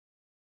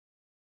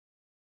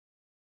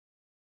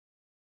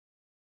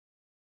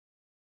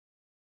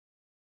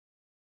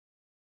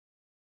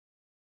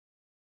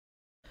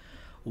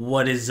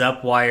What is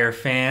up, Wire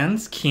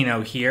fans?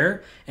 Kino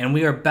here, and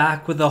we are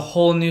back with a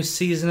whole new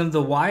season of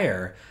The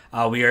Wire.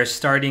 We are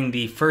starting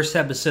the first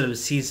episode of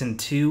Season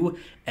 2,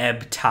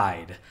 Ebb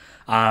Tide.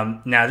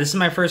 Now, this is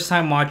my first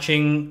time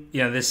watching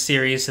this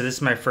series, so this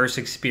is my first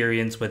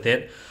experience with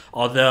it.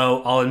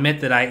 Although, I'll admit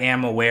that I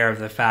am aware of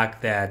the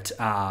fact that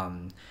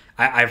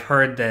I've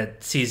heard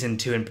that Season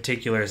 2 in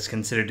particular is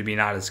considered to be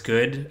not as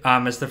good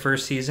as the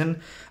first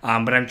season.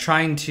 But I'm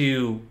trying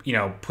to,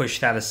 push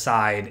that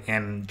aside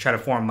and try to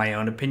form my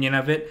own opinion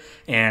of it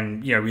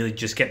and, really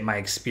just get my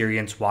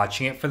experience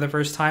watching it for the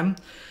first time.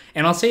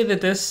 And I'll say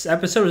that this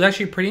episode was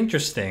actually pretty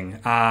interesting.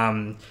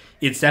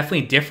 It's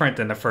definitely different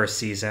than the first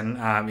season.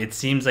 It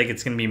seems like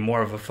it's going to be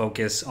more of a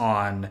focus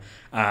on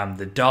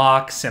the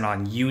docks and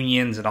on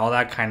unions and all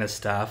that kind of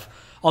stuff.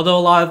 Although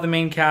a lot of the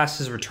main cast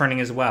is returning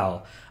as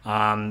well.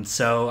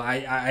 So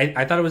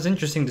I thought it was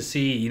interesting to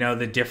see,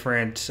 the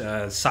different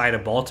side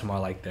of Baltimore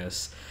like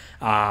this.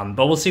 But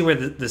we'll see where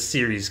the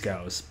series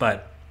goes.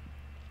 But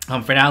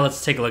for now,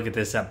 let's take a look at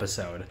this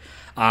episode.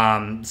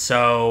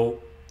 So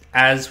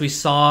as we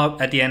saw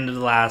at the end of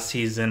the last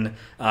season,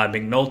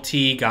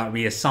 McNulty got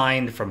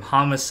reassigned from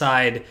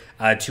homicide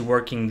to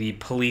working the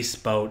police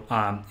boat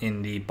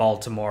in the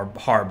Baltimore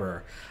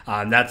harbor.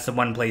 That's the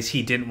one place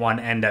he didn't want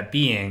to end up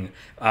being,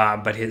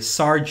 but his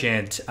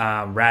sergeant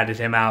ratted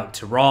him out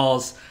to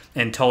Rawls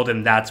and told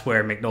him that's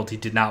where McNulty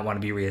did not want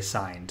to be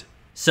reassigned.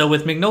 So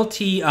with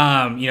McNulty,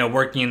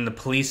 working in the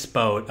police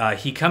boat,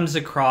 he comes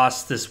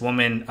across this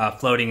woman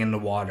floating in the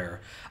water.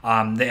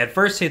 At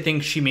first, they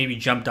think she maybe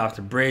jumped off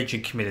the bridge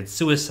and committed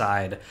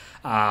suicide,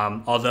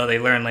 although they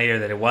learn later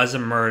that it was a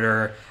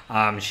murder.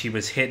 She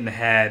was hit in the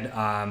head,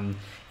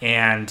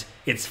 and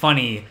it's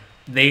funny.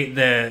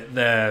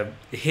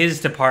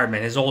 His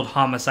department, his old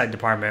homicide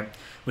department,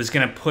 was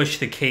going to push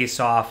the case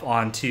off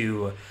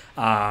onto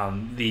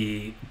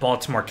the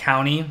Baltimore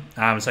County.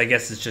 So I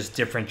guess it's just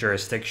different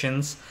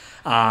jurisdictions.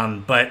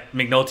 But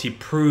McNulty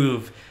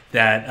proved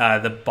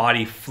that the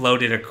body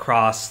floated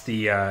across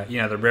the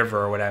the river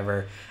or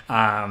whatever,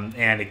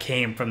 and it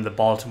came from the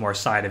Baltimore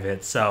side of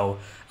it. So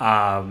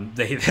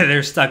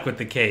they're stuck with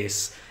the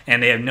case,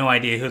 and they have no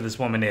idea who this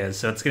woman is.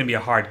 So it's going to be a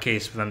hard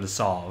case for them to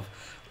solve.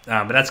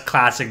 But that's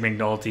classic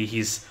McNulty.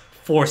 He's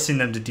forcing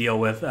them to deal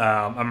with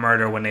a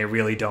murder when they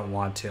really don't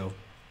want to.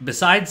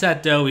 Besides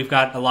that, though, we've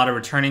got a lot of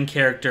returning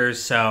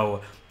characters.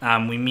 So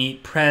we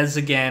meet Prez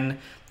again.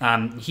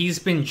 He's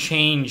been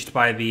changed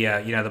by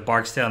the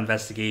Barksdale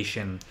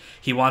investigation.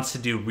 He wants to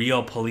do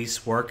real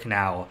police work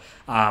now.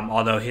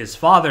 Although his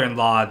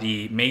father-in-law,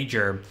 the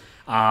major,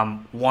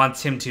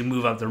 wants him to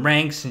move up the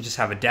ranks and just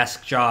have a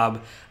desk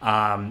job.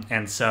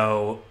 And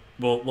so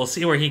we'll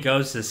see where he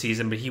goes this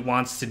season. But he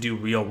wants to do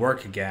real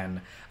work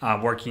again,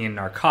 working in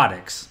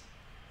narcotics.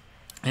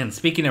 And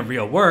speaking of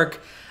real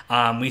work,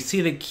 we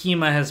see that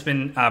Kima has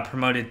been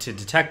promoted to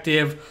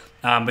detective.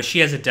 But she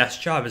has a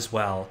desk job as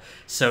well.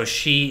 So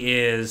she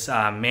is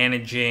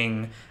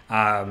managing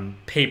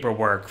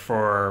paperwork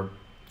for,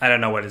 I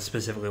don't know what it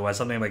specifically was,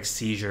 something like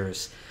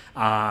seizures.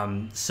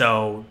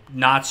 So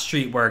not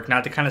street work,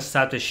 not the kind of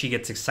stuff that she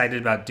gets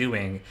excited about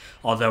doing.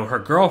 Although her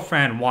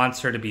girlfriend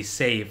wants her to be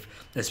safe,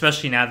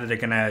 especially now that they're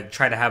going to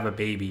try to have a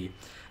baby.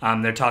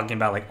 They're talking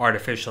about like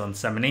artificial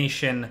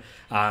insemination.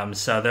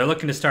 So they're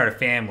looking to start a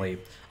family.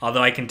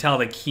 Although I can tell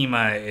that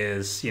Kima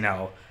is,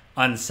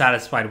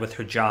 unsatisfied with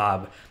her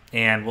job.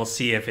 And we'll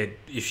see if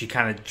she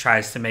kind of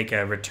tries to make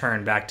a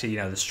return back to,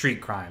 the street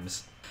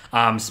crimes.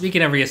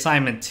 Speaking of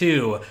reassignment,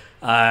 too,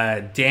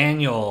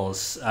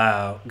 Daniels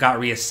got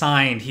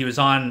reassigned. He was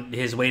on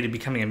his way to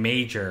becoming a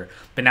major,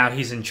 but now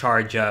he's in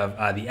charge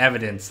of the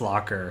evidence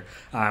locker,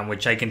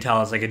 which I can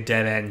tell is like a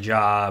dead-end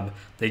job.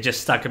 They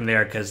just stuck him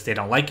there because they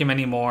don't like him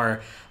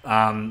anymore.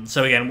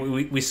 So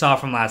again, we saw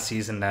from last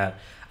season that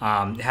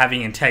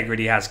having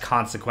integrity has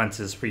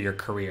consequences for your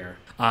career.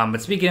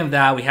 But speaking of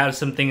that, we have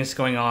some things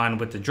going on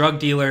with the drug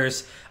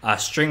dealers.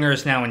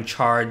 Stringer's now in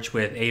charge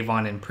with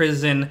Avon in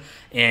prison,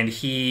 and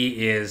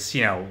he is,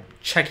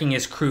 checking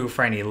his crew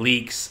for any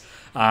leaks.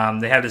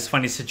 They have this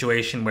funny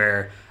situation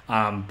where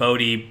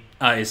Bodie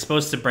is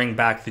supposed to bring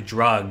back the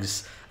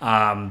drugs,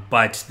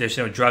 but there's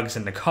no drugs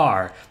in the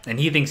car, and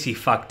he thinks he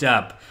fucked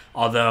up,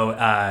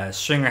 although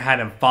Stringer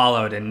had him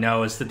followed and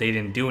knows that they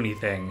didn't do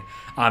anything.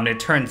 It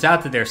turns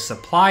out that their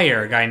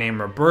supplier, a guy named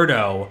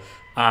Roberto,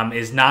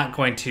 is not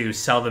going to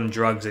sell them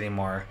drugs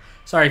anymore.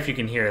 Sorry if you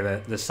can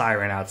hear the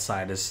siren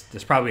outside.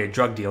 There's probably a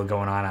drug deal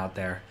going on out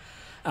there.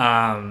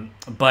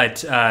 But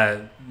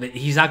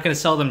he's not going to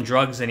sell them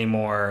drugs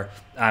anymore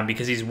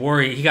because he's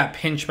worried. He got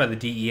pinched by the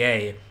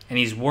DEA, and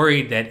he's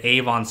worried that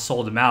Avon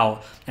sold him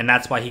out, and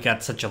that's why he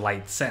got such a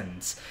light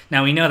sentence.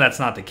 Now, we know that's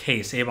not the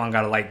case. Avon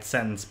got a light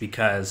sentence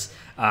because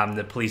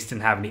the police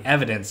didn't have any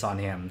evidence on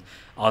him.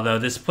 Although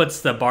this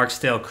puts the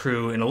Barksdale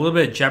crew in a little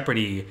bit of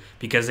jeopardy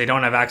because they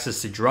don't have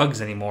access to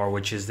drugs anymore,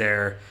 which is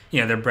their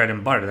bread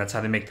and butter. That's how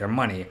they make their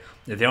money.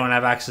 If they don't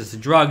have access to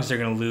drugs, they're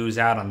going to lose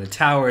out on the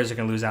towers. They're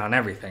going to lose out on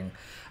everything.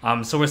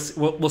 So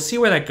we'll see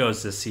where that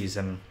goes this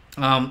season.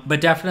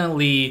 But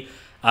definitely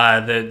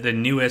the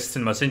newest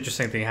and most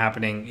interesting thing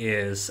happening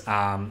is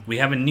we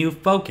have a new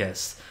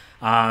focus.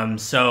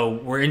 So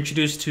we're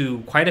introduced to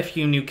quite a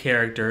few new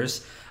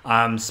characters,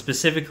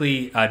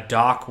 specifically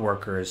dock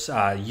workers,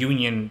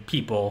 union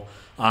people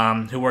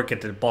who work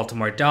at the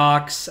Baltimore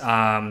docks.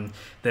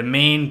 The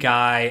main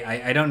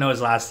guy, I don't know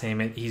his last name.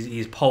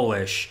 He's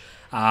Polish,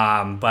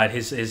 but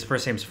his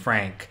first name's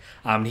Frank.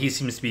 He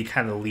seems to be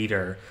kind of the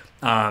leader,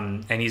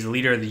 and he's the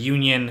leader of the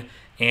union.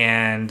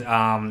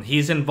 And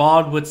he's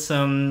involved with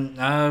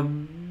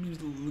some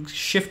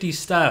shifty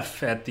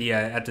stuff at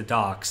the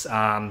docks.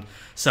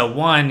 So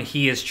one,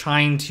 he is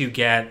trying to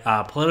get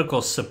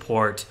political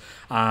support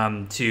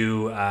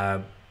for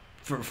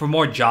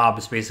more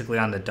jobs, basically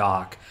on the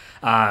dock.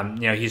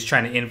 He's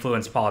trying to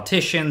influence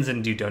politicians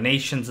and do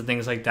donations and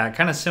things like that,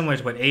 kind of similar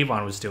to what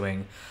Avon was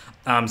doing.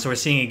 So we're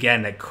seeing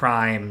again that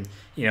crime,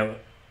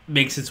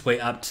 makes its way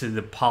up to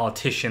the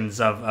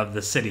politicians of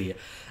the city.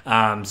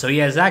 So he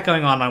has that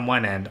going on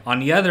one end. On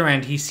the other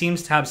end, he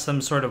seems to have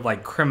some sort of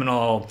like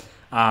criminal,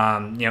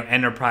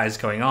 enterprise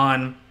going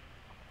on.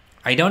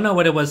 I don't know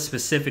what it was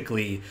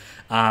specifically,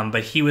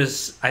 but he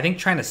was, I think,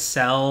 trying to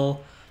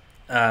sell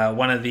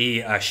one of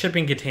the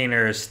shipping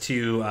containers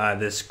to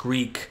this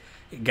Greek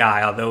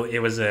guy, although it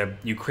was a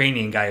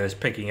Ukrainian guy who was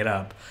picking it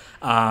up.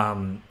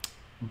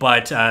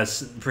 But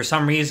for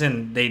some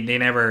reason, they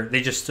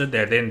just stood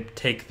there. They didn't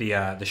take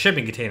the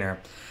shipping container.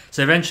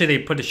 So eventually they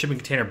put the shipping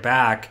container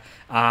back,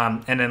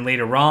 and then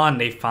later on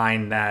they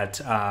find that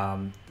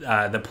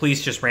the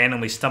police just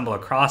randomly stumble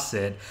across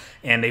it,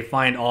 and they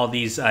find all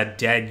these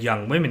dead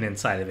young women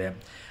inside of it.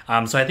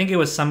 So I think it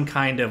was some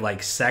kind of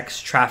like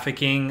sex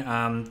trafficking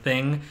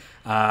thing.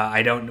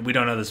 We don't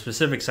know the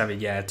specifics of it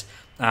yet,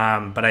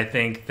 but I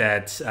think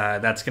that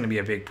that's going to be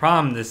a big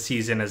problem this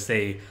season, as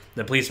the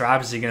police are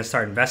obviously going to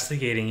start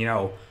investigating,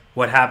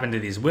 what happened to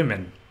these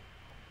women.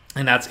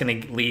 And that's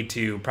going to lead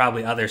to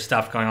probably other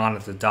stuff going on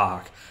at the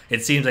dock.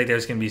 It seems like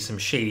there's going to be some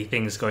shady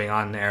things going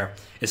on there,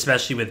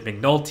 especially with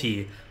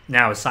McNulty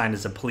now assigned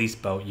as a police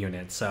boat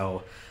unit.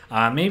 So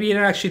maybe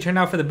it'll actually turn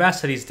out for the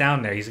best that he's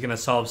down there. He's going to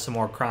solve some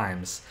more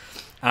crimes.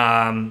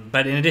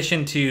 But in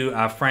addition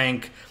to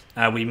Frank,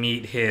 we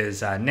meet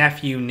his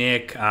nephew,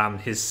 Nick,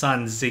 his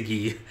son,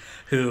 Ziggy,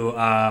 who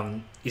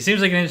he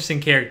seems like an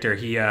interesting character.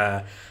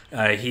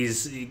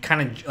 He's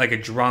kind of like a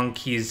drunk.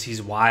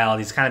 He's wild.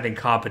 He's kind of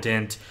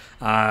incompetent.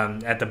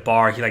 At the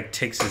bar, he like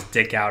takes his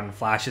dick out and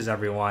flashes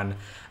everyone.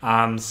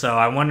 So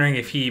I'm wondering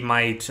if he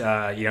might,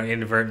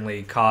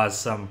 inadvertently cause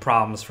some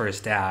problems for his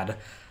dad.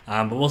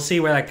 But we'll see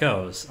where that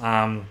goes.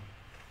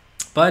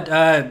 But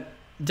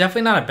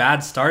definitely not a bad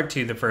start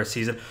to the first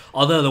season.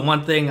 Although the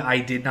one thing I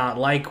did not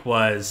like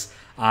was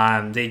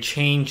they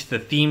changed the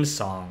theme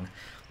song.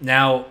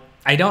 Now,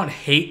 I don't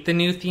hate the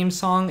new theme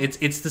song.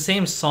 It's the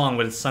same song,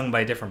 but it's sung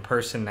by a different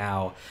person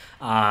now.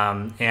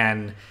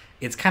 And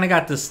it's kind of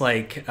got this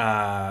like,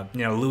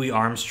 Louis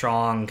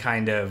Armstrong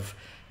kind of,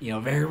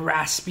 very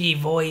raspy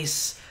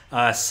voice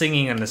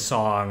singing in the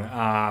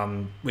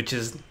song, which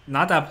is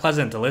not that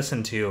pleasant to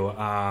listen to.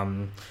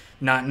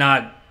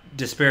 Not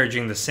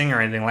disparaging the singer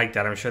or anything like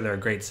that. I'm sure they're a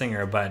great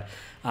singer, but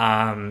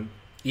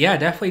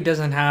definitely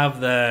doesn't have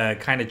the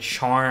kind of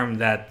charm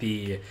that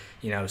the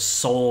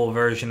soul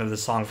version of the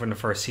song from the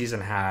first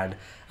season had.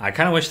 I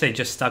kind of wish they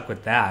just stuck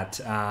with that.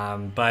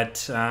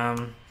 But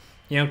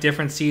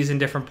different season,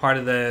 different part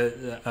of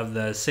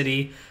the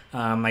city.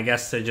 I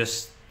guess they're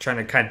just trying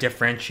to kind of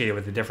differentiate it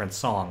with a different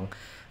song.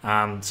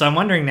 So I'm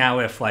wondering now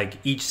if like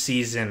each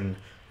season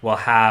will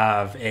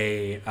have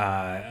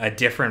a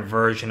different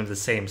version of the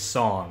same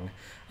song,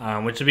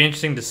 which would be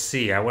interesting to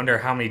see. I wonder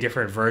how many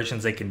different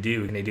versions they can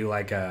do. Can they do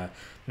like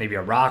maybe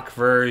a rock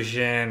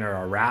version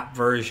or a rap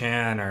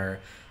version, or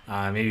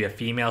maybe a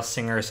female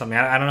singer or something?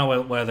 I don't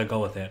know where they'll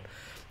go with it.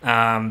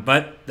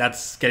 But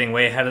that's getting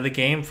way ahead of the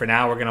game. For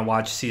now, we're going to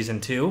watch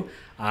season 2.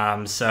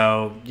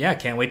 So yeah,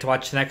 can't wait to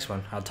watch the next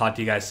one. I'll talk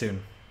to you guys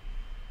soon.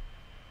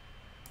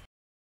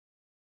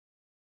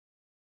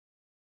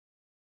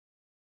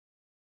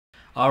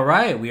 All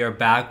right, we are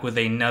back with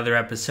another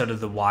episode of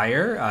The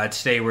Wire.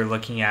 Today we're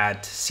looking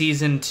at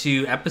Season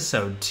 2,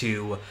 Episode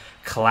 2,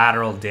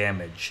 Collateral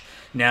Damage.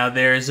 Now,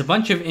 there's a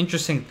bunch of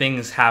interesting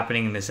things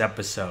happening in this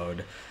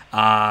episode.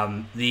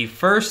 The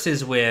first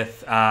is with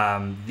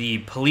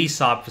the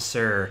police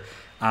officer.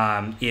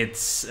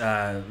 It's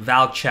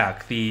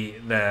Valchek,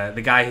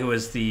 the guy who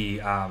was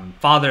the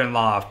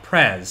father-in-law of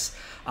Prez.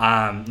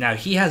 Now,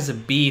 he has a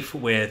beef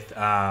with...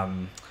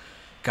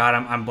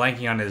 I'm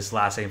blanking on his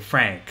last name.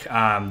 Frank,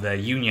 the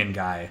union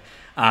guy,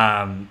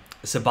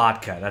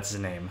 Sabatka, that's his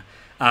name.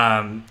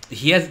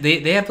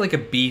 They have like a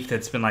beef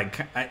that's been like,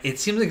 it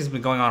seems like it's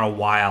been going on a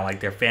while. Like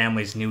their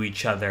families knew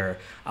each other,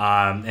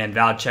 and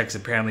Valchek's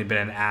apparently been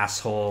an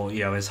asshole,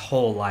 his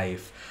whole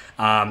life.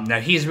 Now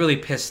he's really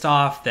pissed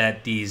off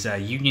that these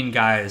union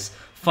guys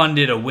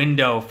funded a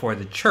window for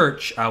the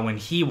church when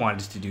he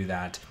wanted to do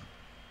that,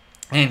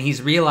 and he's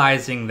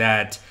realizing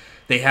that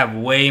they have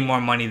way more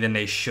money than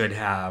they should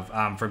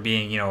have for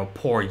being, a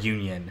poor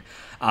union.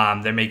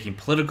 They're making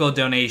political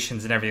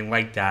donations and everything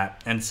like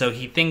that. And so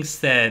he thinks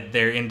that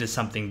they're into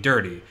something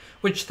dirty,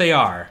 which they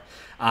are.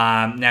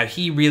 Now,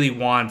 he really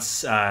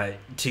wants to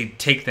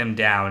take them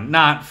down,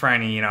 not for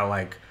any,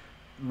 like,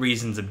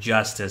 reasons of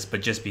justice,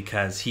 but just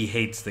because he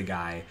hates the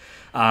guy.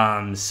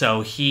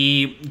 So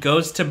he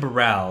goes to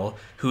Burrell,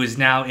 who is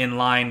now in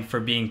line for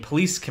being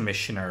police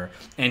commissioner,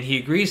 and he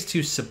agrees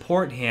to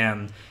support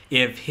him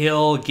if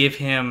he'll give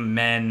him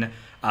men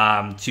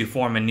to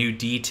form a new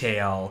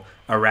detail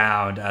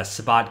around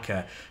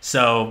Sabatka.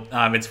 So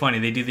it's funny,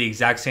 they do the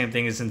exact same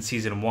thing as in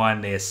season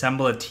 1. They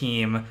assemble a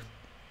team.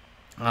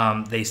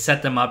 They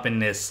set them up in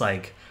this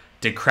like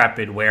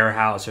decrepit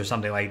warehouse or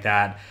something like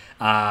that.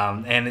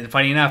 And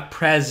funny enough,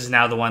 Prez is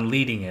now the one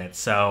leading it.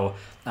 So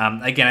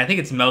again, I think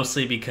it's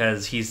mostly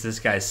because he's this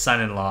guy's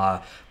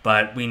son-in-law,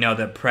 but we know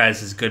that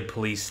Prez is good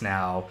police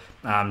now.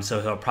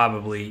 So he'll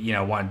probably,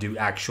 want to do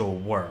actual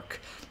work.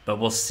 But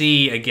we'll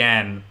see.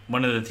 Again,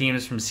 one of the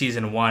themes from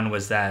season 1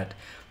 was that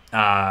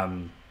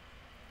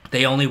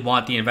they only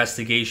want the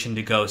investigation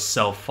to go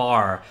so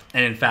far.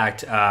 And in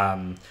fact,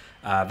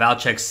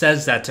 Valchek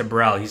says that to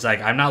Burrell. He's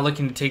like, I'm not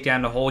looking to take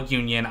down the whole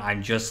union.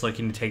 I'm just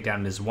looking to take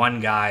down this one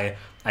guy.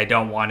 I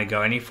don't want to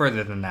go any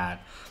further than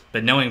that.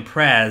 But knowing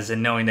Prez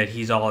and knowing that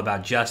he's all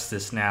about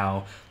justice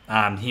now,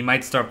 he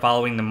might start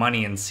following the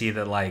money and see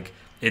that, like,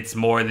 it's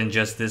more than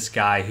just this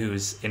guy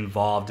who's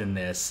involved in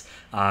this.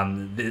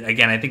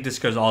 Again, I think this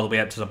goes all the way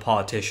up to the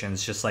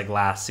politicians, just like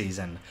last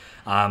season.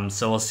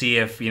 So we'll see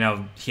if,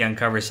 he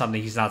uncovers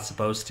something he's not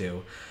supposed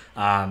to.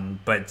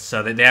 But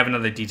so they have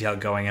another detail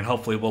going, and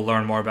hopefully we'll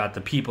learn more about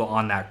the people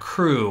on that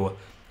crew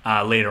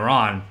later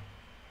on.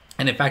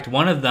 And in fact,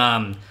 one of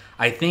them,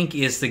 I think,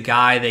 is the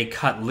guy they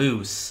cut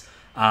loose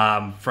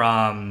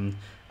from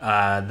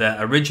the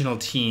original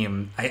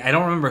team. I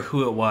don't remember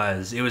who it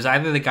was. It was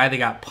either the guy that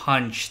got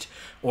punched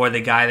or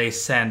the guy they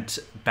sent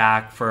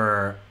back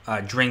for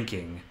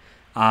drinking.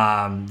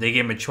 They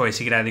gave him a choice.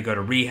 He could either go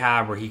to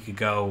rehab or he could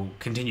go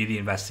continue the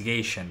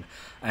investigation.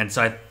 And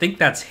so I think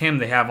that's him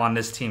they have on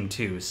this team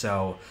too.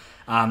 So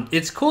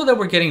it's cool that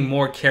we're getting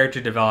more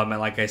character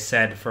development, like I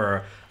said,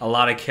 for a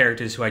lot of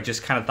characters who I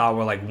just kind of thought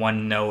were like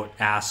one-note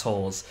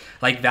assholes.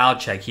 Like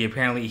Valchek,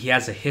 he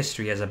has a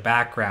history, has a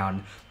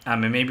background,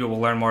 and maybe we'll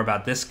learn more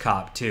about this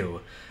cop too.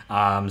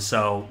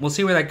 So we'll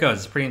see where that goes.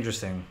 It's pretty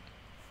interesting.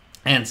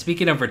 And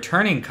speaking of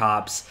returning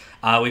cops,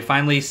 we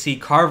finally see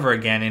Carver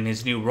again in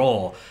his new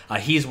role.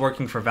 He's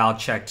working for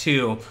Valchek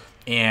too,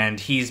 and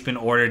he's been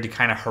ordered to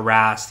kind of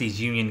harass these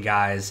union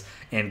guys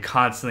and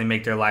constantly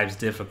make their lives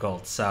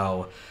difficult.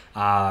 So,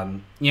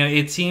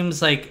 it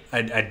seems like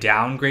a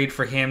downgrade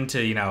for him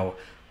to,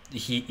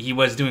 he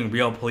was doing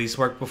real police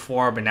work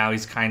before, but now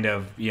he's kind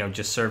of,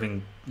 just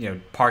serving,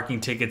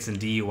 parking tickets and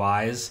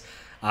DUIs.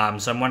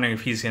 So I'm wondering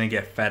if he's going to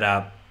get fed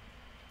up,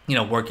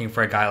 working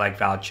for a guy like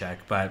Valchek,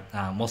 but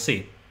we'll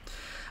see.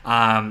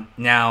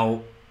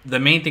 Now, the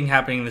main thing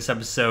happening in this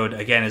episode,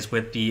 again, is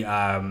with the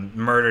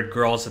murdered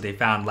girls that they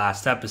found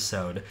last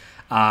episode.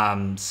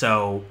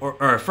 Or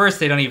at first,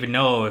 they don't even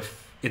know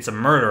if it's a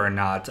murder or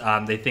not.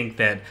 They think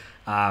that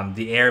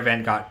the air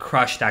vent got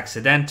crushed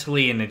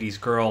accidentally and that these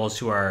girls,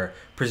 who are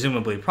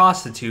presumably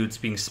prostitutes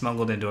being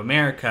smuggled into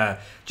America,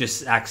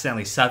 just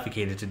accidentally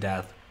suffocated to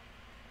death.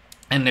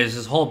 And there's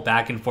this whole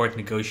back and forth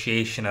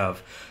negotiation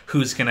of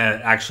who's going to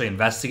actually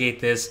investigate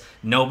this.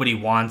 Nobody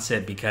wants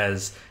it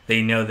because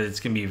they know that it's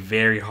going to be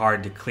very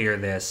hard to clear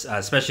this,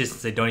 especially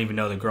since they don't even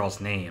know the girls'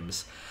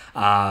 names.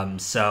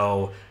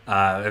 Eventually,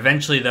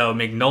 though,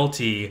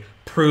 McNulty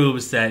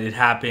proves that it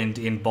happened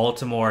in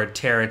Baltimore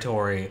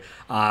territory.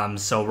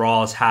 So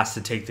Rawls has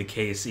to take the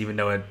case, even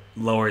though it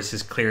lowers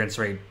his clearance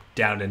rate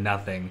down to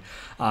nothing.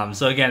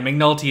 So again,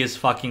 McNulty is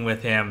fucking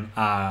with him,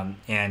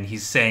 and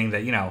he's saying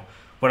that,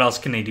 what else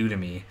can they do to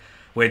me?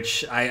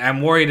 Which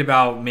I'm worried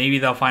about. Maybe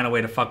they'll find a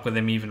way to fuck with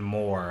him even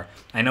more.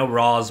 I know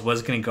Rawls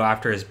was going to go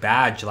after his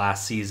badge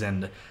last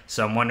season,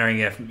 so I'm wondering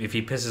if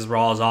he pisses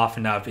Rawls off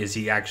enough, is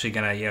he actually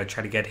going to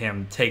try to get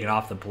him taken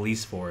off the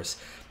police force,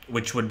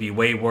 which would be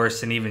way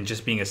worse than even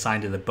just being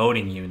assigned to the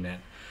boating unit.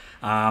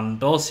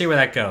 But we'll see where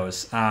that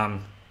goes.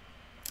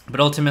 But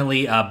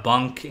ultimately,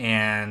 Bunk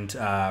and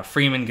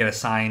Freeman get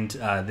assigned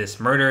this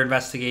murder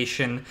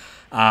investigation.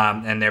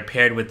 And they're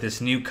paired with this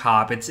new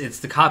cop. It's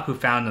the cop who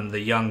found them, the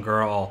young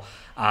girl.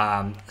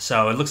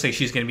 So it looks like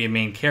she's going to be a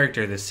main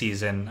character this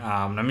season.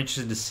 I'm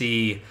interested to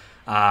see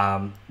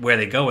where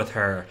they go with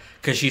her,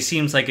 because she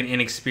seems like an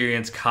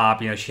inexperienced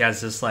cop. She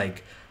has this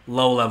like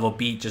low-level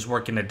beat, just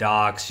working the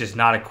docks, just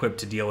not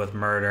equipped to deal with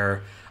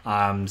murder.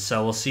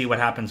 So we'll see what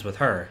happens with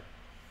her.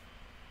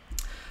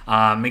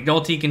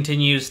 McNulty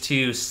continues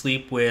to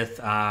sleep with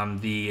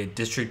the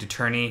district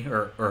attorney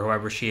or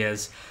whoever she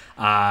is.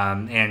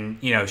 And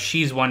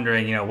she's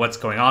wondering, what's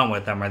going on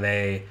with them. Are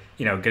they,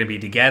 going to be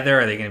together?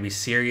 Are they going to be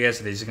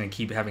serious? Are they just going to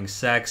keep having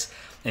sex?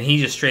 And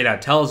he just straight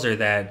out tells her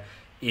that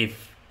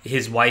if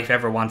his wife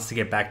ever wants to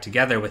get back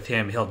together with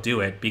him, he'll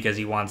do it because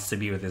he wants to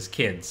be with his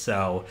kids.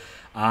 So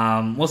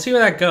we'll see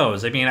where that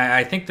goes. I mean,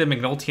 I think that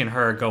McNulty and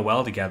her go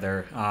well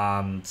together.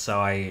 So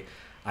I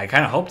I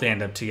kind of hope they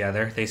end up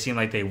together. They seem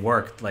like they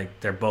worked, like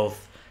they're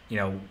both,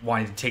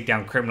 wanting to take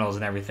down criminals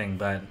and everything,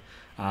 but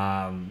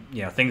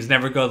things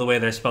never go the way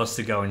they're supposed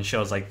to go in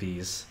shows like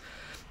these.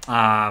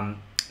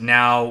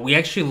 Now, we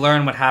actually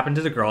learn what happened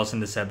to the girls in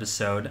this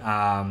episode.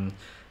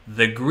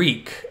 The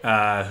Greek,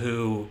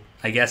 who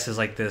I guess is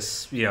like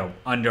this,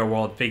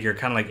 underworld figure,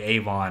 kind of like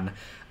Avon,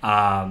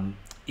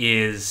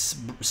 is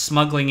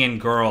smuggling in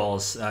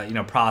girls,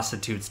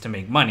 prostitutes to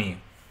make money.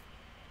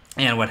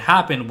 And what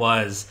happened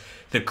was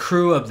the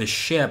crew of the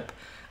ship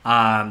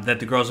that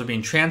the girls were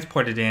being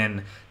transported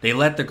in, they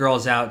let the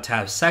girls out to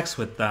have sex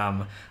with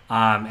them.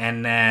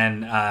 And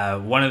then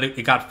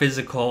it got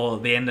physical.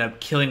 They ended up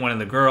killing one of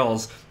the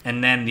girls,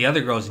 and then the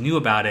other girls knew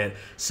about it,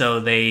 so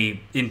they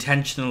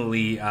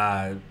intentionally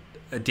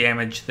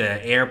damaged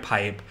the air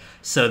pipe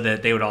so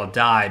that they would all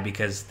die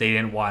because they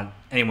didn't want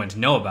anyone to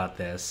know about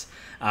this.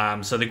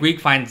 So the Greek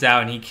finds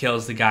out, and he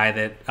kills the guy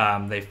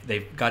that they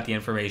got the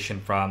information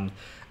from.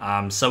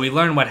 So we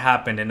learn what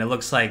happened, and it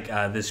looks like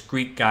this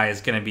Greek guy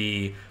is going to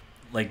be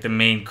like the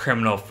main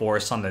criminal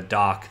force on the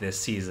dock this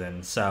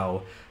season.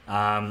 So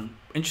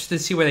interested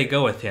to see where they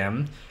go with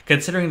him,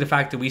 considering the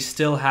fact that we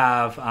still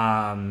have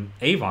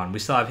Avon. We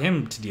still have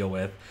him to deal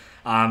with.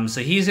 So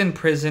he's in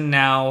prison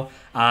now,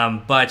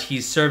 but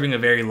he's serving a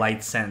very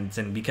light sentence,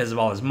 and because of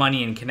all his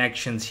money and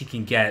connections, he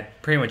can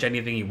get pretty much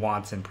anything he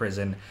wants in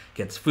prison.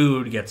 Gets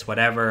food, gets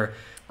whatever.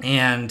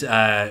 And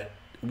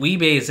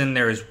Weebay is in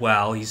there as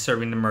well. He's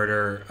serving the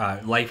murder,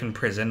 life in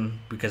prison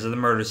because of the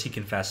murders he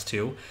confessed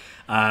to.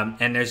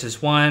 And there's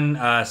this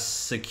one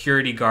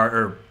security guard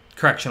or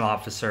correctional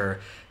officer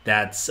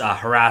that's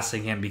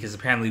harassing him because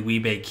apparently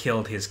Weebay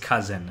killed his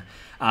cousin.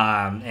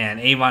 And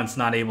Avon's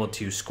not able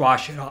to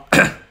squash it all.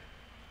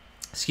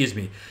 Excuse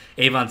me.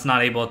 Avon's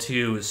not able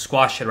to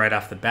squash it right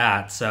off the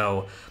bat.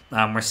 So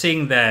we're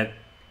seeing that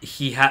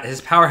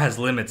his power has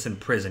limits in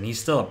prison. He's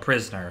still a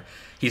prisoner.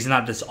 He's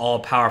not this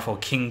all-powerful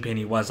kingpin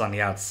he was on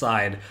the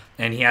outside,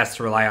 and he has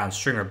to rely on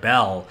Stringer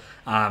Bell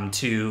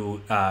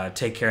to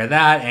take care of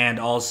that, and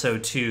also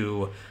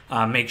to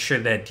make sure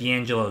that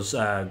D'Angelo's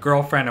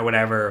girlfriend or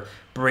whatever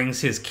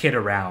brings his kid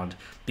around,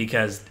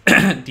 because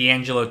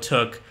D'Angelo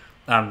took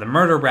the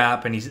murder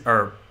rap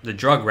or the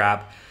drug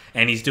rap,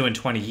 and he's doing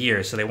 20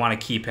 years, so they want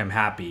to keep him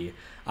happy.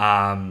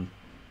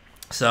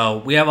 So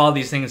we have all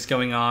these things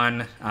going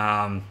on.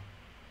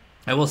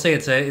 I will say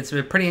it's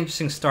a pretty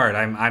interesting start.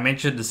 I'm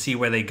interested to see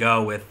where they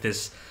go with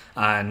this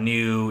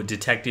new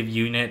detective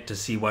unit, to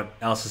see what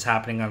else is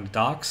happening on the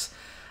docks.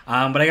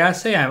 But I gotta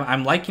say,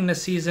 I'm liking the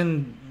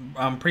season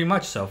pretty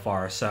much so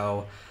far.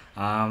 So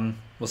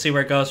we'll see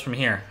where it goes from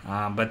here.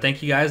 But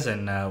thank you guys,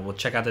 and we'll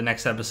check out the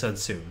next episode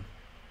soon.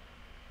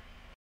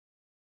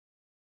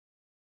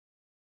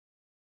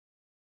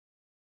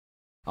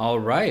 All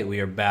right, we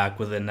are back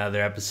with another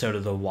episode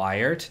of The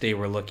Wire. Today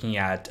we're looking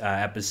at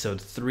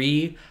episode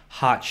 3,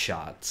 Hot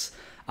Shots.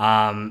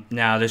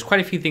 Now, there's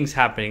quite a few things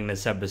happening in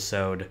this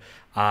episode.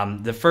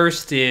 The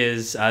first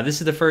is,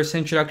 this is the first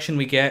introduction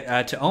we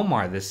get to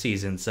Omar this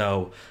season.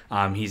 So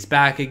he's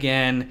back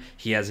again,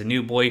 he has a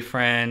new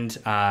boyfriend,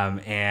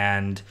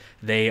 and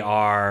they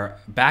are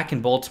back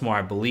in Baltimore,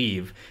 I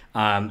believe,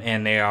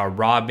 and they are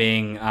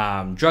robbing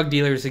drug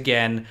dealers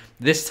again.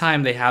 This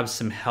time they have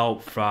some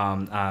help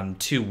from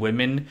 2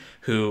 women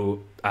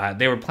who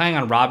they were planning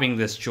on robbing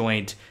this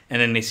joint, and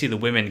then they see the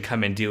women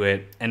come and do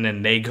it, and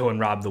then they go and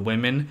rob the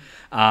women.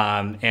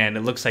 And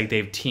it looks like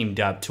they've teamed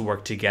up to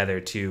work together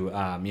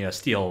to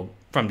steal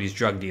from these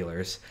drug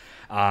dealers.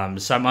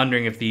 So I'm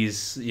wondering if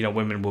these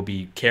women will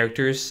be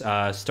characters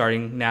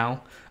starting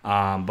now,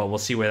 but we'll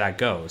see where that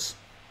goes.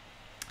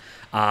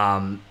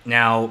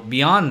 Now,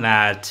 beyond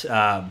that,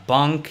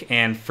 Bunk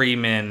and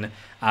Freeman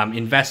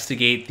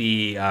investigate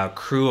the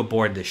crew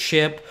aboard the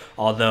ship,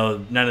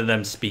 although none of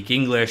them speak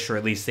English, or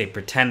at least they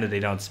pretend that they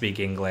don't speak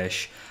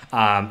English,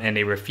 and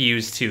they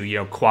refuse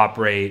to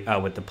cooperate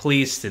with the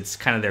police. It's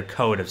kind of their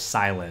code of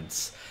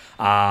silence.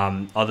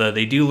 Although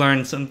they do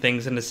learn some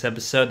things in this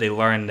episode. They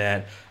learn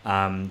that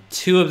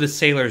 2 of the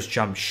sailors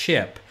jumped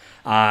ship,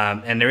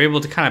 and they're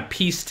able to kind of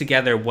piece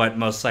together what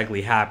most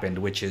likely happened,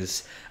 which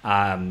is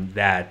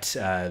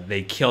that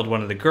they killed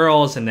one of the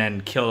girls and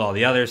then killed all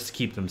the others to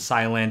keep them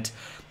silent.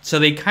 So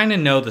they kind of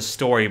know the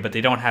story, but they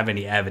don't have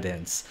any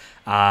evidence.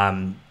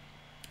 And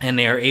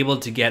they are able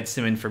to get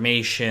some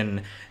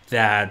information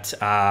that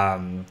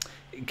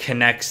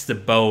connects the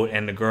boat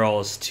and the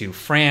girls to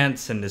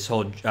France and this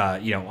whole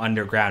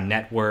underground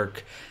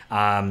network.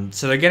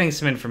 So they're getting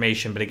some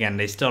information, but again,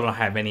 they still don't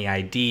have any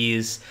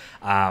IDs.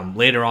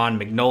 Later on,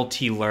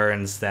 McNulty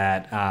learns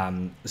that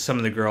some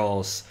of the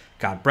girls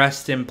got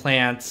breast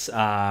implants,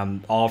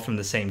 all from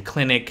the same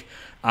clinic.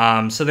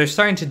 So they're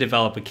starting to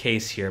develop a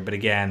case here, but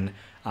again,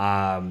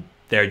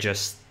 they're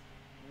just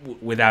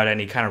without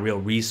any kind of real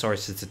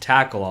resources to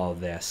tackle all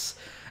of this.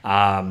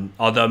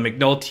 Although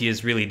McNulty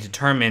is really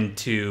determined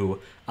to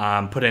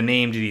put a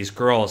name to these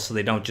girls so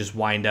they don't just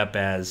wind up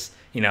as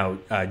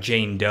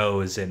Jane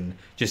Does and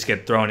just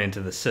get thrown into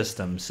the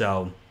system.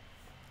 So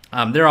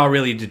they're all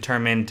really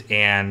determined,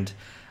 and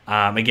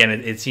Again,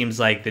 it seems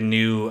like the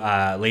new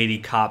lady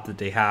cop that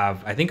they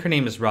have, I think her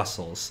name is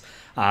Russell's,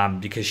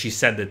 because she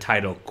said the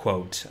title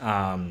quote,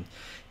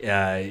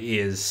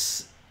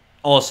 is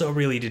also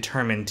really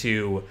determined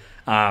to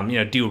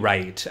do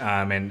right,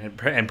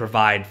 and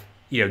provide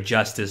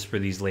justice for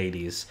these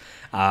ladies.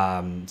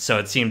 So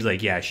it seems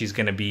like, yeah, she's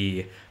going to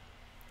be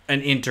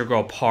an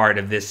integral part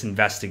of this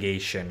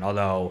investigation,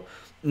 although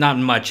not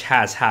much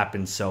has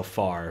happened so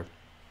far.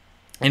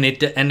 And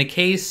the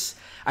case,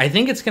 I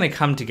think it's going to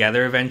come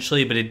together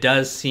eventually, but it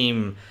does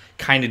seem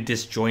kind of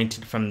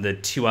disjointed from the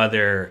two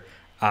other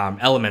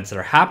elements that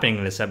are happening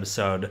in this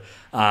episode,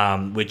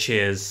 which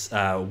is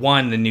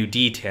one, the new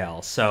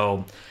detail.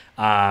 So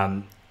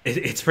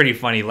it's pretty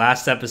funny.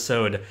 Last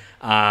episode,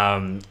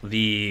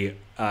 the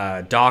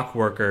dock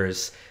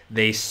workers,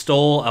 they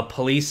stole a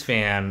police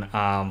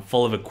van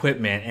full of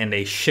equipment, and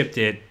they shipped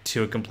it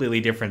to a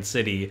completely different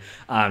city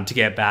to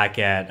get back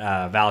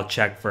at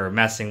Valchek for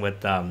messing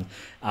with them.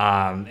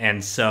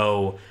 And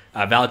so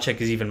Valchek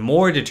is even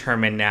more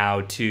determined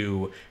now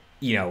to,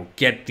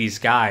 get these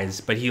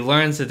guys. But he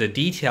learns that the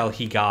detail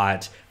he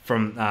got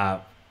from, I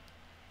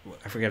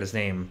forget his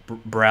name,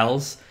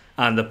 Brels,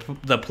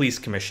 the police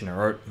commissioner,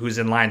 or who's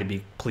in line to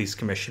be police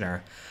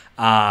commissioner.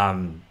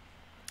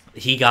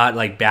 He got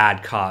like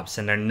bad cops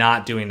and they're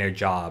not doing their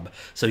job.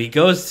 So he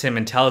goes to him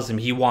and tells him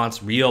he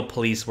wants real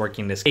police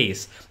working this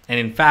case. And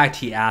in fact,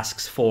 he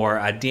asks for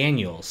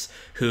Daniels,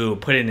 who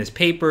put in his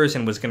papers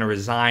and was going to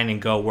resign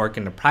and go work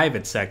in the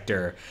private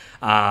sector.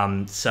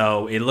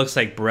 So it looks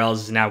like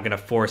Burrells is now going to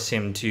force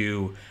him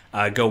to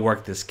go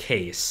work this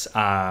case,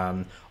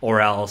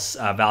 or else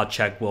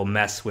Valchek will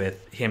mess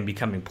with him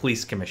becoming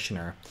police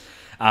commissioner.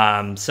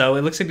 So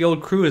it looks like the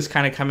old crew is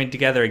kind of coming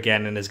together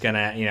again and is going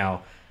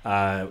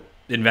to,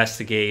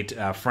 investigate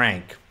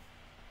Frank.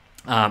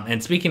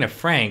 And speaking of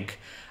Frank,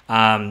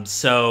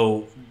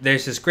 so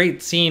there's this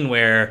great scene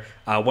where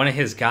one of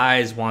his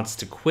guys wants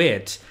to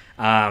quit,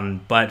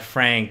 but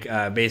Frank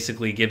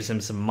basically gives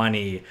him some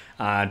money,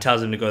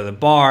 tells him to go to the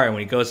bar, and when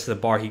he goes to the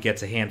bar, he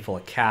gets a handful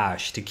of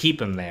cash to keep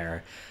him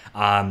there.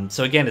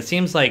 So again, it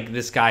seems like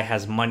this guy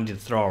has money to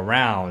throw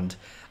around,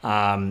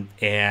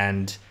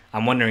 and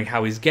I'm wondering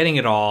how he's getting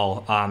it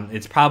all.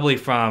 It's probably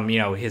from,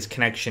 his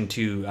connection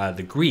to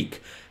the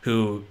Greek,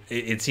 who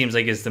it seems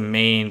like is the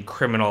main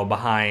criminal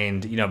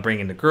behind,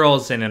 bringing the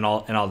girls in and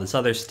all this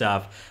other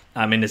stuff.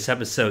 In this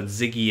episode,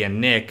 Ziggy and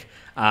Nick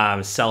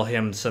sell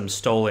him some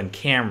stolen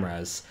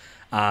cameras.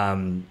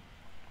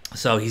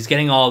 So he's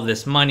getting all of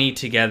this money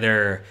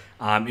together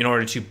in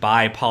order to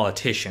buy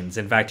politicians.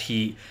 In fact,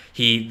 the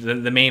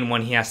main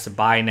one he has to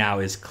buy now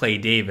is Clay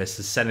Davis,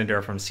 the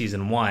senator from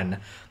season 1.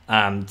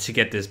 To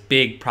get this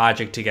big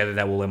project together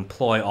that will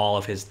employ all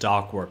of his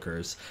dock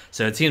workers.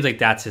 So it seems like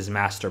that's his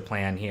master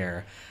plan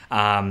here.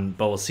 But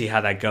we'll see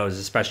how that goes,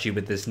 especially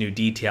with this new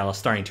detail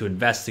starting to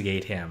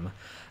investigate him.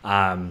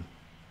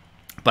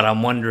 But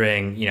I'm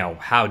wondering,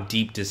 how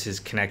deep does his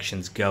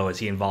connections go? Is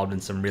he involved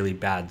in some really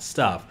bad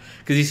stuff?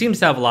 Because he seems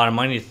to have a lot of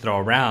money to throw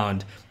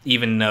around,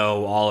 even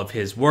though all of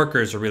his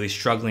workers are really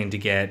struggling to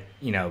get,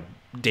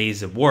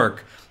 days of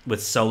work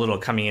with so little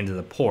coming into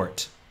the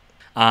port.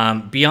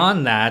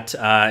 Beyond that,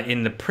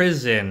 in the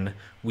prison,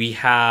 we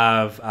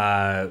have,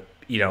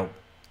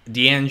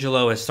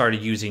 D'Angelo has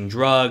started using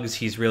drugs.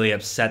 He's really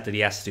upset that he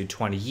has to do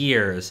 20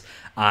 years.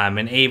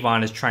 And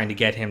Avon is trying to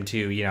get him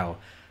to,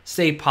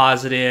 stay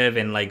positive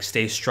and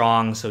stay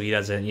strong so he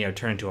doesn't,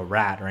 turn into a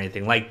rat or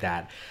anything like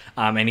that.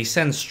 And he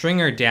sends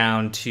Stringer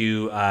down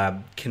to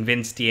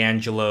convince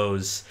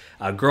D'Angelo's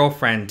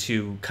girlfriend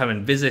to come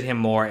and visit him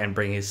more and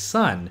bring his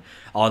son.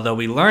 Although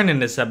we learn in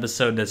this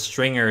episode that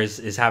Stringer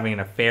is having an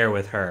affair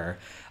with her.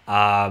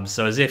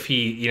 So as if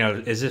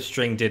as if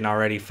String didn't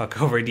already fuck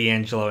over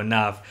D'Angelo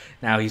enough,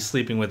 now he's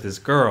sleeping with his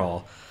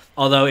girl.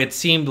 Although it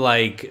seemed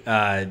like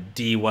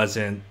D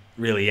wasn't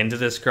really into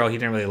this girl. He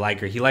didn't really like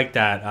her. He liked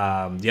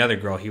that the other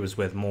girl he was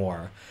with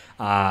more.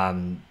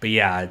 But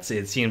yeah,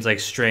 it seems like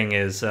String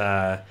is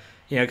kind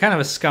of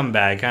a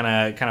scumbag,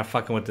 kind of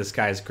fucking with this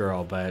guy's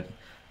girl. But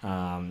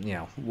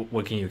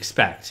what can you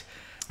expect?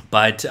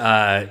 But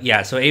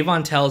so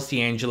Avon tells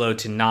D'Angelo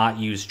to not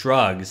use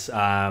drugs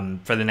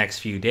for the next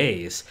few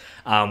days,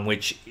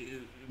 which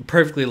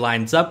perfectly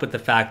lines up with the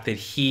fact that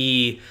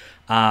he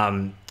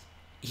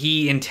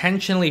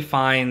intentionally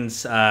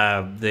finds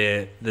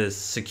the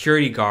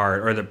security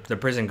guard or the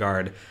prison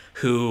guard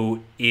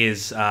who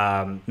is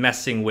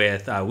messing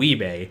with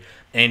Weebay,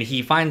 and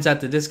he finds out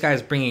that this guy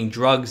is bringing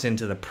drugs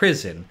into the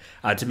prison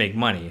to make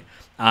money.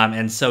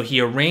 And so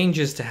he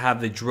arranges to have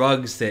the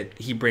drugs that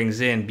he brings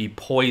in be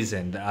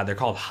poisoned. They're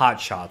called Hot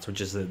Shots, which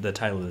is the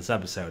title of this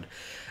episode.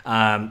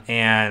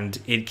 And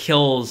it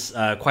kills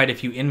quite a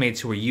few inmates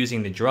who were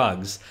using the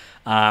drugs.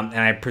 And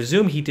I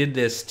presume he did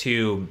this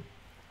to,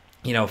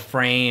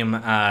 frame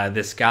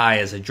this guy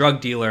as a drug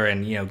dealer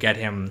and, get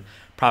him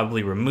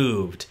probably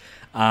removed.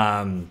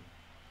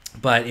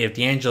 But if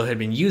D'Angelo had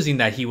been using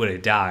that, he would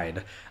have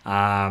died.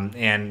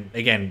 And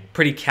again,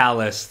 pretty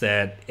callous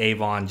that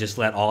Avon just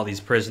let all these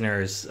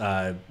prisoners,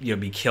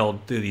 be killed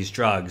through these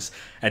drugs.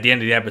 At the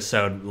end of the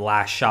episode, the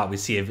last shot we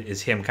see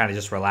is him kind of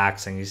just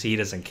relaxing. You see, he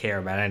doesn't care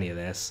about any of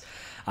this.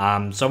 So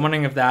I'm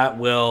wondering if that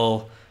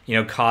will,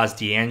 cause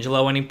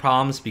D'Angelo any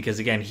problems, because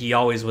again, he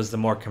always was the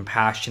more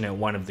compassionate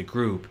one of the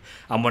group.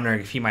 I'm wondering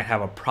if he might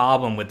have a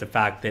problem with the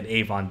fact that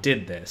Avon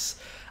did this.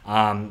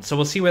 So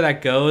we'll see where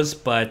that goes,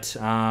 but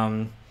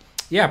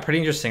yeah, pretty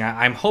interesting.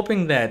 I'm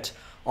hoping that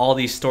all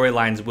these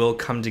storylines will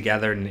come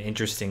together in an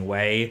interesting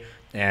way,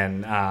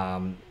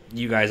 and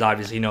you guys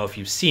obviously know if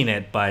you've seen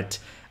it, but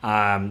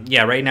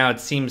yeah, right now it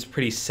seems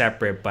pretty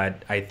separate,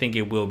 but I think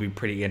it will be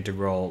pretty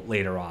integral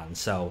later on.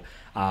 So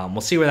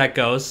we'll see where that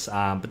goes.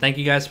 But thank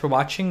you guys for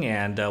watching,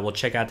 and we'll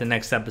check out the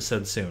next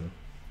episode soon.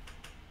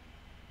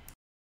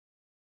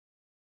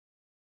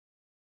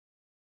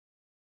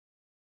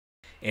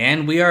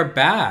 And we are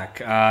back.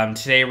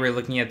 Today we're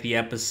looking at the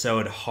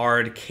episode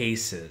Hard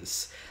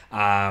Cases.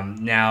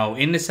 Now,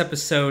 in this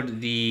episode,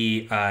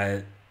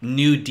 the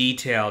new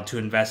detail to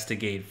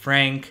investigate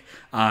Frank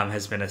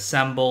has been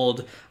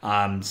assembled.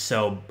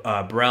 So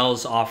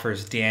Brells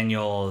offers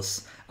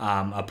Daniels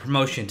a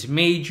promotion to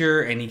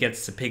major, and he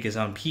gets to pick his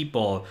own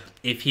people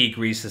if he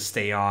agrees to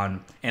stay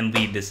on and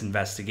lead this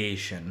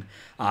investigation,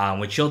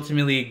 which he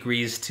ultimately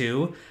agrees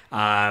to.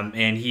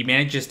 And he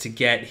manages to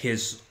get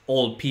his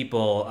old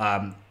people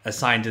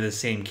assigned to the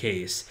same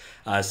case.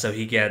 So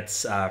he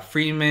gets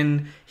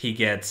Freeman, he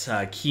gets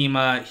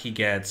Kima, he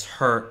gets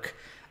Herc,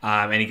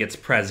 and he gets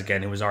Prez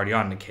again, who was already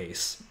on the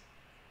case.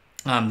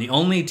 The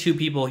only two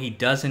people he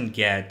doesn't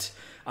get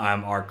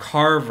are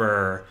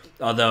Carver,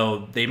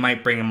 although they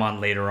might bring him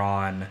on later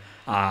on,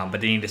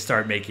 but they need to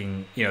start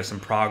making some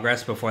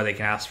progress before they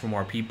can ask for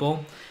more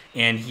people.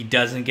 And he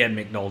doesn't get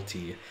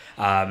McNulty.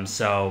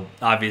 So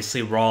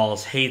obviously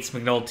Rawls hates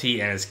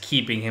McNulty and is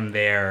keeping him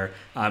there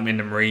in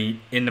the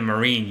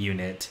Marine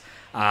unit,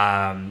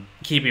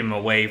 keeping him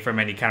away from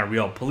any kind of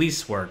real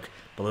police work.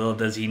 But little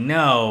does he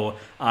know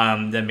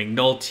that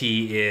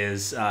McNulty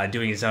is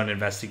doing his own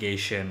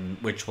investigation,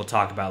 which we'll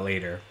talk about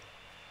later.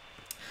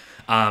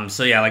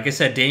 So yeah, like I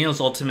said, Daniels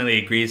ultimately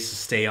agrees to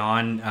stay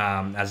on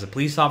as a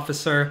police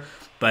officer,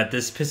 but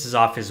this pisses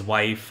off his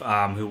wife,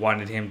 who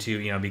wanted him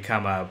to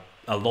become a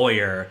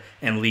lawyer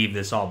and leave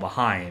this all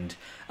behind.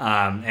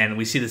 And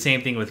we see the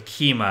same thing with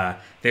Kima.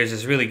 There's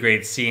this really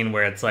great scene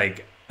where it's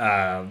like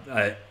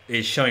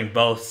it's showing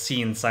both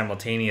scenes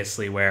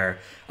simultaneously, where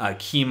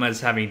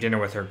Kima's having dinner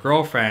with her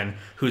girlfriend,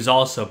 who's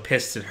also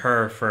pissed at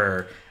her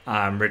for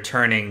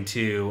returning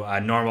to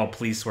normal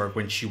police work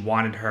when she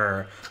wanted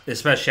her,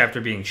 especially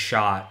after being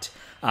shot,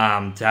 to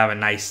have a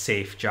nice,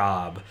 safe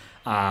job.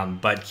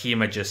 But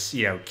Kima just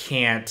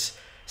can't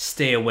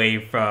stay away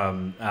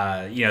from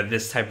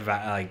this type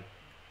of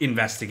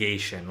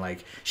investigation.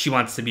 Like, she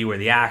wants to be where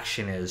the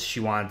action is. She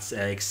wants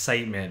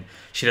excitement.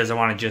 She doesn't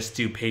want to just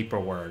do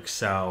paperwork.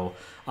 So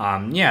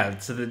yeah,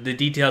 so the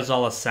details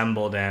all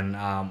assembled, and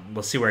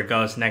we'll see where it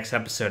goes next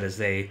episode as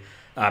they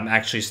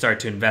actually start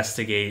to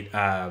investigate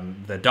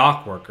the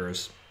dock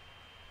workers.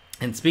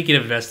 And speaking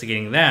of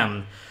investigating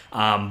them,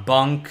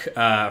 Bunk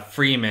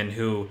Freeman,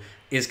 who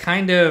is he's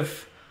kind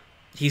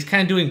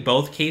of doing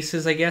both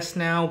cases, I guess,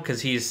 now,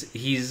 because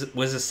he's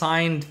was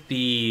assigned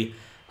the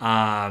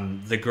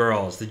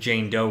girls, the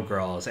Jane Doe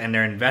girls, and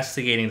they're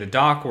investigating the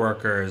dock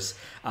workers.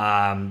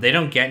 They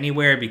don't get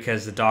anywhere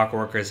because the dock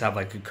workers have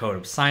like a code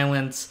of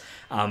silence,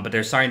 but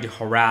they're starting to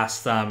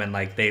harass them, and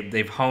like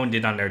they've honed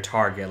in on their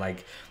target.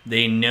 Like,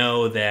 they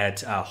know that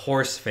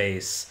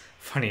Horseface,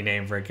 funny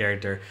name for a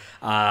character,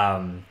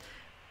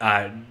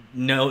 they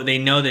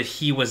know that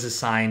he was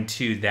assigned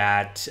to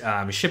that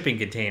shipping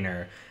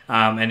container,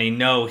 and they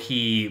know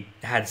he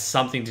had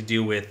something to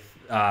do with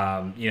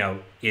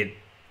it.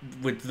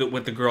 With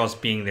the girls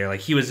being there, like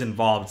he was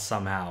involved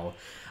somehow.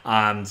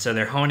 So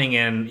they're honing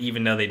in,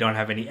 even though they don't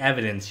have any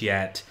evidence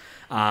yet.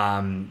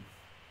 And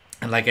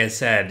like I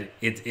said,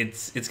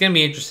 it's gonna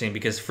be interesting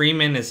because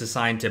Freeman is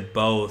assigned to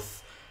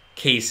both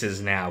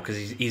cases now, because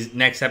he's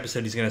next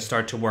episode he's gonna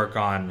start to work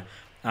on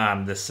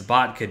the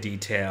Sabatka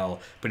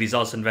detail, but he's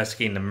also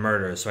investigating the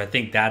murder. So I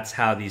think that's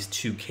how these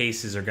two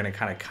cases are gonna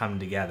kind of come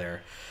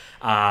together.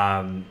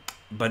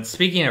 But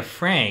speaking of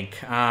Frank,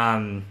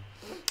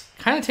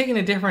 kind of taking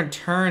a different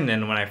turn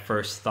than when I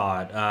first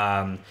thought.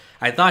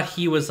 I thought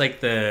he was like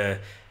the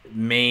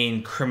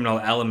main criminal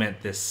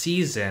element this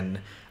season,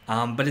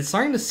 but it's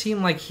starting to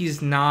seem like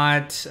he's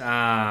not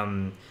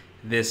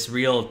this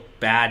real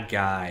bad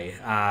guy.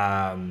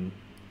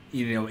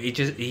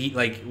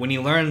 When he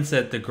learns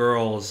that the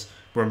girls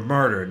were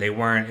murdered, it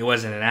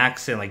wasn't an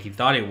accident like he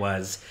thought it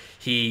was.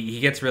 He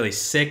gets really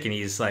sick, and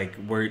he's like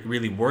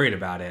really worried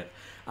about it.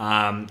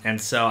 And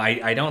so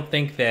I don't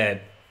think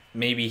that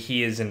maybe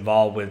he is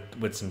involved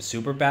with some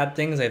super bad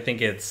things. I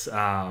think it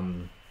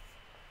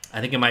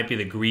might be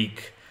the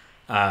Greek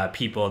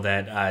people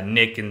that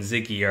Nick and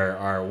Ziggy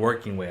are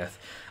working with.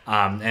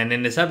 And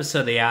in this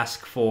episode, they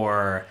ask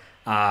for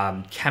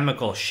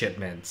chemical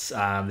shipments.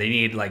 They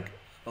need like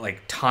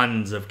like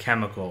tons of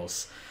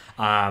chemicals,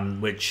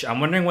 which I'm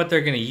wondering what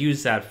they're going to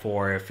use that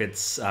for. If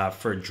it's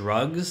for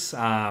drugs,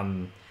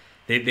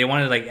 they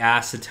wanted like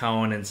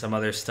acetone and some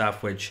other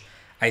stuff, which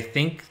I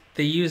think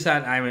they use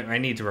that. I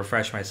need to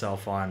refresh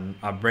myself on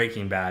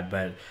Breaking Bad,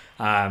 but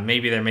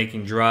maybe they're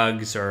making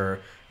drugs, or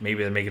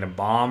maybe they're making a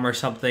bomb or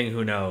something.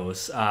 Who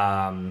knows?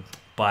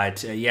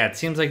 But yeah, it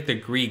seems like the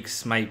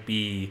Greeks might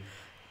be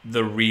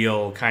the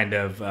real kind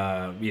of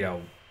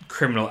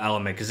criminal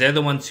element, because they're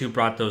the ones who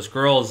brought those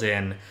girls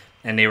in,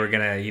 and they were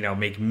gonna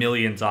make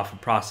millions off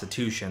of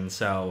prostitution.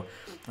 So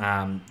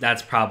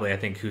that's probably, I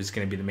think, who's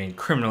gonna be the main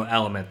criminal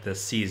element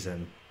this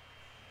season.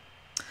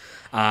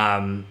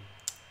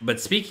 But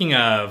speaking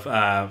of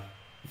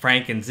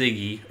Frank and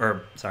Ziggy,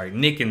 or sorry,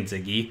 Nick and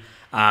Ziggy,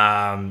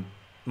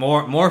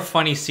 more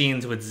funny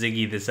scenes with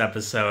Ziggy this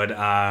episode.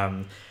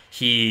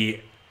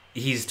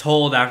 He's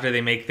told after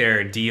they make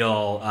their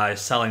deal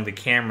selling the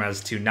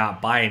cameras to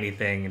not buy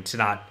anything and to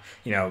not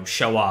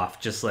show off,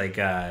 just like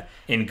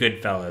in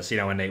Goodfellas,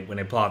 when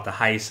they pull out the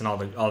heist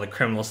and all the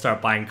criminals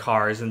start buying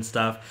cars and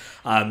stuff.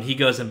 He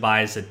goes and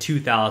buys a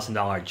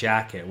 $2,000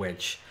 jacket,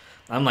 which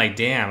I'm like,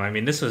 damn. I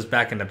mean, this was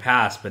back in the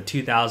past, but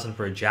 $2,000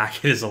 for a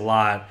jacket is a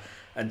lot,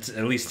 at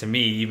least to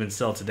me, even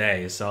still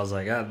today. So I was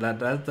like,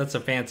 that's a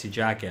fancy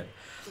jacket.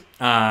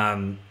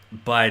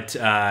 But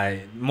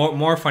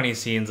more funny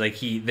scenes, like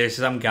there's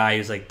some guy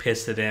who's like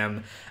pissed at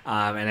him,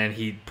 and then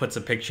he puts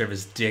a picture of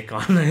his dick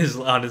on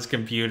his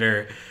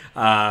computer.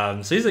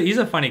 So he's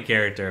a funny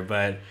character,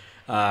 but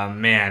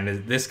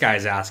man, this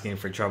guy's asking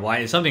for trouble.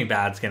 Something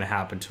bad's gonna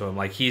happen to him.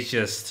 Like, he's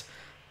just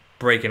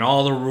breaking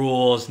all the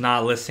rules,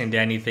 not listening to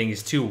anything.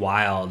 He's too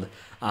wild,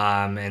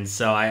 and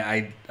so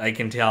I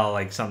can tell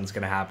like something's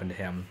gonna happen to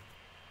him.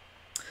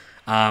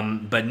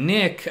 But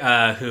Nick,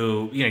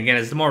 who, again,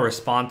 is the more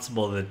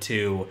responsible of the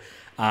two,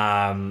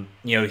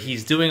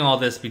 he's doing all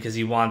this because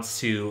he wants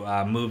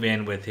to move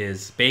in with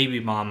his baby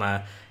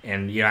mama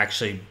and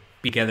actually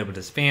be together with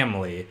his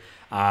family.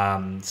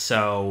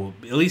 So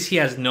at least he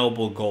has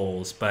noble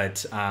goals.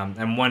 But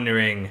I'm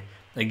wondering,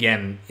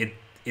 again,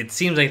 it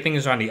seems like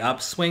things are on the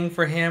upswing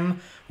for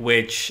him,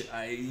 which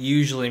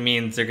usually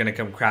means they're going to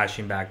come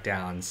crashing back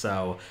down.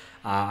 So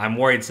I'm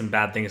worried some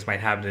bad things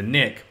might happen to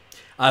Nick.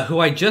 Who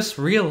I just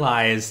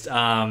realized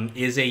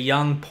is a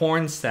young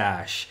porn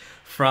stash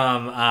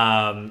from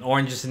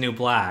Orange is the New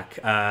Black.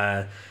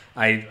 That's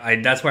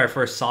where I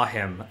first saw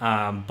him,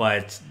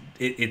 but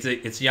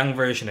it's a young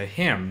version of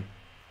him.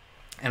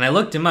 And I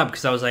looked him up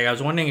because I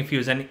was wondering if he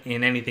was in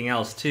anything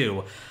else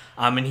too.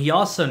 And he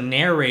also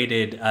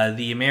narrated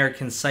the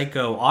American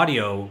Psycho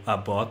audio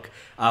book,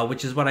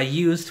 which is what I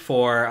used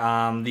for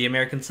the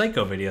American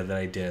Psycho video that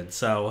I did.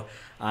 So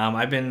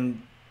I've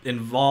been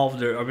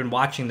involved, or I've been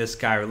watching this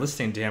guy or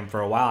listening to him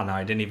for a while now.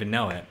 I didn't even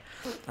know it.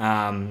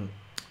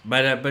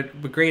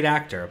 But great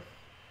actor.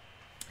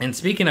 And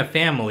speaking of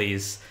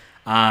families,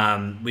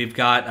 we've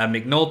got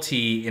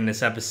McNulty in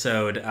this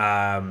episode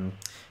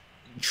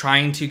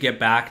trying to get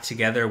back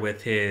together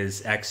with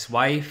his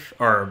ex-wife,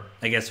 or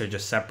I guess they're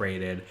just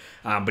separated.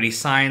 But he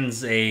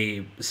signs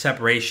a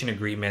separation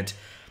agreement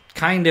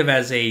kind of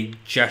as a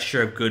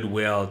gesture of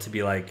goodwill, to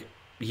be like,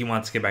 he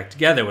wants to get back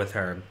together with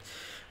her.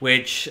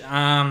 Which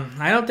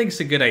I don't think is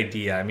a good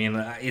idea. I mean,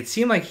 it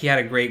seemed like he had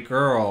a great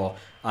girl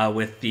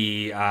with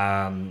the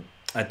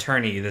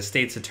attorney, the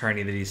state's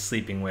attorney that he's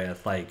sleeping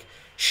with. Like,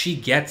 she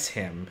gets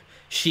him.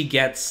 She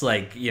gets,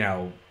 like,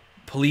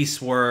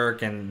 police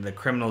work and the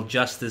criminal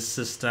justice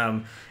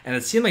system. And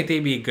it seemed like they'd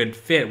be a good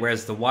fit,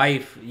 whereas the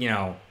wife,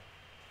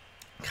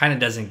 kind of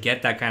doesn't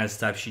get that kind of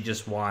stuff. She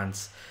just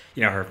wants,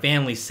 her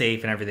family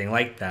safe and everything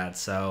like that.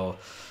 So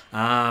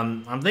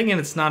I'm thinking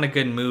it's not a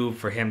good move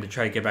for him to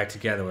try to get back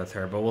together with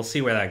her, but we'll see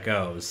where that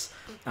goes.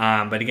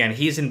 But again,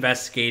 he's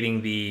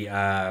investigating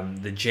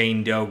the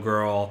Jane Doe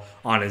girl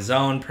on his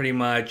own, pretty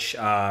much.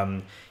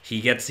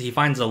 He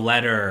finds a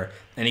letter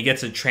and he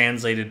gets it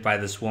translated by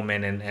this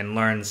woman and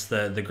learns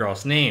the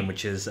girl's name,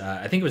 which is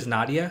I think it was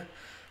Nadia.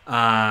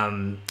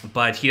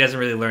 But he doesn't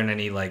really learn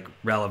any like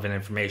relevant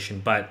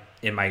information, but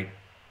it might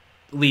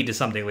lead to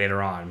something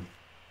later on.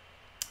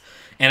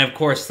 And of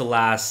course, the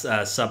last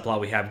subplot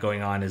we have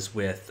going on is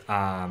with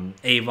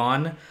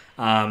Avon.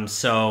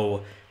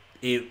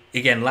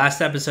 Again, last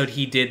episode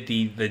he did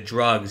the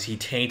drugs. He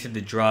tainted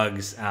the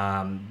drugs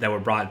that were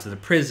brought to the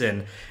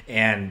prison,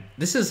 and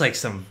this is like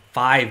some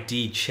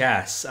 5D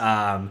chess.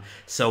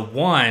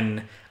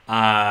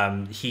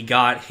 He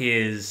got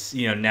his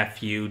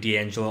nephew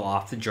D'Angelo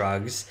off the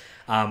drugs,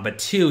 but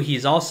 2,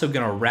 he's also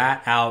gonna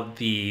rat out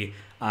the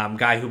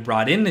guy who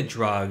brought in the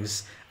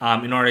drugs.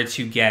 In order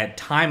to get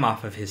time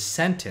off of his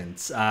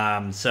sentence.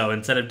 So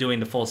instead of doing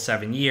the full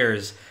 7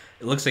 years,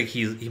 it looks like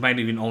he might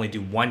even only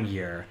do 1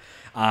 year.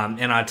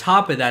 And on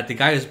top of that, the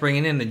guy who's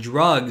bringing in the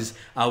drugs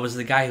was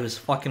the guy who was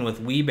fucking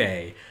with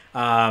Weebay.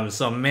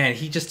 So man,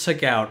 he just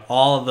took out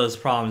all of those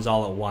problems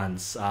all at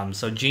once.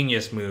 So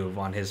genius move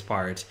on his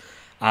part.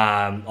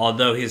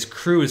 Although his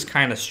crew is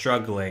kind of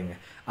struggling.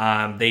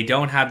 They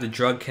don't have the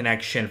drug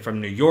connection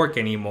from New York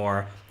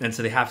anymore, and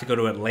so they have to go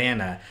to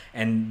Atlanta.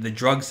 And the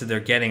drugs that they're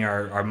getting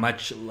are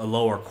much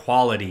lower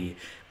quality.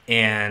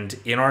 And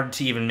in order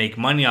to even make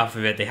money off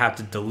of it, they have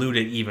to dilute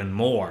it even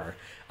more.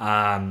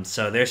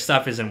 So their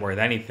stuff isn't worth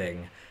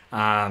anything.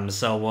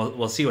 So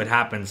we'll see what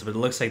happens, but it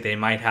looks like they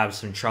might have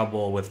some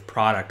trouble with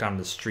product on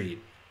the street.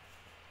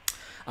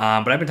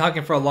 But I've been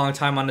talking for a long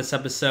time on this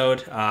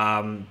episode,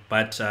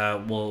 but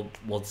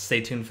we'll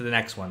stay tuned for the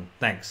next one.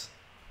 Thanks.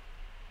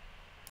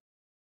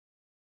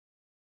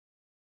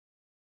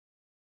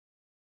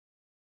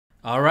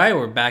 All right,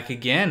 we're back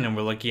again, and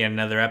we're looking at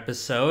another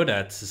episode.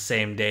 It's the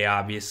same day,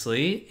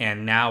 obviously,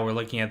 and now we're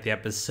looking at the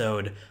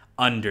episode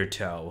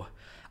Undertow.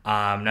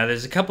 Now,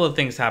 there's a couple of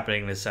things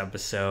happening in this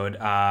episode.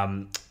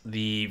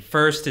 The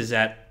first is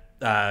that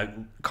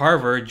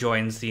Carver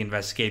joins the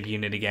investigative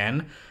unit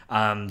again.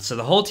 So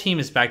the whole team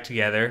is back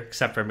together,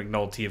 except for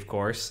McNulty, of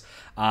course.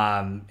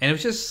 And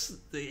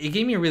it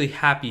gave me a really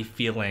happy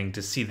feeling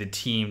to see the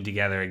team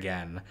together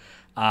again.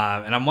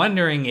 And I'm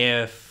wondering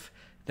if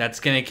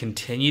that's going to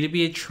continue to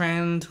be a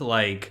trend.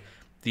 Like,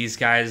 these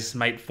guys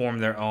might form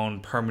their own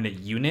permanent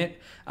unit.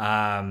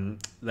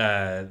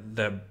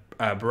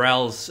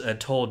 Burrell's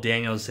told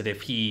Daniels that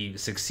if he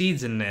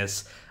succeeds in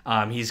this,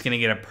 he's going to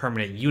get a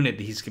permanent unit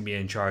that he's going to be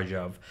in charge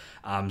of.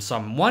 So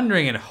I'm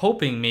wondering and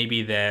hoping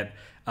maybe that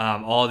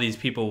all these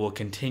people will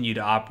continue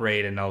to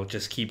operate and they'll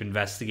just keep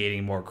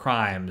investigating more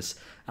crimes.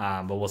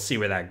 But we'll see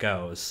where that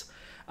goes.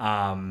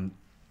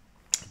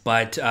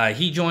 But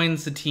he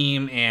joins the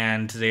team,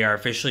 and they are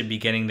officially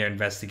beginning their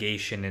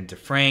investigation into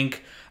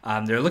Frank.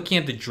 They're looking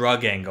at the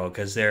drug angle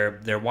because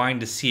they're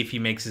wanting to see if he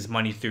makes his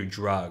money through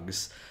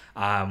drugs,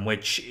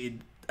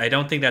 I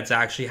don't think that's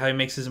actually how he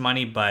makes his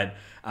money, but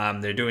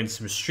they're doing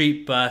some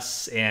street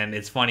busts, and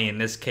it's funny, in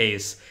this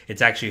case,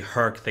 it's actually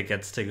Herc that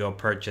gets to go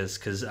purchase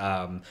because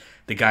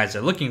the guys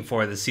they're looking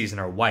for this season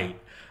are white.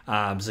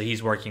 So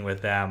he's working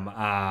with them,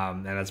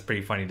 and that's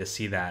pretty funny to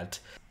see that.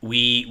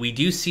 We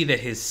do see that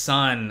his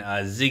son,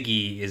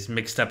 Ziggy, is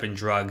mixed up in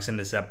drugs in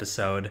this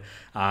episode.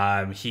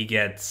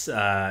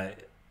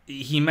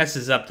 He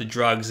messes up the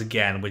drugs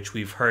again, which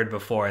we've heard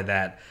before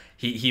that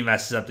he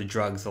messes up the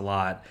drugs a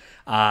lot.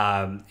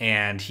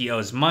 And he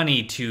owes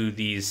money to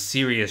these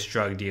serious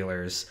drug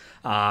dealers,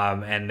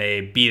 and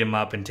they beat him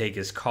up and take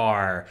his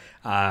car,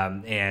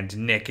 and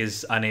Nick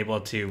is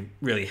unable to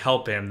really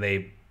help him.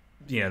 They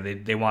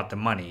want the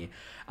money.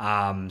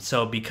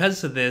 So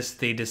because of this,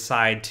 they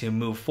decide to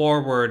move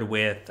forward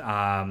with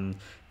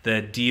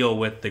the deal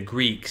with the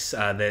Greeks.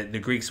 The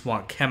Greeks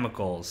want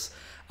chemicals,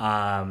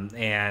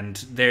 and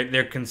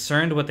they're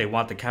concerned what they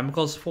want the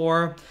chemicals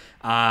for.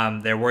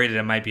 They're worried that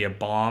it might be a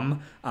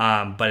bomb,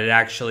 but it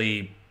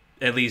actually,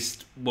 at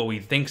least what we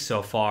think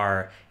so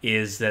far,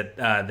 is that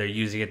they're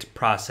using it to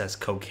process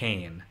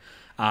cocaine,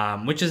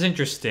 which is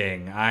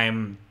interesting.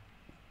 I'm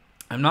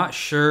not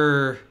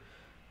sure.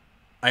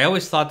 I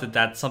always thought that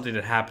that's something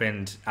that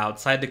happened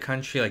outside the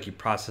country, like you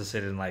process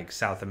it in like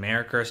South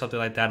America or something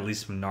like that, at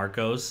least from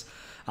Narcos.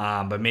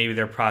 But maybe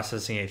they're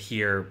processing it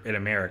here in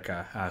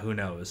America. Who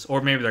knows?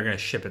 Or maybe they're going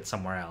to ship it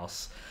somewhere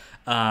else.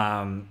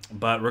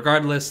 But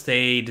regardless,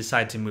 they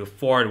decide to move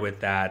forward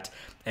with that.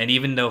 And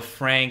even though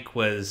Frank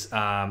was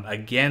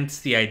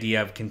against the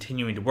idea of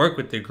continuing to work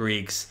with the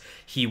Greeks,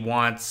 he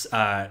wants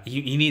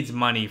he needs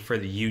money for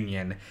the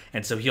union,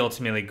 and so he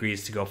ultimately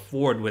agrees to go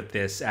forward with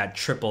this at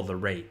triple the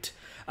rate.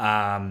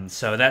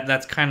 So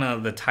that's kind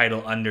of the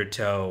title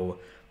Undertow.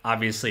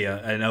 Obviously,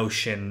 an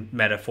ocean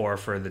metaphor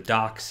for the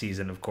dock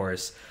season, of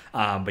course.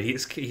 But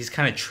he's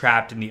kind of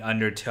trapped in the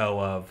undertow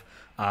of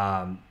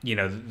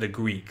the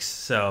Greeks.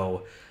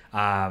 So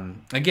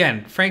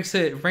again,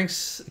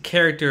 Frank's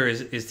character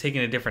is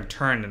taking a different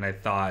turn than I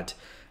thought.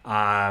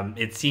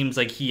 It seems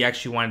like he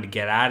actually wanted to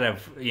get out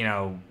of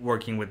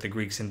working with the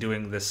Greeks and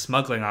doing this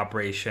smuggling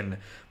operation,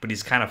 but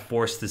he's kind of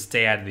forced to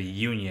stay out of the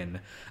union.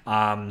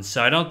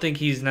 So I don't think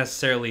he's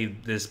necessarily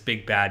this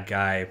big bad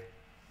guy.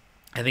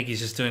 I think he's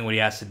just doing what he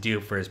has to do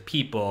for his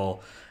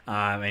people,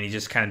 and he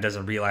just kind of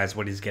doesn't realize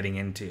what he's getting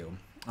into.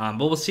 But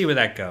we'll see where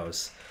that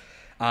goes.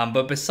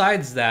 But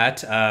besides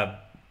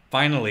that,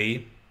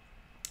 finally,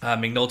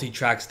 McNulty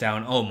tracks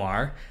down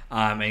Omar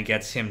and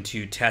gets him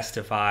to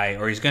testify,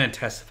 or he's going to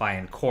testify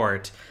in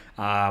court,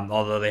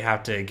 although they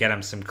have to get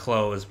him some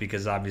clothes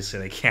because obviously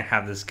they can't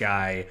have this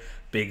guy,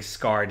 big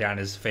scar down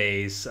his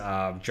face,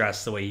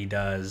 dressed the way he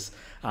does,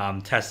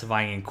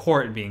 testifying in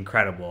court and being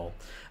credible.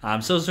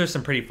 So those are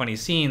some pretty funny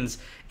scenes.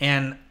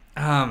 And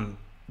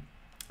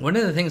one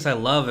of the things I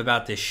love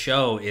about this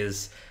show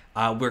is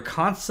we're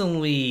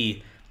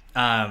constantly,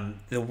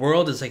 the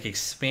world is like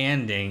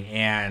expanding,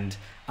 and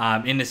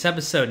in this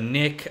episode,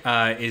 Nick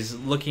is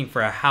looking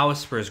for a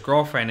house for his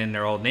girlfriend in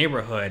their old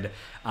neighborhood,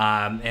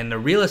 and the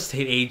real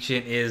estate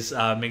agent is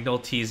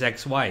McNulty's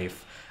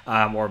ex-wife,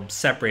 or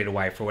separated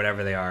wife, or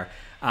whatever they are.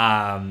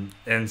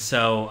 And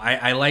so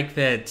I like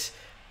that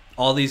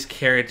all these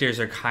characters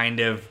are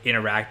kind of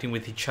interacting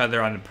with each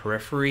other on the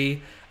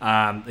periphery.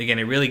 Again,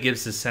 it really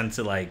gives the sense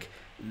that like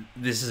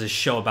this is a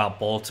show about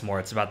Baltimore.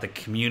 It's about the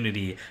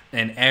community,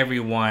 and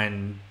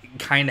everyone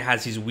kind of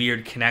has these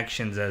weird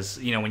connections, as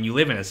you know, when you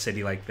live in a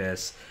city like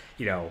this,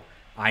 you know,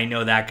 I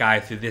know that guy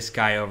through this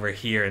guy over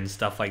here and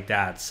stuff like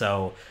that.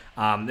 So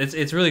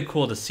it's really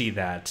cool to see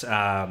that.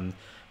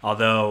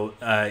 Although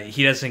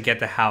he doesn't get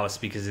the house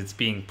because it's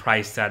being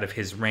priced out of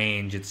his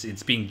range.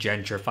 It's being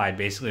gentrified,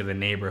 basically, the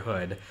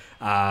neighborhood,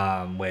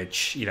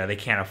 which, you know, they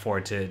can't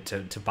afford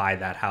to buy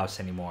that house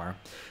anymore.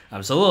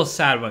 So a little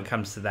sad when it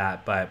comes to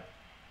that. But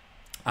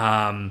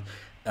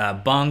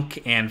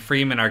Bunk and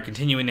Freeman are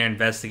continuing their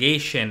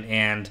investigation,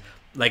 and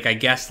like I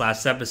guess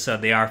last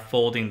episode, they are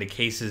folding the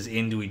cases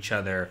into each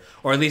other,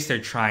 or at least they're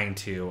trying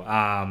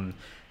to.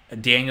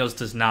 Daniels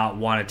does not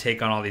want to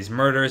take on all these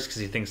murders because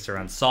he thinks they're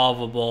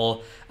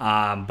unsolvable,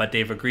 but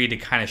they've agreed to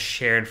kind of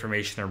share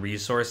information and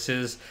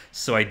resources.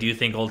 So I do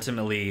think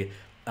ultimately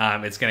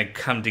it's going to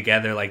come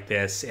together like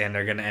this, and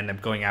they're going to end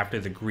up going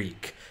after the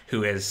Greek,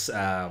 who is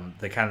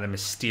the kind of the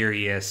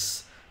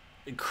mysterious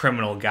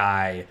criminal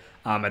guy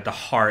at the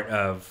heart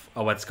of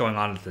what's going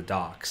on at the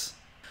docks.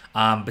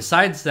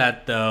 Besides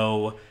that,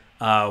 though,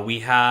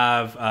 we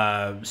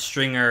have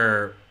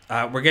Stringer.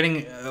 We're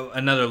getting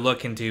another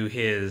look into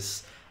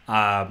his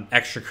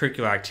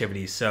extracurricular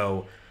activities.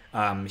 So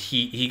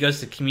he goes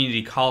to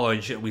community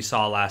college that we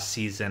saw last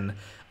season,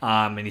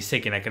 and he's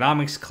taking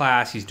economics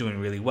class. He's doing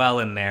really well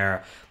in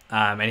there.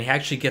 And he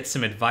actually gets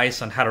some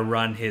advice on how to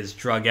run his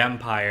drug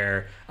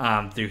empire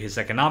through his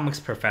economics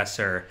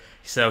professor.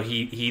 So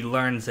he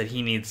learns that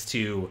he needs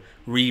to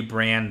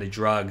rebrand the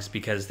drugs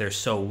because they're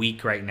so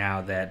weak right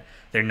now that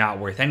they're not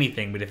worth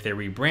anything. But if they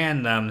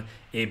rebrand them,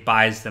 it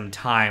buys them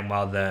time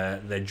while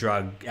the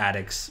drug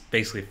addicts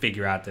basically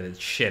figure out that it's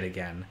shit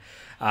again.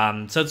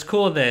 So it's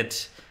cool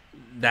that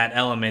that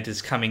element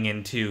is coming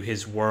into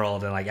his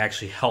world and like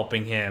actually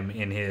helping him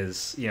in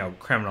his, you know,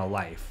 criminal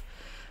life.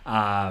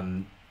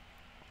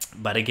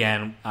 But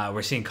again,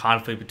 we're seeing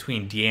conflict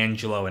between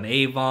D'Angelo and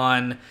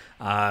Avon.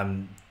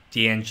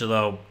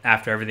 D'Angelo,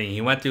 after everything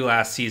he went through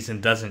last season,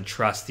 doesn't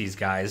trust these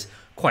guys,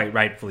 quite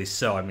rightfully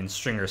so. I mean,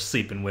 Stringer's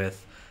sleeping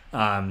with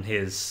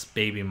his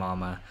baby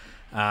mama.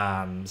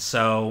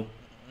 So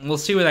we'll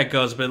see where that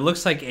goes, but it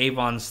looks like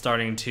Avon's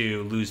starting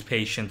to lose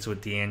patience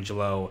with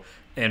D'Angelo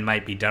and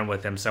might be done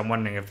with him. So I'm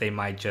wondering if they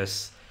might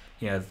just,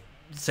 you know,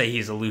 say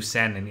he's a loose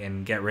end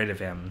and get rid of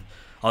him.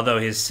 Although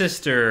his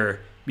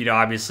sister, you know,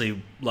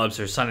 obviously loves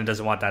her son and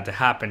doesn't want that to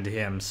happen to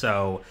him.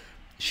 So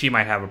she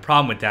might have a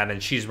problem with that,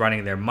 and she's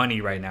running their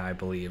money right now, I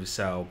believe.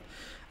 So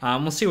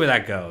we'll see where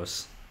that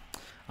goes.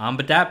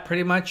 But that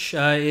pretty much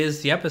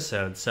is the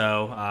episode.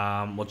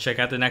 So we'll check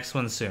out the next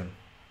one soon.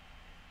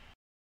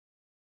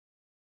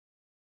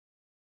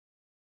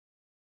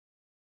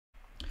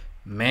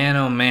 Man,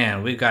 oh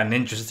man, we've got an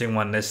interesting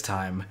one this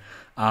time.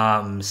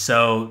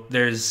 So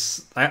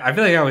there's, I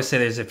feel like I always say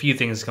there's a few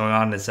things going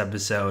on in this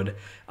episode,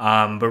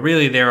 but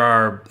really there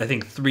are, I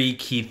think, three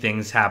key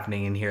things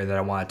happening in here that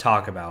I want to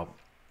talk about.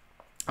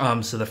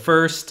 So the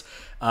first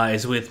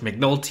is with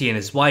McNulty and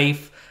his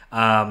wife.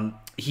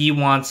 He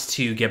wants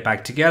to get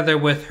back together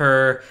with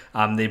her.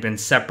 They've been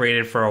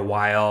separated for a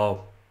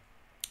while,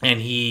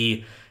 and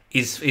he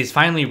is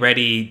finally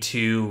ready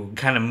to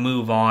kind of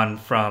move on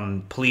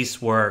from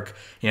police work.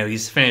 You know,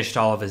 he's finished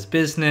all of his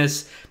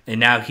business, and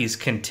now he's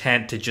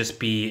content to just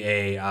be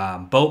a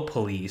boat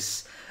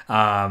police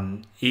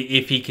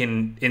if he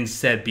can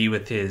instead be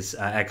with his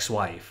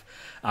ex-wife.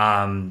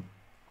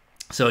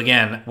 So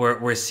again,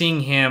 we're seeing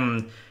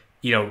him,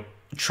 you know,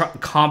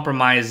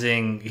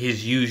 compromising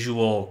his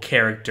usual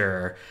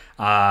character,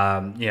 you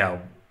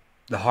know,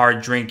 the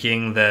hard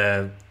drinking,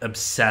 the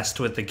obsessed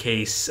with the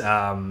case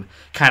kind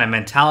of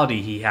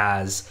mentality he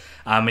has.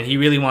 And he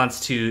really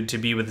wants to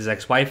be with his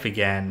ex-wife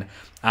again.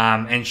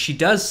 And she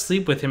does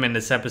sleep with him in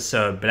this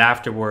episode, but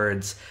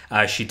afterwards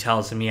she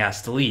tells him he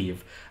has to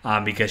leave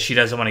because she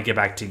doesn't want to get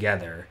back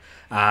together.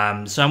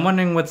 So I'm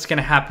wondering what's going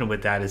to happen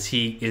with that. Is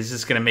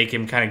this going to make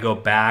him kind of go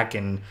back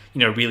and, you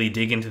know, really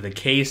dig into the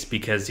case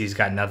because he's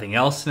got nothing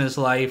else in his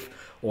life?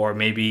 Or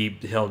maybe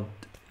he'll,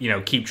 you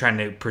know, keep trying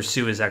to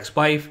pursue his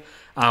ex-wife?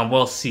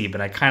 We'll see,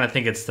 but I kind of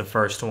think it's the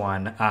first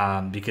one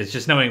because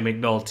just knowing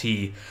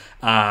McNulty,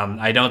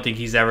 I don't think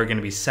he's ever going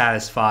to be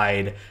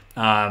satisfied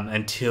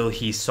until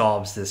he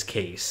solves this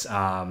case.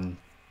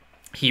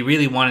 He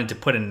really wanted to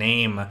put a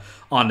name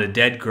on the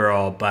dead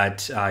girl,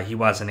 but he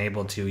wasn't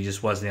able to. He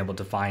just wasn't able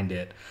to find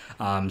it.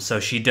 So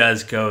she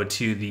does go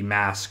to the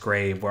mass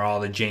grave where all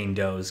the Jane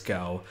Does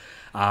go.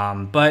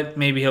 But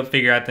maybe he'll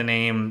figure out the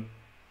name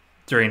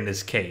during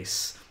this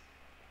case.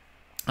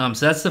 So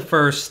that's the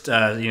first,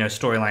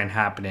 storyline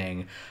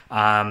happening.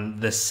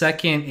 The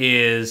second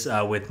is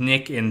with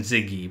Nick and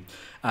Ziggy.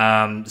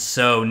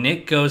 So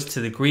Nick goes to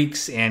the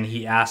Greeks and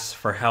he asks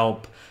for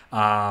help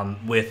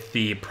with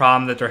the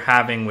problem that they're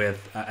having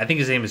with, I think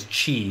his name is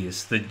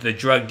Cheese, the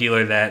drug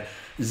dealer that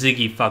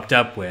Ziggy fucked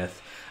up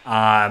with.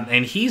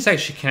 And he's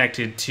actually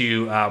connected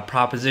to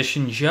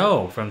Proposition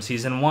Joe from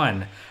season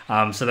 1.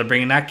 So they're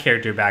bringing that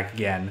character back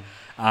again.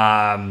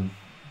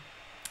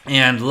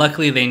 And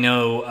luckily they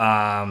know,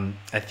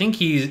 I think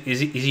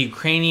he's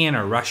Ukrainian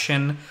or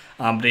Russian,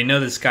 but they know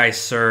this guy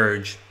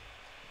Serge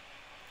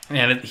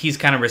and he's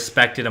kind of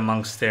respected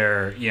amongst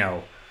their,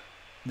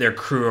 their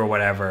crew or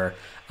whatever.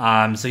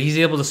 So he's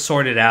able to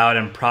sort it out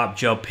and prop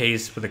Joe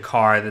Pace for the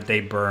car that they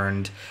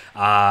burned.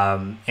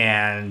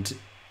 And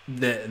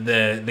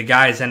the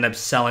guys end up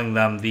selling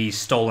them the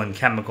stolen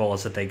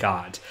chemicals that they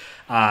got.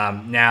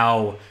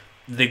 Now,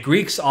 the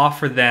Greeks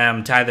offer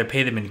them to either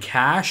pay them in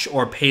cash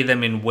or pay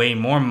them in way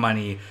more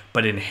money,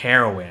 but in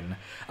heroin.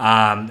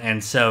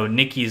 And so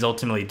Nicky is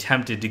ultimately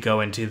tempted to go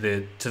into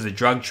the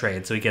drug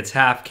trade. So he gets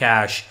half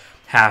cash,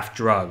 half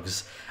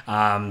drugs.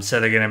 So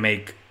they're going to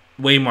make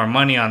way more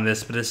money on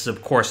this, but this is,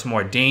 of course,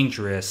 more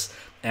dangerous.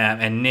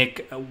 And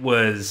Nick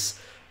was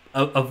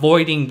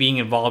avoiding being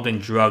involved in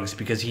drugs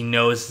because he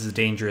knows it's a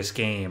dangerous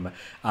game.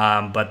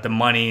 But the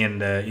money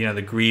and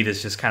the greed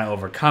has just kind of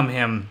overcome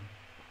him.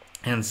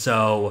 And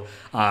so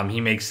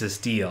he makes this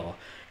deal.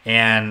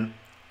 And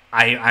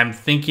I'm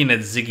thinking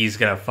that Ziggy's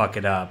going to fuck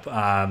it up.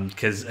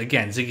 Because,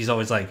 again, Ziggy's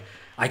always like,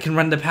 I can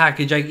run the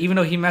package. Even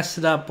though he messed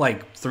it up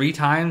like 3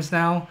 times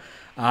now,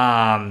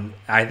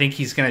 I think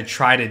he's going to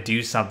try to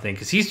do something.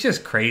 Because he's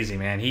just crazy,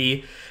 man.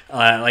 He,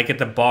 like at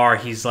the bar,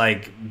 he's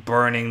like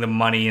burning the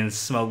money and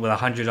smoke with a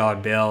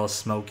 $100 bill,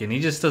 smoking. He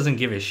just doesn't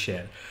give a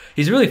shit.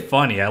 He's really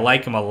funny. I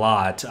like him a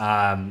lot.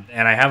 And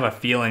I have a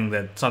feeling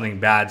that something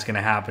bad's going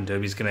to happen to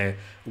him. He's going to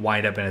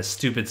wind up in a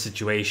stupid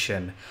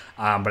situation.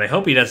 But I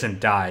hope he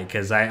doesn't die,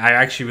 because I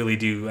actually really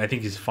do. I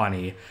think he's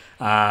funny.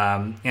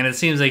 And it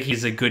seems like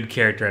he's a good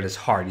character at his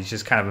heart. He's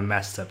just kind of a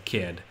messed up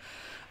kid.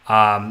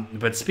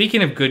 But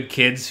speaking of good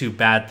kids who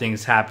bad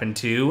things happen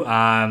to,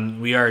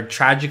 we are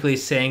tragically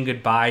saying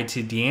goodbye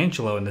to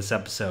D'Angelo in this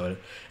episode.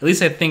 At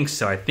least I think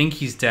so. I think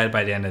he's dead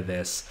by the end of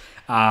this.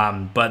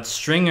 But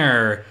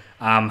Stringer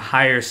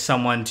hires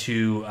someone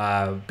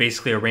to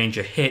basically arrange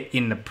a hit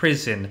in the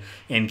prison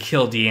and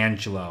kill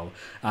D'Angelo.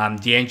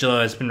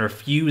 D'Angelo has been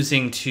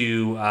refusing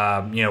to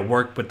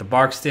work with the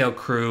Barksdale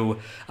crew.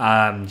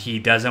 He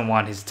doesn't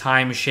want his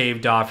time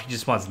shaved off. He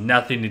just wants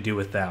nothing to do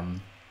with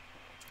them.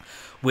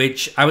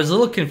 Which I was a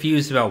little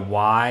confused about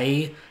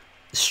why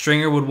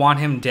Stringer would want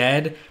him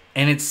dead.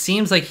 And it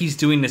seems like he's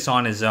doing this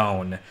on his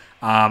own.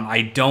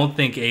 I don't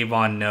think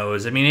Avon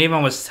knows. I mean,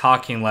 Avon was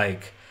talking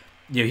like,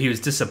 he was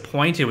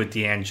disappointed with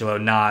D'Angelo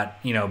not,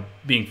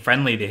 being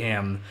friendly to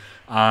him.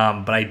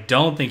 But I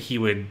don't think he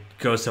would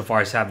go so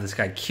far as to have this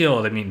guy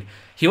killed. I mean,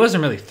 he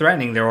wasn't really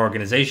threatening their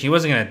organization. He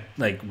wasn't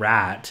going to,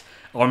 rat.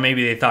 Or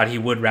maybe they thought he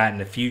would rat in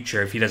the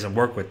future if he doesn't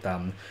work with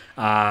them.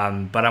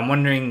 But I'm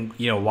wondering,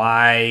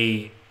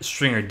 why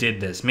Stringer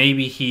did this.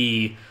 Maybe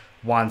he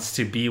wants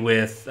to be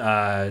with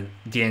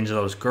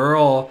D'Angelo's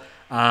girl.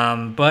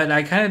 But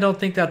I kind of don't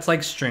think that's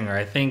like Stringer.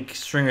 I think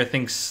Stringer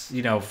thinks,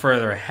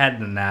 further ahead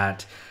than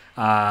that.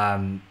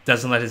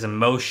 Doesn't let his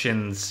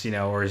emotions,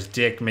 or his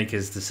dick make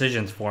his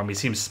decisions for him. He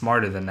seems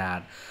smarter than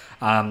that.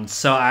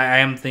 So I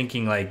am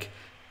thinking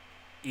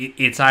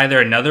it's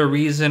either another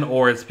reason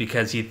or it's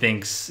because he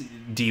thinks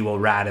D will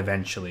rat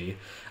eventually.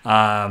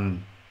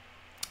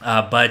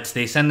 But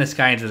they send this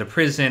guy into the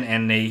prison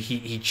and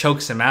he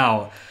chokes him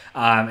out.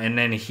 And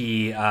then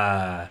he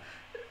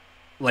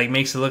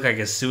makes it look like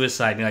a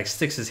suicide. And he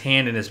sticks his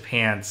hand in his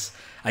pants.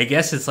 I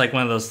guess it's one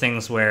of those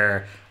things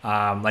where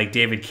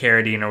David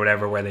Carradine or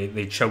whatever, where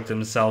they choke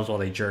themselves while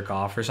they jerk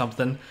off or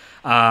something.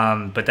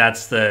 But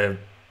that's the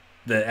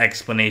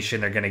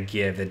explanation they're going to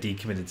give, that D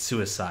committed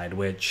suicide,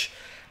 which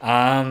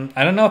I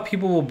don't know if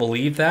people will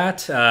believe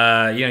that.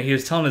 He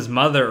was telling his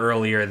mother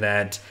earlier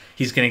that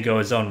he's going to go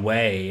his own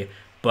way,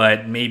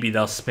 but maybe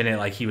they'll spin it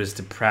like he was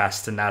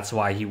depressed and that's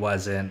why he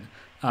wasn't,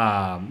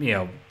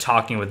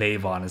 talking with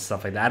Avon and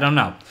stuff like that. I don't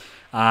know.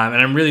 And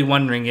I'm really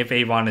wondering if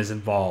Avon is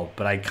involved,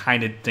 but I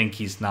kind of think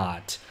he's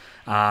not.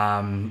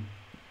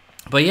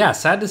 But yeah,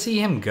 sad to see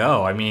him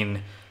go. I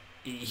mean,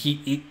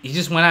 he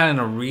just went out in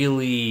a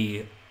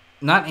really,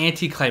 not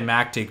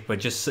anticlimactic, but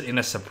just in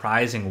a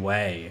surprising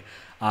way.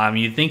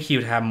 You'd think he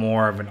would have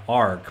more of an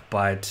arc,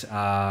 but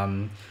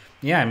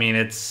yeah, I mean,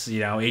 it's,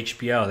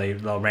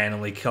 HBO. They'll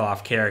randomly kill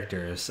off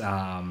characters.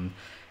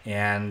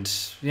 And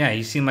yeah,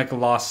 he seemed like a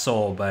lost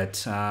soul,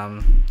 but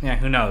yeah,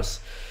 who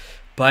knows?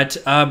 But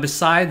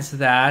besides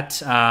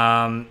that,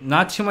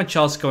 not too much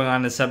else going on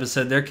in this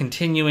episode. They're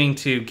continuing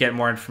to get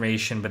more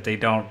information, but they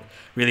don't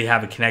really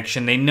have a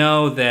connection. They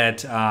know that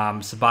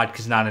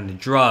Sabatka's not into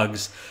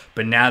drugs,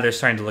 but now they're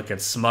starting to look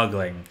at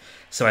smuggling.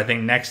 So I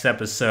think next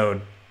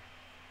episode,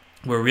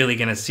 we're really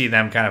going to see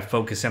them kind of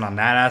focus in on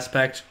that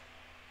aspect.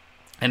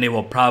 And they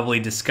will probably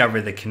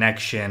discover the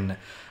connection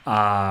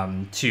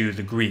to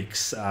the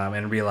Greeks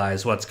and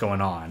realize what's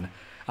going on.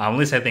 At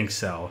least I think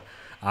so.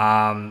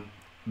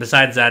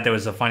 Besides that, there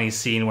was a funny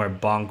scene where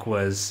Bunk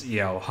was,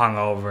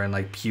 hungover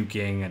and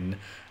puking, and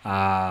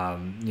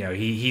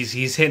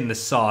he's hitting the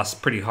sauce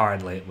pretty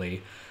hard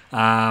lately.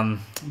 But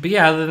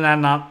yeah, other than that,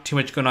 not too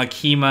much going on.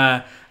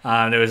 Kima,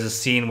 there was a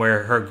scene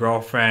where her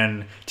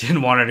girlfriend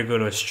didn't want her to go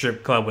to a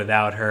strip club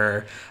without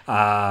her,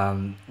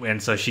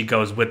 and so she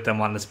goes with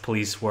them on this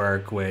police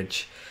work,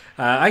 which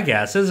I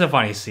guess is a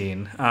funny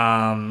scene.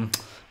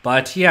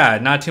 But yeah,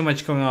 not too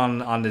much going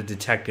on the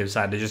detective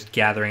side. They're just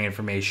gathering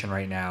information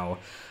right now.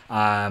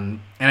 And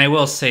I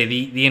will say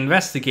the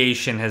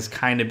investigation has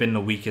kind of been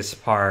the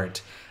weakest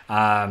part,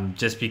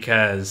 just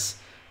because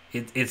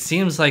it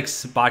seems like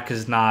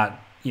Sabaka's not,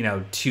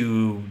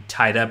 too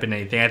tied up in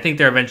anything. I think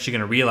they're eventually going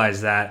to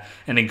realize that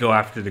and then go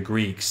after the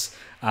Greeks.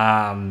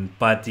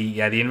 But the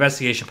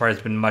investigation part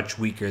has been much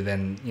weaker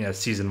than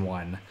season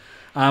 1.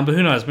 But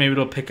who knows? Maybe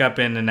it'll pick up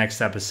in the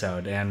next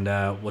episode, and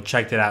we'll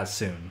check that out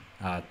soon.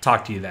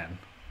 Talk to you then.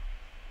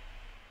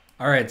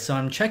 Alright, so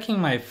I'm checking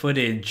my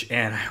footage,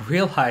 and I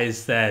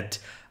realized that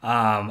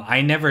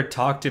I never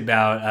talked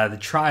about the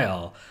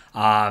trial.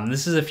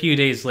 This is a few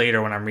days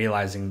later when I'm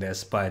realizing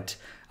this, but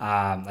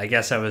I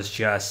guess I was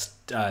just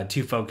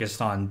too focused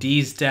on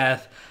Dee's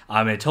death.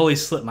 It totally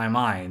slipped my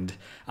mind.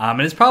 And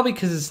it's probably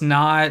because it's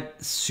not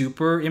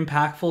super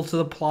impactful to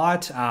the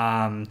plot.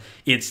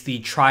 It's the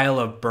trial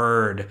of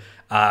Bird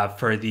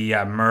for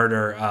the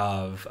murder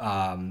of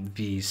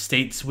the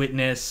state's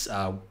witness,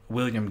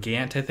 William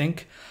Gant, I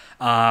think.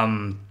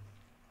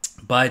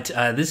 But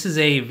this is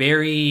a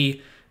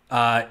very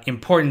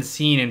important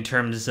scene in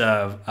terms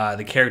of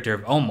the character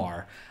of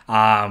Omar.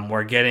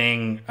 We're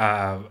getting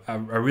a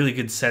really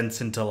good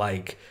sense into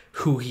like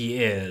who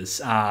he is.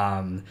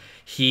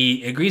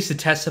 He agrees to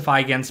testify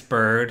against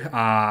Bird,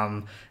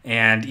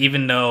 and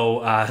even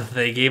though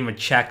they gave him a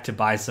check to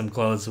buy some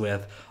clothes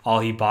with, all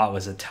he bought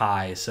was a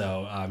tie.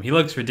 So he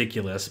looks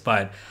ridiculous,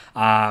 but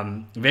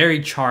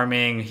very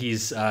charming.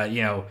 He's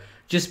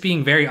just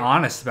being very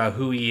honest about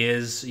who he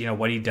is,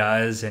 what he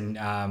does, and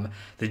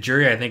the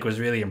jury, I think, was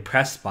really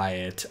impressed by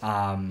it.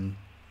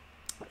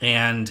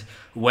 And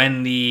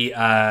when the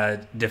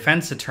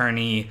defense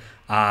attorney,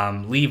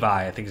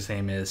 Levi, I think his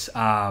name is,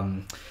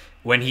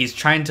 when he's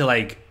trying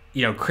to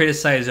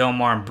criticize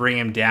Omar and bring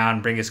him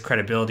down, bring his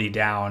credibility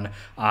down,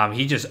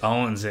 he just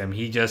owns him.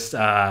 He just,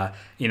 the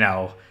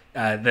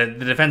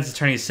defense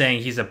attorney is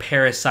saying he's a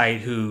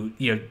parasite who,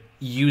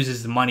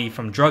 uses the money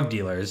from drug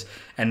dealers,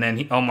 and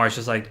then Omar's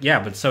just like,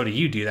 yeah, but so do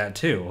you do that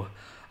too.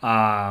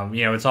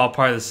 It's all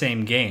part of the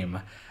same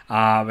game.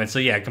 And so,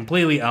 yeah,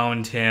 completely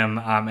owned him,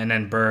 and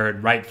then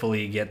Bird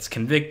rightfully gets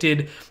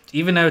convicted,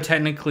 even though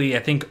technically I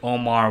think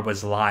Omar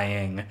was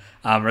lying,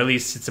 or at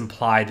least it's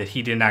implied that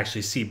he didn't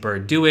actually see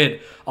Bird do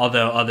it,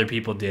 although other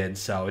people did,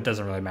 so it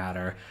doesn't really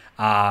matter.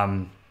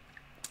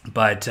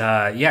 But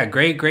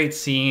great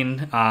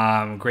scene,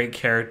 great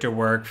character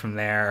work from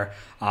there,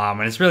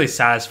 and it's really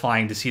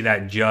satisfying to see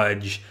that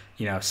judge,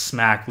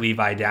 smack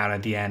Levi down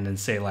at the end and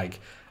say like,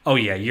 oh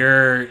yeah,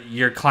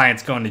 your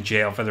client's going to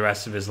jail for the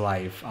rest of his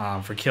life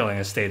for killing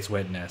a state's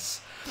witness.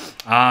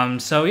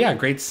 So yeah,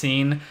 great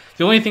scene.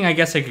 The only thing I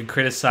guess I could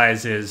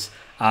criticize is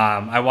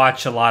I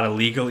watch a lot of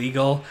Legal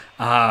Eagle,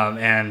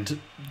 and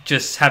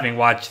just having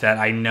watched that,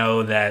 I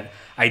know that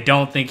I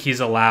don't think he's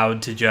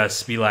allowed to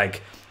just be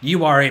like,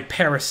 you are a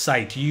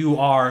parasite, you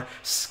are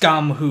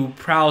scum who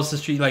prowls the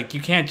street. Like, you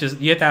can't just,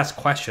 you have to ask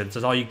questions.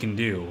 That's all you can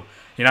do.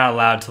 You're not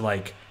allowed to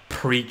like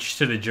preach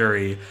to the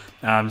jury.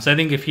 So I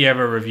think if he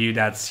ever reviewed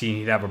that scene,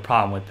 he'd have a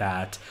problem with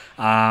that.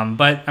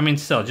 But I mean,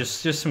 still,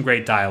 just some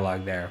great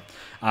dialogue there.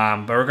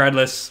 But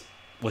regardless,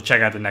 we'll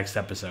check out the next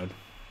episode.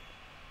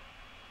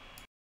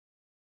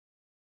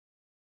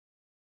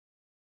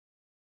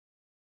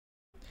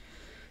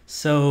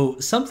 So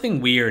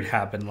something weird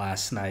happened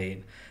last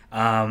night.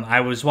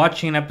 I was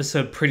watching an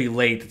episode pretty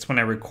late. That's when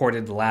I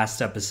recorded the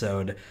last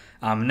episode.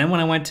 And then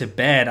when I went to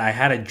bed, I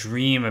had a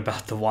dream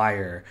about The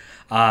Wire.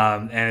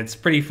 And it's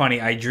pretty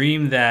funny. I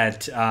dreamed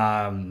that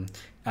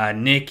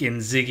Nick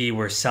and Ziggy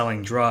were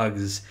selling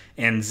drugs,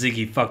 and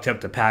Ziggy fucked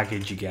up the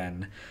package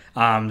again.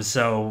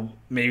 So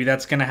maybe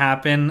that's going to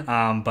happen.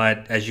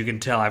 But as you can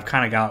tell, I've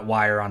kind of got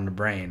Wire on the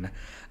brain.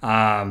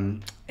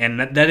 And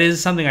that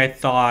is something I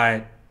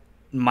thought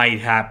might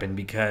happen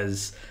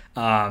because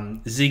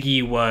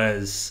Ziggy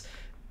was,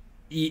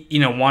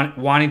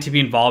 wanting to be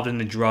involved in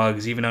the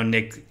drugs, even though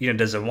Nick,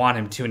 doesn't want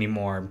him to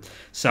anymore.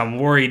 So I'm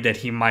worried that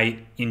he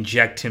might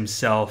inject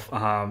himself,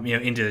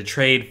 into the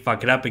trade,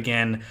 fuck it up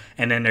again,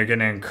 and then they're going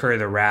to incur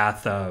the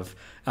wrath of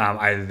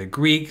either the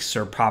Greeks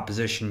or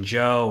Proposition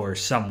Joe or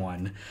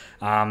someone.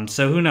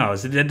 So who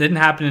knows? It didn't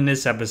happen in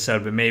this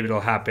episode, but maybe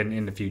it'll happen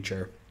in the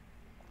future.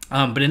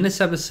 But in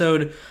this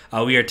episode,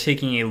 we are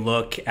taking a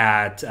look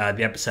at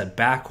the episode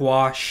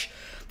Backwash.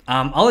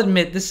 I'll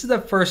admit, this is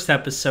the first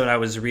episode I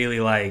was really,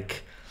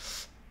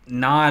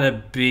 not a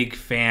big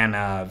fan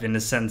of, in the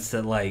sense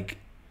that,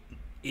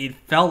 it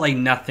felt like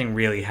nothing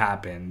really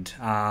happened.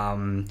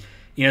 Some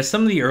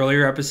of the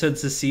earlier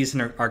episodes this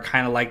season are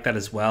kind of like that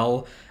as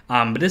well.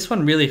 But this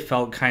one really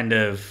felt kind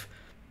of,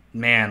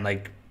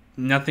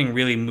 nothing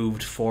really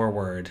moved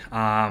forward.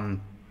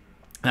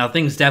 Now,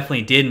 things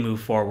definitely did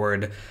move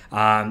forward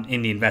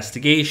in the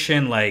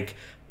investigation,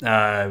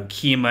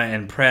 Kima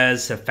and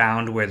Prez have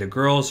found where the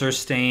girls are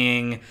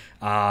staying.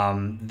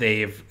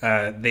 They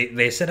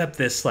set up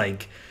this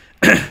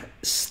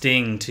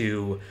sting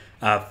to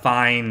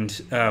find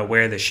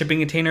where the shipping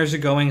containers are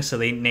going. So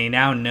they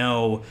now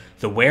know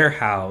the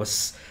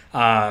warehouse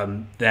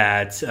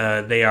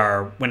that they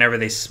are, whenever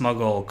they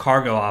smuggle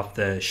cargo off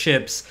the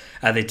ships,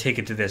 they take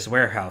it to this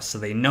warehouse. So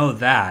they know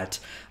that.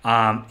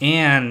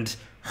 And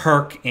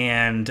Herc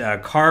and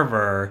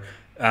Carver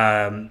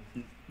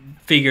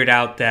figured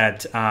out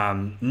that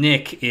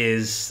Nick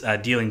is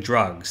dealing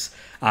drugs.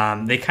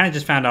 They kind of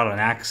just found out on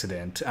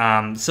accident.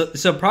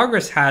 So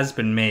progress has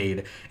been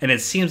made, and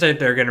it seems like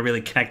they're going to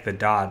really connect the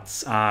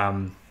dots. But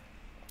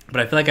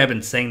I feel like I've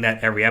been saying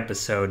that every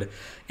episode,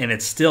 and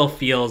it still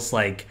feels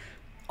like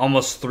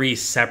almost 3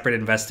 separate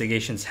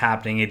investigations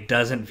happening. It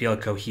doesn't feel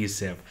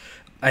cohesive.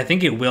 I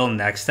think it will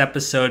next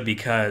episode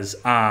because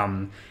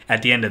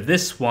at the end of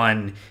this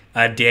one,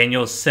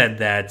 Daniel said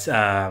that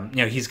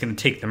he's going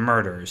to take the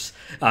murders.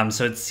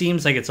 So it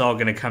seems like it's all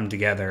going to come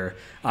together.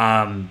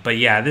 But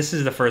yeah, this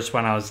is the first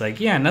one I was like,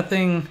 yeah,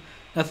 nothing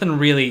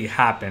really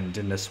happened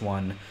in this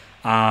one.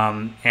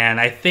 And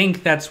I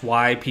think that's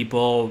why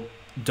people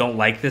don't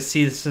like this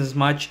season as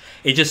much.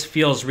 It just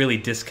feels really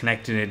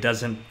disconnected. It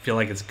doesn't feel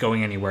like it's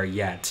going anywhere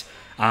yet.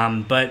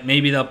 But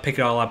maybe they'll pick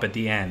it all up at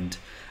the end.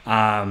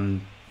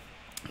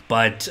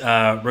 But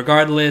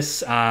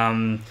regardless,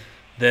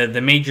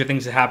 the major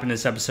things that happen in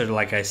this episode,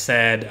 like I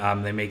said,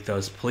 they make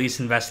those police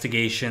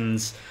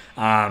investigations.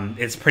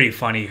 It's pretty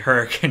funny.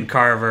 Herc and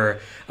Carver,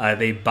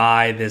 they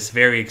buy this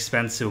very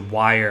expensive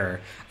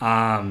wire,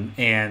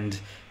 and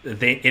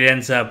it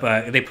ends up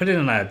they put it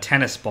in a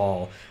tennis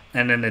ball,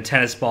 and then the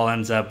tennis ball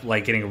ends up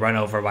like getting run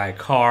over by a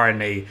car,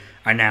 and they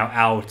are now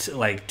out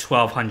like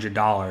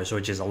 $1,200,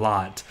 which is a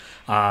lot,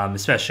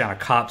 especially on a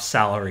cop's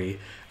salary.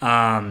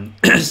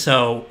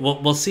 So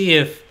we'll see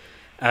if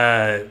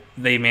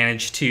they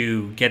manage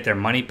to get their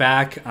money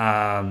back.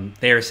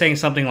 They are saying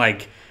something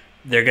like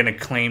they're going to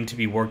claim to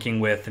be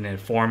working with an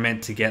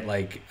informant to get,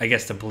 like, I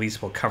guess the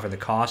police will cover the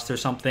cost or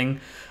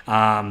something.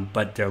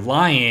 But they're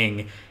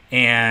lying,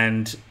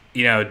 and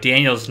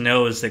Daniels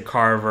knows that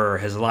Carver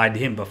has lied to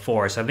him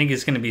before, so I think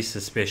he's going to be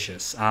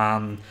suspicious.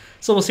 So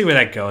we'll see where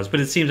that goes, but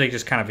it seems like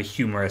just kind of a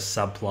humorous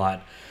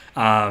subplot.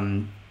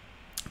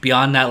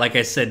 Beyond that, like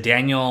I said,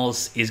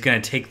 Daniels is going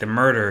to take the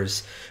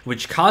murders,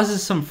 which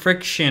causes some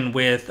friction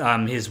with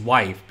his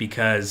wife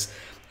because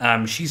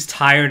she's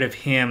tired of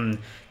him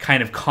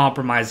kind of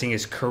compromising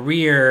his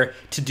career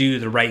to do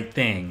the right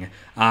thing.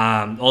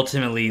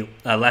 Ultimately,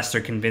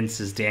 Lester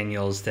convinces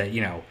Daniels that,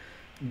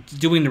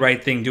 doing the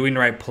right thing, doing the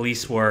right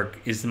police work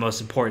is the most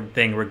important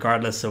thing,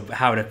 regardless of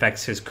how it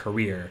affects his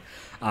career.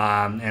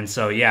 And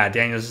so, yeah,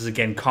 Daniels is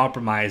again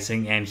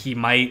compromising, and he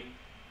might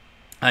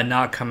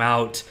not come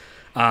out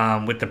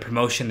with the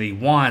promotion that he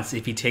wants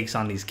if he takes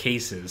on these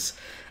cases.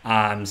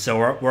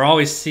 So we're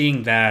always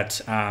seeing that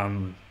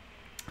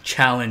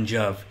challenge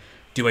of,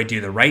 do I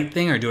do the right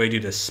thing or do I do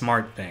the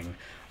smart thing?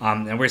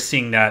 And we're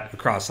seeing that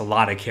across a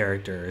lot of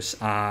characters.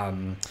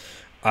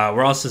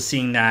 We're also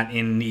seeing that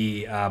in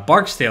the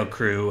Barksdale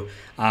crew.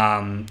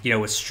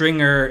 With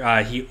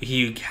Stringer,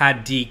 he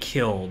had Dee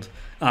killed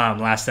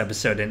last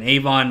episode, and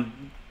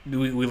Avon,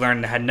 we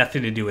learned, had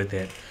nothing to do with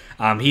it.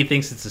 He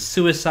thinks it's a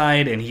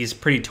suicide, and he's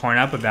pretty torn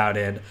up about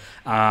it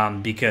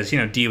because,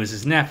 Dee was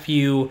his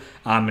nephew,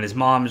 and his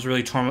mom is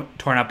really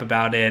torn up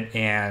about it,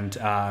 and,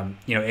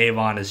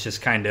 Avon is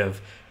just kind of,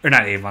 or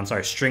not Avon,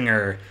 sorry,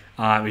 Stringer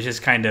is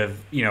just kind of,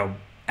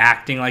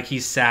 acting like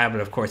he's sad,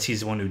 but of course he's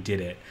the one who did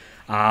it.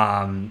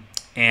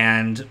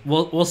 And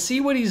we'll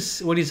see what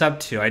he's up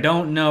to. I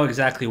don't know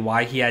exactly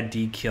why he had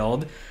Dee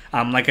killed.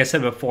 Like I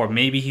said before,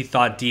 maybe he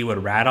thought Dee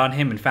would rat on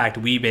him. In fact,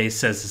 Weebase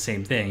says the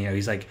same thing.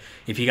 He's like,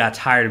 if he got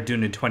tired of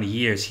doing it 20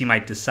 years, he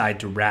might decide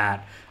to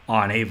rat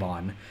on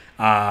Avon.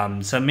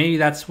 So maybe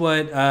that's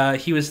what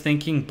he was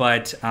thinking.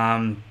 But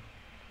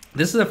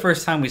this is the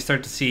first time we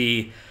start to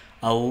see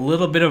a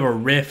little bit of a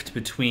rift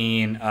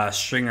between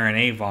Stringer and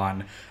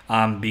Avon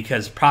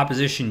because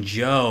Proposition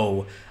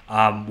Joe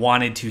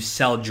wanted to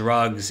sell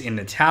drugs in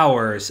the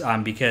towers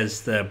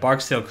because the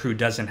Barksdale crew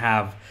doesn't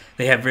have.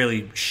 They have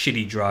really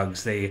shitty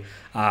drugs.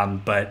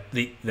 But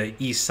the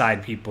East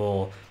Side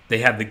people, they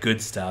have the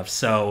good stuff.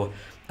 So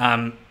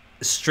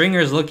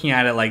Stringer's looking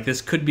at it like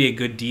this could be a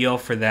good deal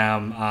for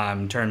them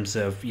in terms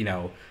of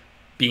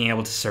being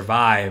able to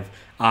survive.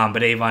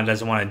 But Avon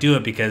doesn't want to do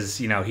it because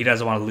he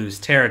doesn't want to lose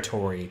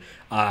territory.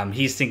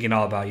 He's thinking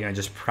all about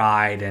just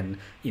pride and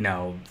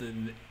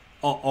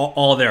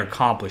all their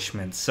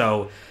accomplishments.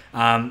 So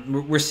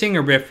we're seeing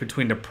a rift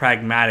between the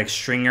pragmatic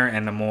Stringer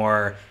and the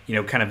more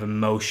kind of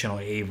emotional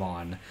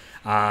Avon.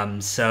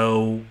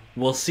 So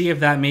we'll see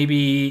if that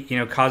maybe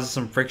causes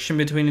some friction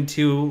between the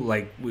two.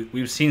 Like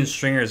we've seen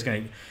Stringer is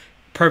going to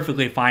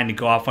perfectly fine to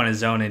go off on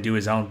his own and do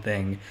his own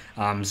thing.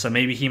 So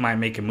maybe he might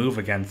make a move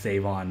against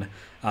Avon.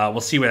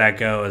 We'll see where that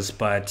goes.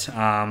 But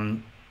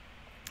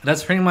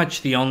that's pretty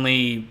much the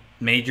only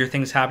major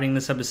things happening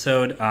this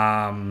episode.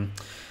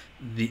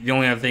 The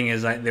only other thing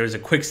is there was a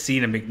quick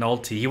scene of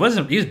McNulty. He was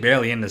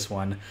barely in this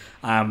one,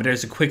 but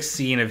there's a quick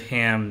scene of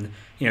him,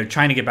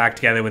 trying to get back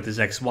together with his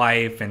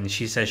ex-wife, and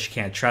she says she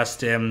can't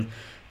trust him.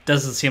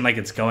 Doesn't seem like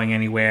it's going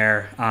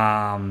anywhere.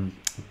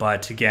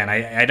 But again,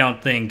 I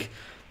don't think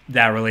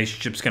that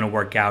relationship's going to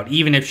work out,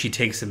 even if she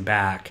takes him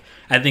back.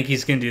 I think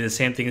he's going to do the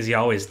same thing as he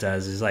always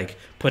does, is like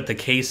put the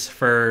case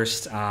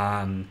first.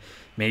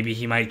 Maybe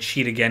he might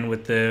cheat again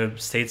with the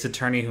state's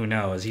attorney. Who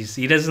knows?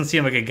 He doesn't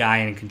seem like a guy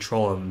in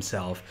control of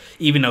himself,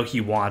 even though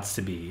he wants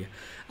to be.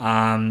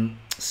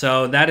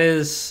 So that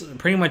is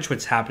pretty much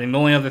what's happening. The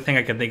only other thing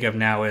I can think of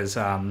now is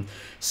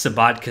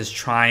Sabatka's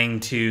trying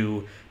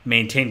to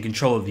maintain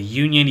control of the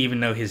union, even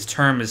though his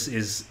term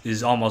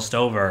is almost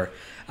over.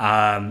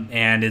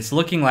 And it's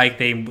looking like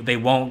they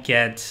won't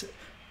get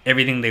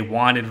everything they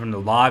wanted from the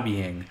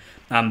lobbying.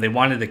 They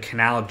wanted the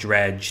canal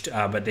dredged,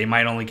 but they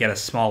might only get a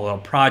small little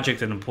project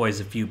that employs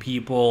a few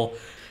people.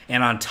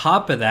 And on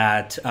top of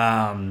that,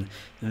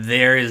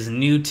 there is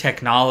new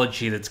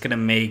technology that's going to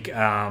make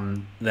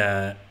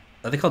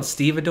are they called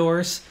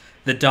stevedores?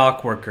 The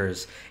dock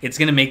workers. It's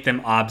going to make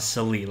them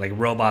obsolete. Like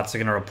robots are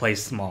going to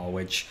replace them all,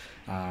 which,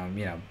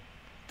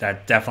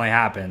 that definitely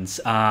happens.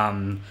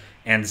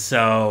 And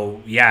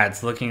so, yeah,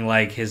 it's looking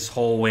like his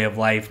whole way of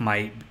life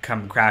might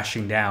come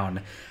crashing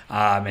down.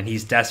 And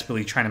he's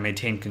desperately trying to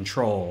maintain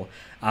control.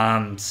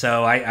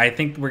 So I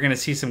think we're going to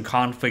see some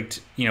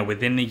conflict,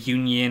 within the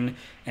union.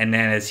 And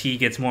then as he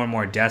gets more and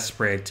more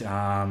desperate,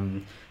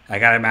 I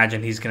got to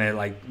imagine he's going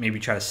to maybe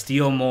try to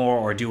steal more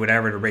or do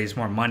whatever to raise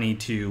more money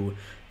to,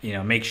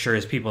 make sure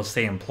his people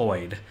stay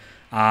employed.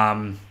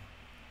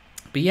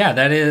 But yeah,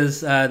 that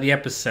is the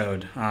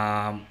episode.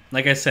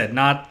 Like I said,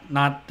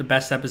 not the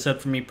best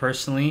episode for me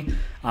personally,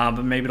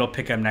 but maybe it'll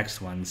pick up next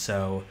one.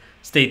 So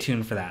stay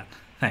tuned for that.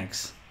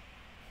 Thanks.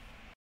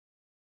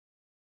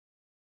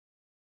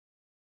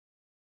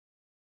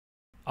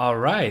 All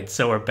right,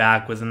 so we're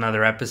back with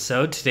another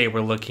episode. Today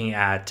we're looking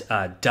at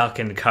Duck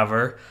and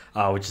Cover,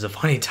 which is a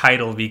funny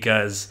title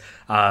because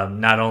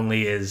not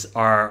only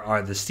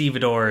are the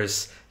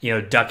stevedores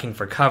ducking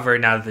for cover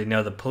now that they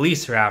know the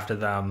police are after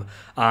them,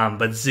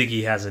 but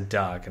Ziggy has a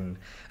duck, and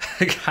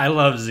I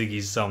love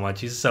Ziggy so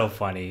much. He's so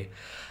funny.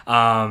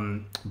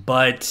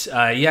 But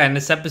in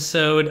this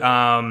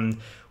episode,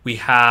 we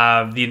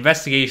have the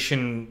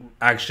investigation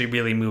actually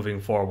really moving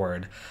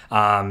forward.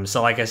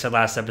 So like I said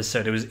last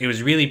episode, it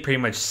was really pretty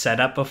much set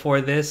up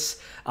before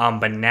this,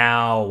 but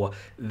now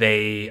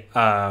they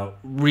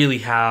really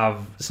have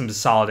some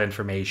solid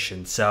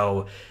information.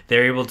 So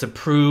they're able to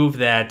prove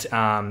that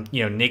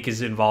Nick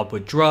is involved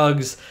with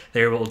drugs.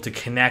 They're able to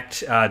connect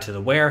to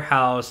the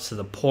warehouse, to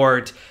the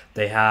port.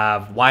 They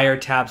have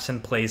wiretaps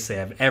in place. They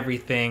have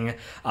everything,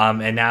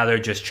 and now they're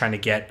just trying to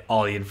get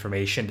all the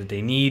information that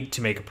they need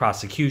to make a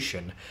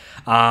prosecution.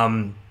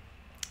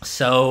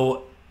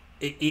 So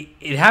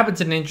it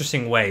happens in an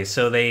interesting way.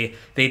 So they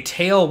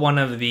tail one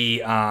of the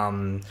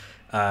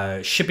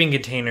shipping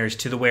containers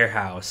to the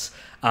warehouse,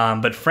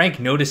 but Frank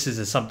notices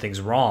that something's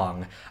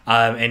wrong,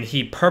 and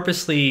he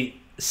purposely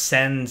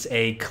sends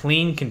a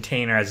clean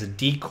container as a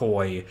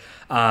decoy,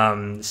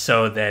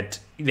 so that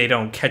they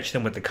don't catch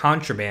them with the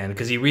contraband,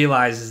 because he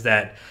realizes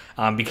that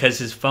because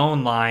his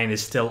phone line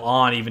is still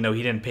on even though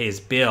he didn't pay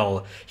his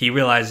bill, he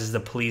realizes the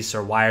police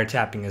are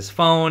wiretapping his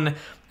phone,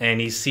 and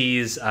he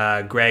sees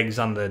Greg's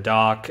on the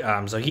dock,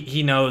 so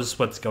he knows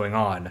what's going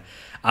on.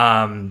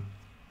 And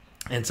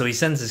so he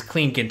sends this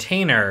clean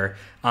container,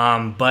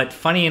 but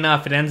funny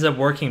enough, it ends up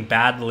working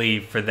badly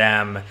for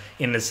them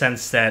in the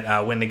sense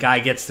that when the guy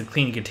gets the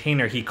clean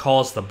container, he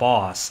calls the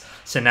boss.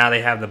 So now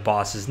they have the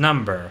boss's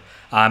number,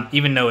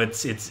 even though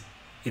it's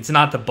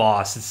not the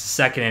boss, it's the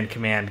second in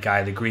command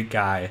guy, the Greek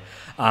guy.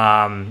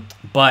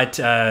 But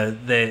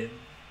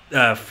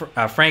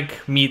Frank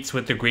meets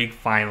with the Greek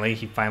finally.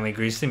 He finally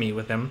agrees to meet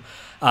with him.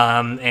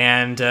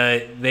 And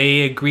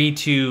they agree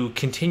to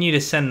continue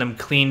to send them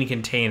clean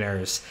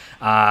containers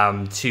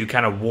to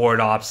kind of ward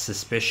off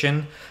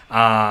suspicion.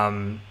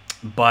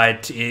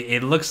 But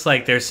it looks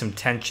like there's some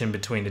tension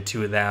between the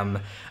two of them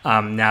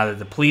now that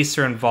the police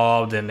are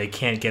involved and they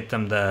can't get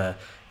them the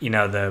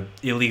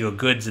illegal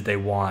goods that they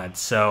want.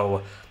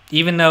 So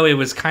even though it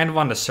was kind of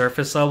on the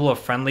surface level of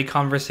friendly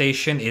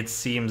conversation, it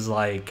seems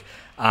like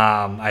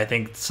I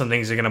think some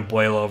things are going to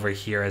boil over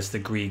here as the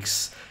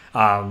Greeks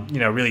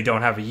really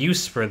don't have a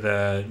use for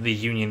the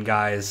union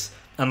guys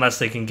unless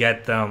they can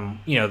get them,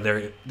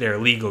 their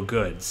legal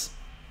goods.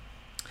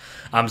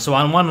 So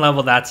on one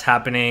level, that's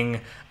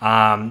happening.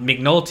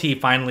 McNulty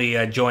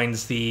finally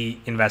joins the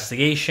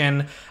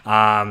investigation.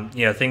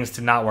 Things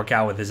did not work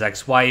out with his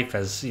ex-wife,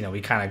 as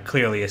we kind of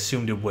clearly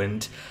assumed it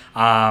wouldn't.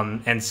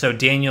 And so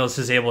Daniels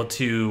is able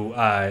to,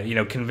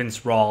 convince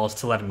Rawls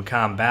to let him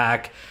come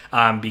back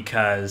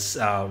because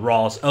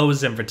Rawls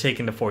owes him for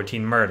taking the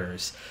 14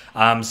 murders.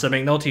 So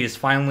McNulty is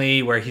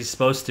finally where he's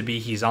supposed to be.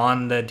 He's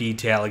on the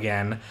detail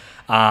again.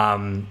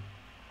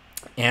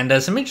 And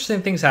some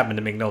interesting things happen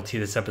to McNulty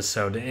this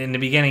episode. In the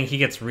beginning, he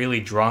gets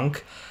really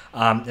drunk,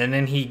 and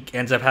then he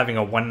ends up having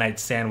a one-night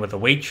stand with a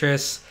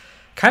waitress.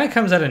 Kind of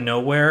comes out of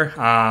nowhere.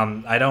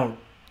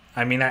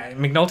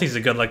 McNulty's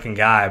a good-looking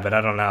guy, but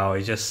I don't know.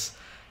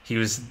 He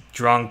was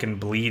drunk and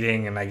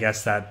bleeding, and I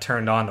guess that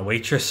turned on the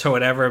waitress or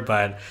whatever.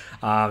 But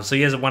so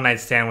he has a one-night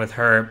stand with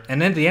her.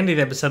 And then at the end of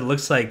the episode, it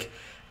looks like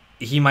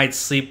he might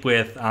sleep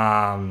with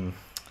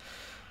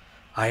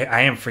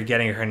I am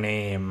forgetting her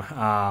name.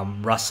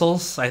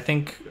 Russell's, I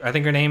think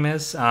her name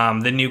is,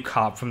 the new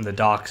cop from the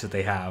docks that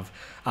they have.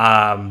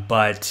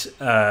 But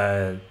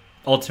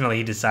ultimately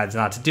he decides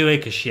not to do it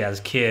because she has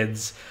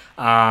kids.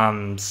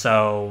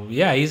 So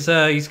yeah,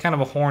 he's kind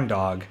of a horn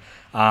dog.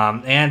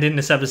 And in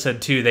this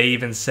episode too, they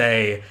even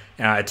say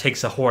it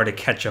takes a whore to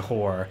catch a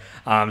whore.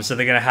 So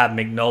they're gonna have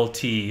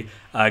McNulty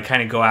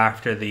kind of go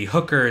after the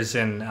hookers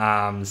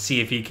and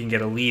see if he can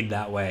get a lead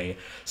that way.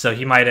 So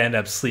he might end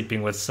up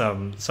sleeping with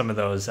some of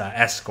those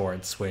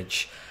escorts,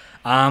 which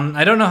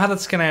I don't know how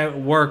that's gonna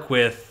work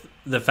with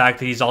the fact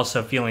that he's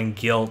also feeling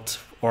guilt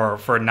or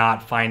for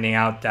not finding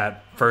out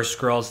that first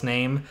girl's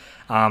name.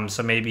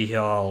 So maybe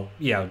he'll,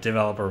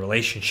 develop a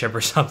relationship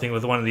or something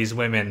with one of these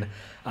women.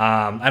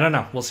 I don't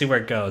know. We'll see where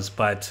it goes.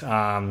 But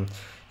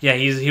yeah,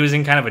 he was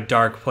in kind of a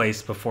dark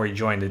place before he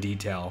joined the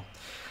detail.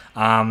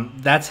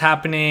 That's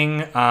happening.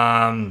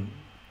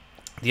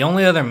 The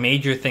only other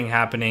major thing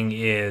happening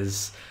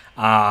is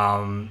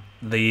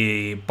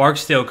the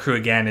Barksdale crew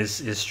again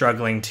is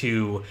struggling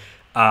to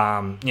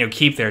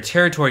keep their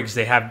territory because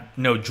they have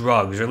no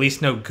drugs, or at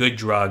least no good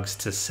drugs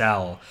to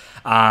sell.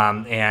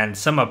 And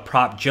some of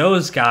Prop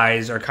Joe's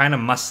guys are kind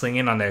of muscling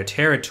in on their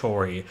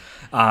territory.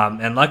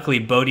 And luckily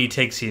Bodhi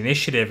takes the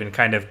initiative and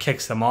kind of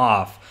kicks them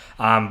off.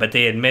 But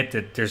they admit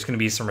that there's going to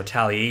be some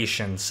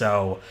retaliation.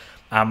 So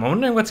I'm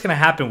wondering what's going to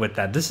happen with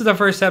that. This is the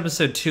first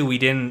episode too. We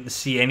didn't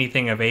see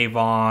anything of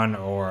Avon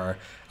or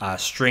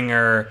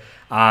Stringer.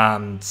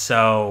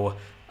 So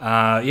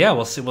yeah,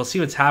 we'll see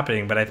what's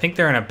happening. But I think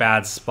they're in a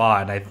bad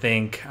spot. I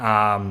think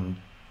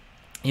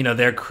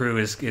their crew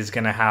is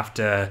going to have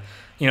to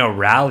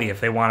rally if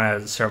they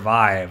want to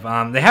survive.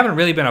 They haven't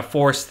really been a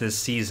force this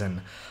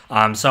season.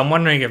 So I'm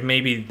wondering if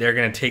maybe they're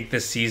going to take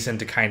this season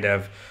to kind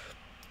of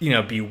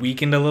be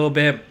weakened a little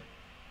bit.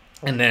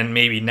 And then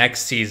maybe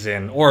next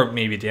season, or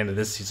maybe at the end of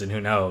this season, who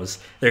knows,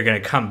 they're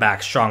going to come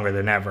back stronger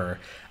than ever.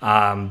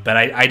 But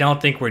I don't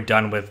think we're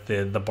done with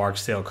the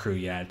Barksdale crew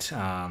yet.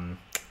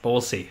 But we'll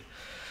see.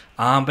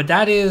 But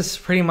that is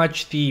pretty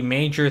much the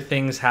major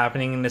things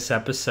happening in this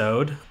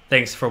episode.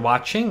 Thanks for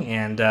watching,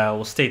 and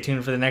we'll stay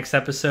tuned for the next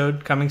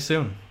episode coming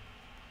soon.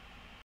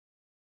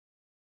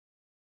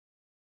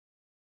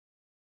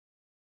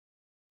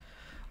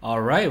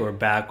 Alright, we're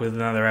back with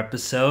another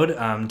episode.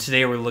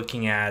 Today we're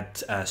looking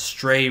at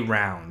Stray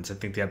Rounds, I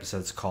think the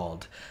episode's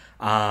called.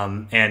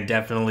 And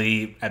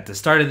definitely at the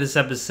start of this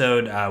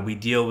episode, we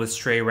deal with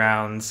Stray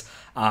Rounds.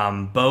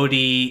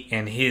 Bodhi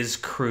and his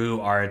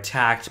crew are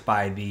attacked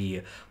by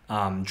the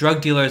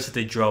drug dealers that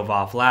they drove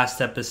off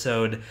last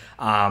episode.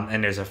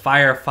 And there's a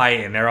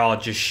firefight, and they're all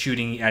just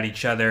shooting at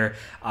each other.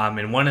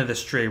 And one of the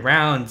Stray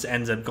Rounds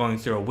ends up going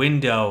through a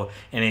window,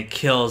 and it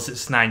kills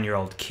this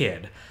 9-year-old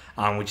kid.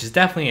 Which is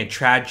definitely a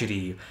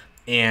tragedy,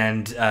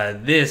 and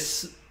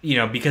this,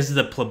 because of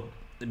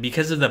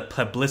the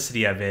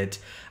publicity of it,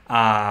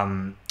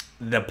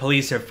 the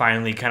police are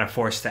finally kind of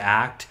forced to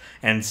act,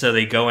 and so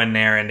they go in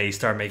there and they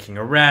start making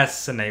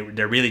arrests, and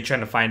they're really trying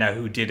to find out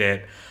who did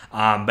it.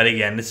 But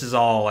again, this is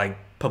all like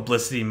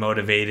publicity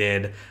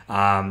motivated.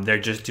 They're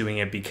just doing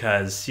it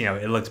because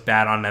it looks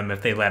bad on them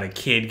if they let a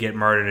kid get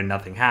murdered and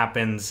nothing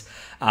happens.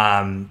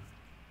 And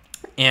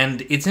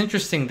it's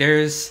interesting.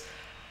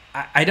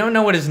 I don't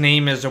know what his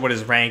name is or what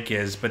his rank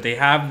is, but they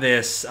have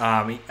this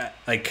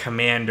like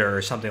commander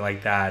or something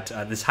like that,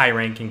 this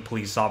high-ranking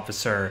police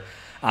officer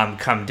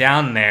come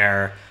down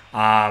there,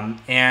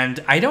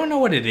 and I don't know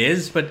what it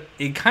is, but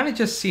it kind of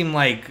just seemed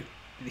like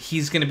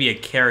he's going to be a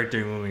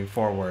character moving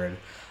forward.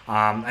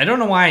 I don't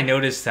know why I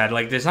noticed that.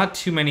 Like, there's not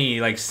too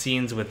many like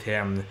scenes with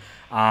him,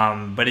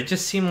 but it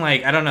just seemed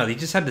like, I don't know, they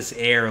just had this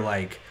air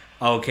like,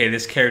 oh, okay,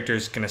 this character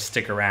is going to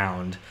stick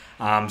around.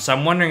 So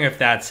I'm wondering if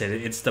that's it.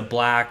 It's the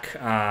black,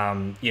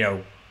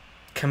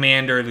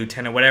 commander,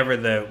 lieutenant, whatever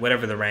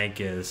the rank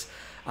is.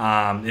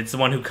 It's the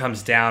one who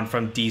comes down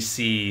from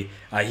DC.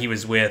 He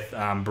was with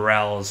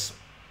Burrell's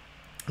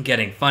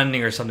getting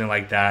funding or something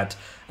like that.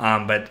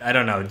 But I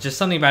don't know. Just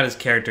something about his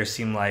character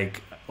seemed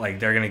like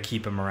they're gonna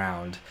keep him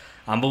around.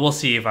 But we'll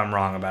see if I'm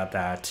wrong about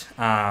that.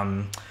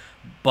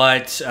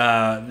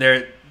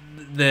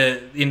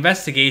 The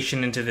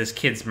investigation into this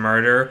kid's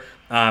murder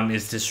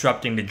is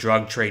disrupting the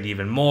drug trade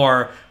even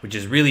more, which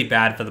is really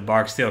bad for the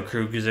Barksdale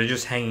crew because they're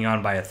just hanging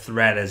on by a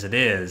thread as it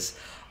is.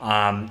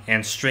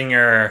 And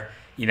Stringer,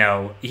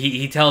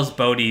 he tells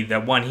Bodhi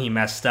that one, he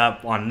messed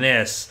up on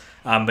this,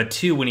 but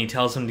two, when he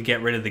tells him to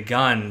get rid of the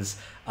guns,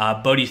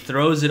 Bodhi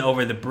throws it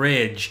over the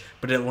bridge,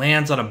 but it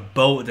lands on a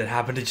boat that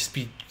happened to just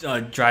be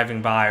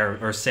driving by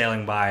or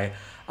sailing by,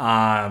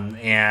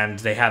 and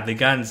they have the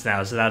guns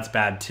now, so that's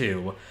bad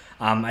too.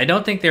 I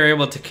don't think they were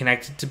able to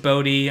connect it to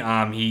Bodhi.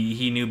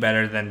 He knew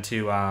better than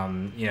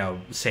to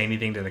say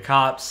anything to the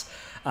cops.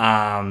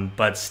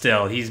 But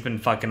still, he's been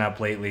fucking up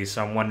lately,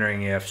 so I'm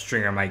wondering if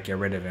Stringer might get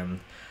rid of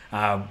him.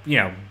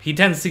 He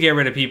tends to get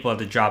rid of people at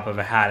the drop of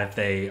a hat if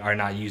they are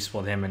not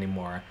useful to him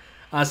anymore.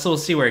 So we'll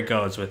see where it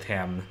goes with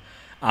him.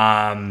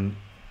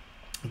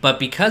 But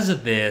because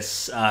of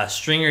this,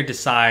 Stringer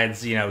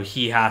decides,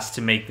 he has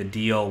to make the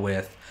deal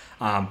with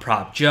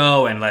Prop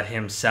Joe and let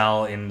him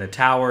sell in the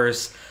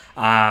towers.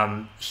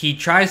 He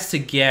tries to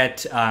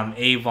get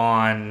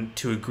Avon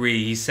to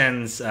agree. He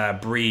sends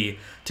Bree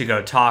to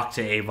go talk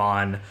to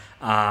Avon,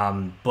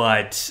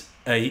 but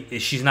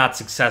she's not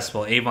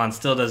successful. Avon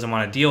still doesn't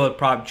want to deal with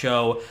Prop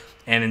Joe,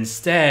 and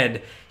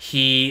instead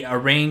he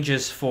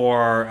arranges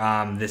for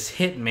this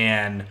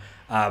hitman,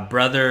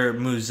 Brother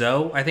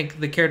Muzo, I think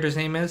the character's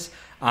name is.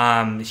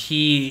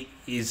 He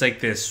is like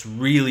this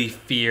really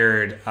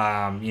feared,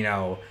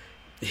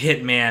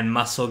 hitman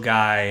muscle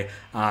guy.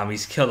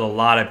 He's killed a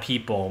lot of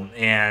people,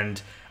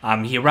 and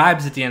he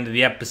arrives at the end of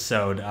the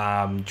episode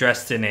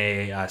dressed in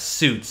a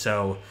suit,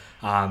 so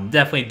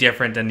definitely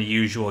different than the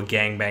usual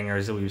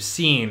gangbangers that we've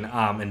seen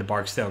in the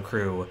Barksdale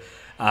crew.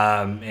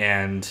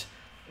 And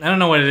I don't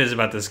know what it is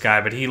about this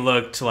guy, but he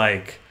looked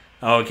like,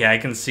 okay, I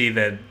can see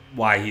that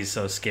why he's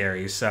so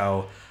scary.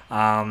 So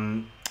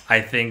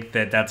I think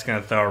that's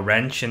going to throw a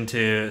wrench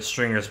into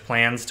Stringer's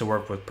plans to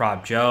work with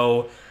Prop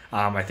Joe.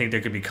 I think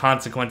there could be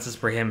consequences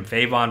for him if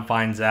Avon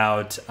finds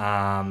out.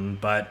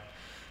 But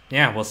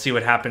yeah, we'll see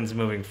what happens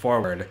moving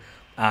forward.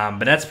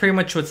 But that's pretty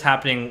much what's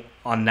happening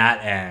on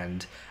that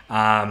end.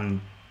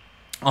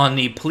 On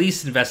the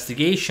police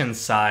investigation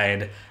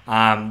side,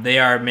 they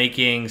are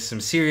making some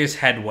serious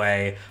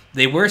headway.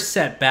 They were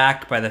set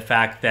back by the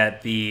fact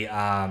that the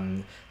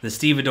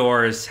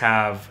stevedores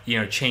have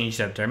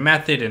changed up their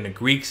method, and the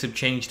Greeks have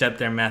changed up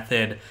their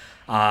method.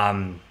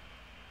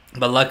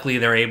 But luckily,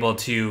 they're able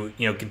to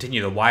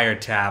continue the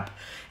wiretap,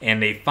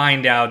 and they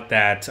find out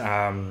that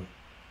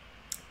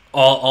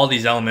all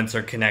these elements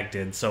are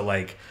connected. So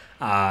like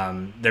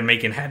they're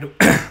making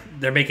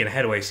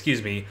headway.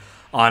 Excuse me,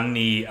 on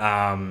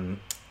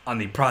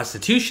the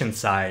prostitution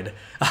side,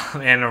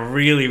 and a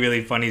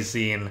really funny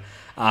scene.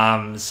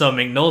 So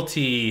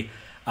McNulty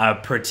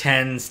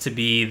pretends to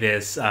be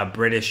this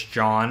British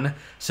John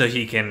so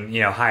he can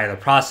hire the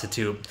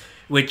prostitute,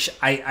 which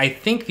I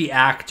think the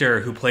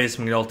actor who plays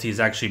McNulty is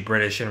actually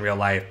British in real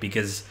life,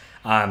 because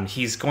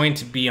he's going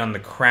to be on The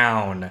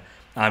Crown.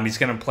 He's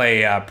going to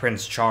play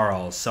Prince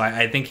Charles, so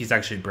I think he's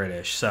actually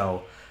British.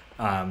 So,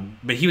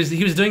 but he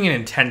was doing an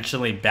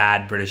intentionally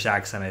bad British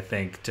accent, I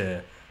think,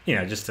 to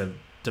just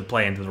to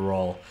play into the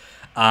role.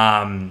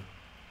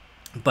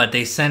 But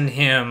they send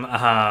him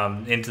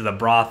into the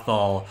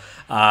brothel,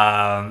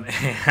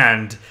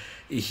 and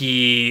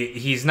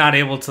he's not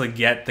able to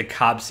get the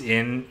cops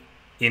in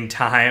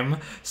time,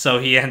 so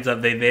they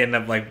end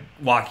up like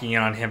walking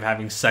in on him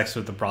having sex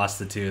with the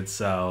prostitute.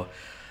 So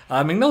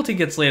McNulty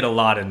gets laid a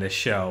lot in this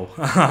show.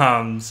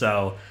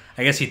 So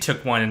I guess he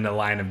took one in the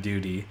line of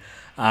duty.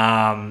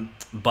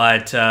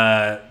 But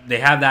they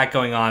have that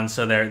going on,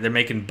 so they're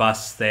making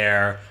busts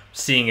there,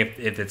 seeing if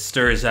it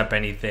stirs up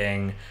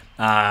anything.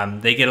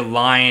 They get a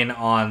line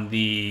on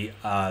the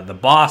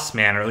boss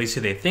man, or at least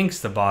who they think's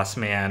the boss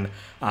man.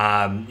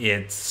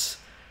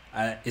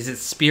 Is it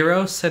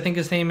Spiros, I think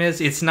his name is?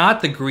 It's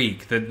not the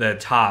Greek, the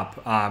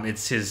top.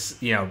 It's his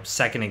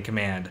second in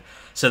command.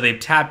 So they've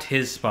tapped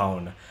his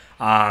phone.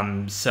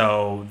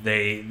 So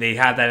they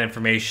have that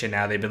information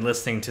now. They've been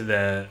listening to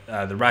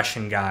the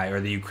Russian guy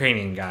or the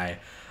Ukrainian guy.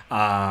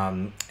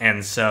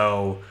 And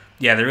so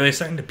yeah, they're really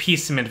starting to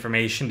piece some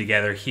information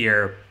together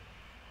here.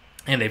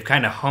 And they've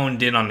kind of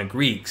honed in on the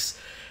Greeks.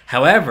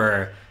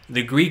 However,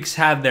 the Greeks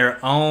have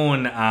their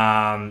own,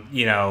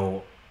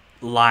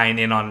 line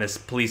in on this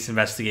police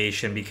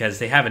investigation, because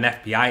they have an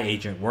FBI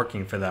agent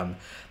working for them.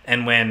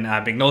 And when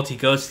McNulty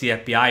goes to the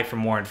FBI for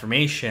more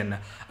information,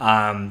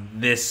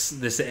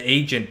 this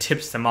agent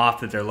tips them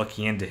off that they're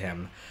looking into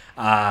him.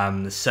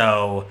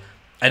 So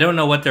I don't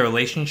know what their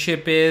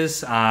relationship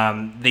is.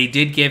 They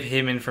did give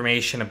him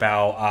information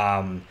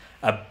about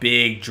a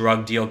big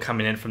drug deal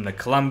coming in from the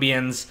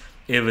Colombians.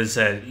 It was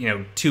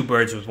two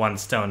birds with one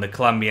stone. The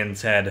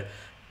Colombians had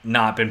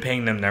not been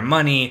paying them their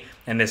money,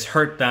 and this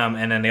hurt them,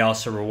 and then they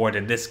also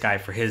rewarded this guy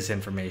for his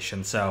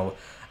information. So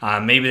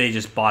maybe they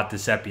just bought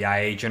this FBI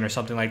agent or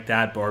something like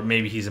that, or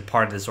maybe he's a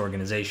part of this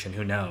organization,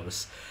 who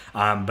knows.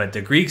 But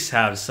the Greeks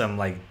have some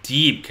like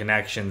deep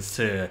connections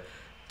to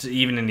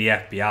even in the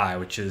FBI,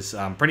 which is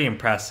pretty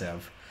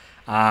impressive.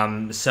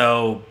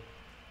 So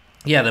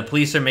yeah, the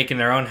police are making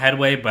their own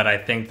headway, but I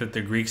think that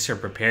the Greeks are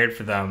prepared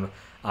for them.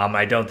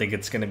 I don't think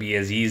it's going to be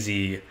as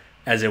easy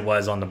as it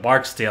was on the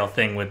Barksdale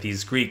thing with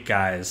these Greek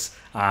guys.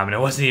 And it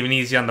wasn't even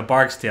easy on the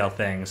Barksdale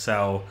thing.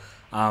 So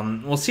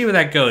we'll see where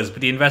that goes.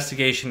 But the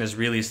investigation is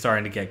really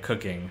starting to get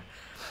cooking.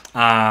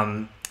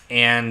 And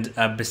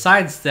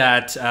besides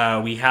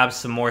that, we have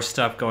some more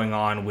stuff going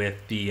on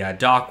with the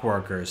dock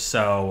workers.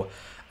 So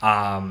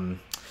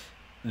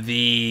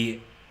the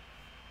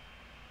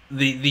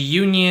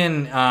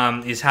union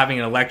is having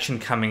an election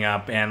coming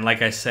up. And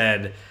like I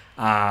said,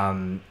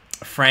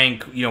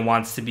 Frank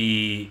wants to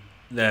be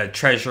the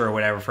treasurer or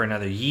whatever for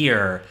another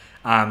year,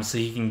 so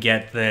he can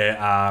get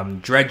the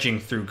dredging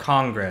through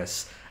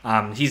Congress.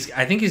 I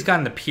think he's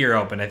gotten the pier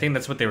open. I think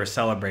that's what they were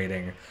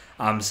celebrating.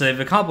 So they've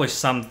accomplished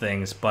some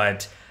things,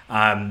 but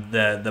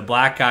The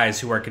black guys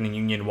who work in the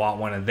union want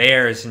one of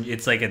theirs, and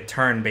it's like a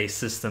turn-based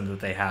system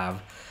that they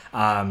have.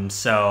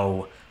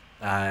 I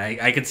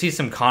could see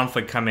some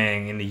conflict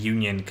coming in the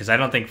union because I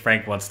don't think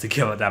Frank wants to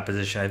give up that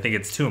position. I think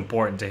it's too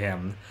important to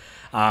him.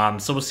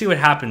 So we'll see what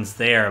happens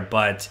there.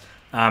 But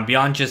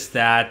beyond just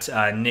that,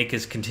 Nick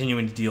is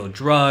continuing to deal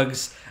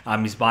drugs.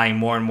 He's buying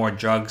more and more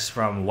drugs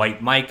from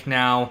White Mike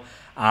now.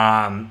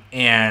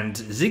 And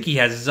Ziggy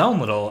has his own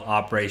little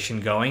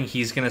operation going.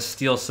 He's going to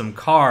steal some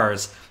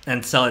cars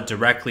and sell it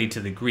directly to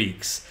the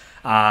Greeks.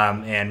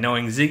 And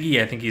knowing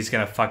Ziggy, I think he's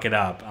going to fuck it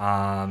up.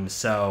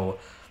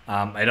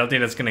 I don't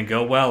think that's going to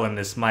go well, and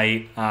this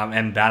might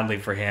end badly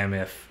for him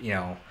if,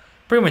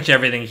 pretty much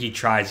everything he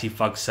tries, he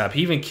fucks up.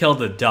 He even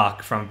killed a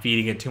duck from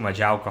feeding it too much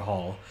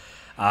alcohol.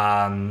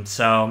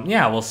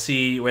 We'll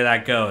see where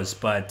that goes.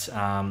 But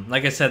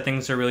like I said,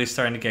 things are really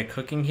starting to get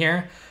cooking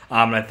here.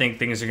 And I think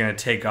things are going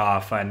to take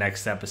off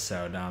next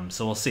episode.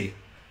 So we'll see.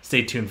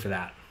 Stay tuned for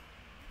that.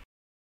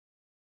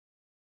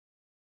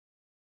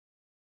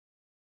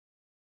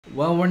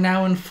 Well, we're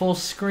now in full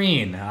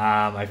screen.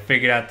 I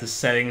figured out the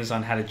settings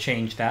on how to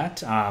change that.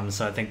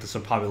 So I think this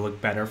will probably look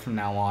better from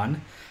now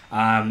on.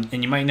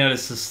 And you might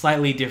notice a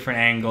slightly different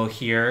angle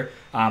here.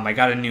 I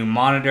got a new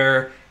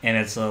monitor, and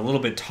it's a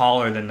little bit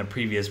taller than the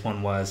previous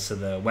one was, so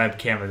the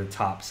webcam at the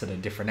top's at a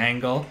different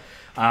angle.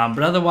 But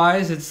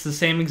otherwise, it's the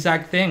same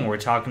exact thing. We're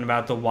talking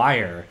about The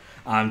Wire.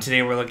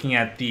 Today we're looking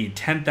at the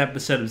 10th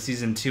episode of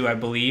Season 2, I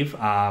believe,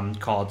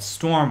 called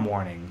Storm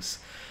Warnings.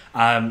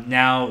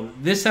 Now,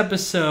 this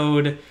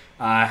episode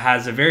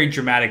has a very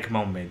dramatic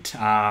moment.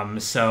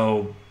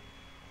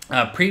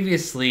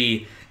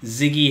 Previously,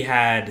 Ziggy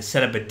had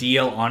set up a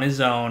deal on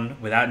his own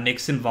without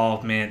Nick's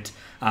involvement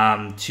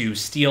to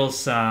steal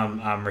some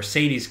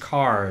Mercedes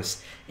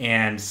cars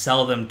and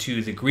sell them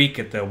to the Greek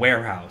at the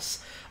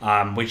warehouse,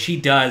 which he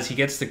does. He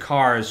gets the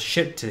cars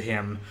shipped to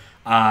him,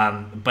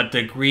 but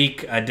the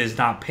Greek does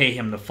not pay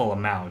him the full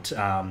amount.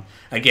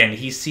 Again,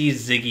 he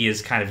sees Ziggy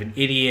as kind of an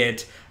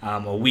idiot,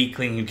 a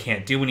weakling who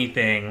can't do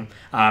anything,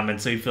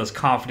 and so he feels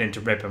confident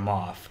to rip him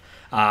off.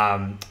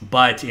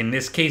 But in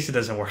this case, it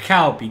doesn't work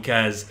out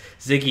because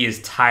Ziggy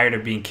is tired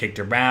of being kicked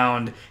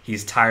around.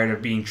 He's tired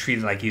of being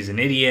treated like he's an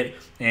idiot.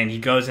 And he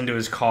goes into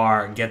his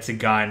car, gets a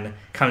gun,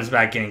 comes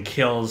back in and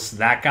kills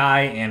that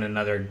guy and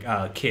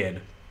another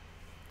kid.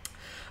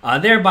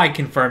 Thereby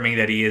confirming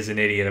that he is an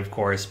idiot, of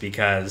course,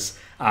 because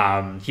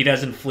he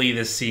doesn't flee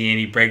the scene.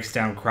 He breaks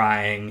down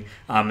crying,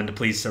 and the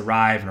police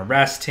arrive and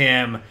arrest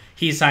him.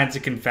 He signs a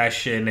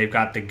confession. They've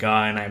got the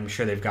gun. I'm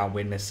sure they've got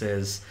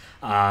witnesses.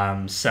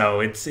 So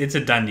it's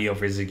a done deal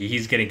for Ziggy.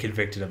 He's getting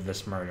convicted of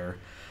this murder,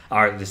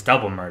 or this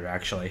double murder,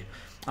 actually,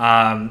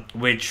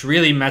 which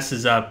really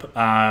messes up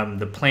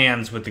the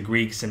plans with the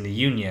Greeks and the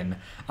Union,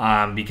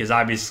 because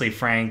obviously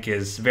Frank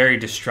is very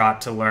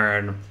distraught to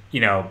learn,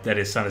 that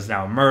his son is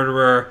now a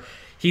murderer.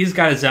 He's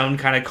got his own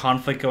kind of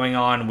conflict going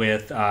on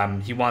with,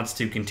 he wants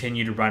to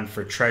continue to run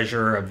for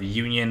treasurer of the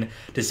Union,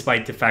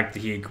 despite the fact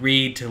that he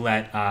agreed to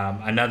let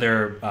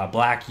another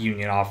black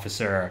Union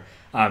officer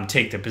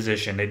take the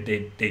position.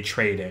 They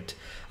trade it.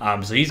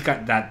 So he's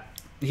got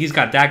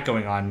that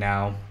going on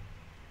now.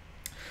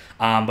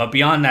 But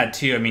beyond that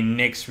too,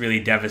 Nick's really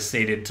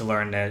devastated to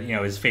learn that,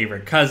 his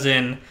favorite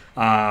cousin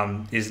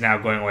is now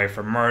going away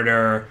for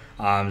murder.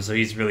 So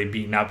he's really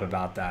beaten up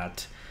about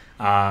that.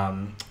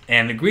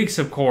 And the Greeks,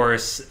 of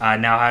course,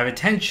 now have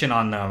attention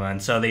on them,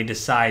 and so they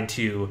decide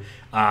to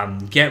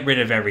get rid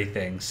of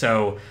everything.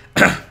 So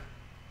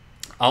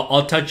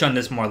I'll touch on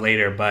this more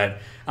later, but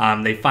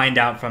they find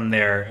out from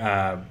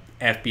their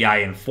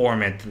FBI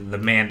informant, the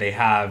man they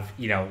have,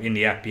 in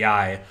the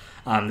FBI.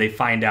 They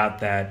find out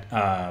that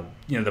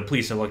the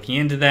police are looking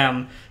into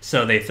them,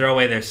 so they throw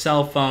away their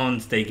cell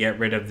phones. They get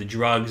rid of the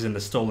drugs and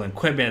the stolen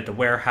equipment at the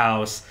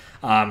warehouse,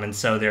 and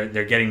so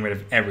they're getting rid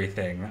of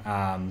everything,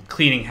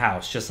 cleaning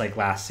house just like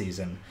last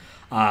season.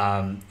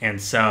 And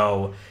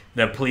so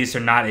the police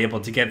are not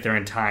able to get there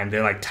in time.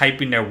 They're like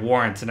typing their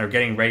warrants and they're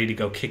getting ready to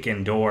go kick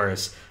in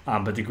doors,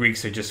 but the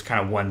Greeks are just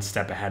kind of one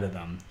step ahead of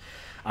them.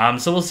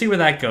 So we'll see where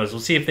that goes.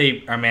 We'll see if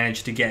they are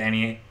managed to get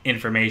any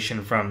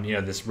information from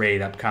this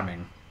raid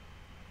upcoming.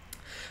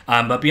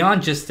 But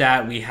beyond just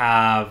that, we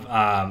have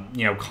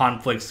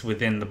conflicts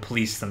within the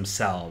police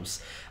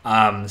themselves.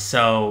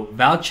 So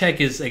Valchek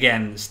is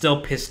again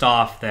still pissed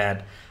off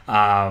that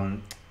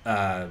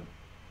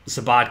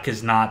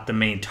Sabotka's not the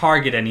main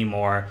target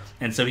anymore,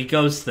 and so he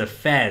goes to the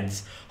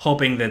feds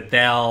hoping that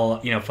they'll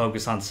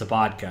focus on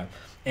Sabatka.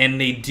 And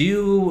they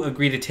do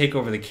agree to take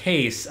over the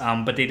case,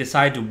 but they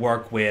decide to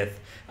work with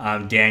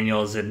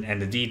Daniels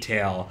and the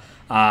detail,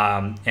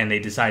 and they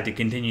decide to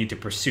continue to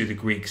pursue the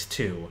Greeks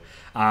too,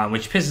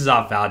 which pisses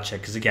off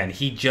Valchek because again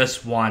he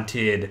just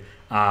wanted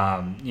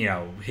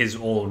his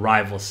old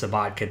rival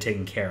Sabatka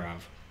taken care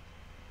of.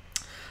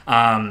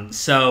 When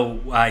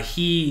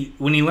he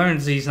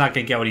learns that he's not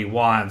going to get what he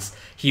wants,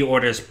 he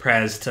orders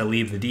Prez to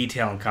leave the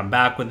detail and come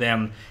back with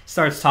him,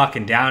 starts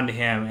talking down to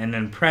him, and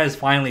then Prez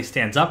finally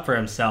stands up for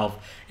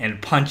himself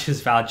and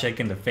punches Valchek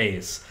in the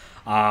face.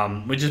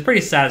 which is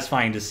pretty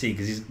satisfying to see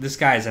because this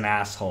guy is an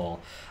asshole.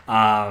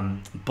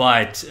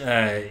 But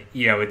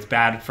it's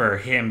bad for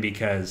him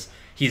because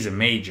he's a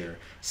major.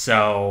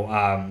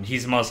 So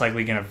he's most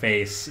likely going to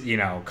face,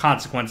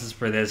 consequences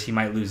for this. He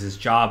might lose his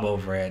job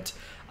over it.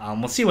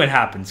 We'll see what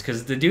happens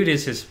because the dude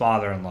is his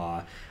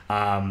father-in-law.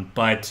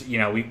 But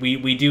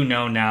we do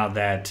know now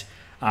that,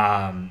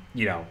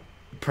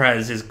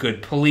 Perez is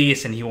good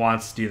police and he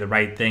wants to do the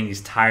right thing.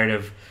 He's tired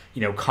of,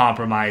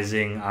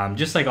 compromising,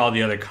 just like all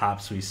the other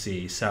cops we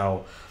see.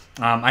 So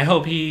I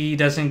hope he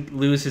doesn't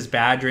lose his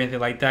badge or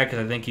anything like that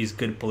because I think he's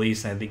good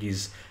police and I think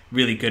he's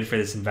really good for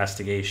this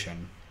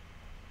investigation.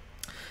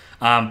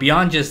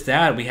 Beyond just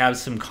that, we have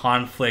some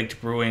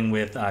conflict brewing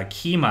with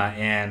Kima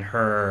and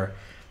her,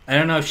 I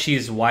don't know if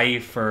she's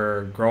wife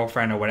or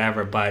girlfriend or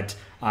whatever, but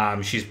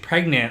she's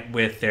pregnant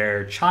with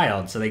their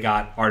child. So they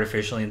got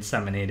artificially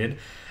inseminated.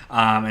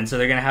 And so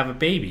they're going to have a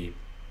baby.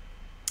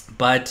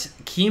 But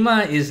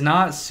Kima is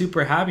not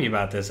super happy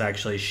about this,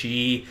 actually.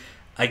 She,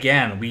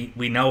 again,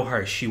 we know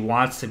her. She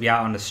wants to be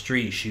out on the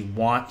street. She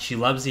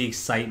loves the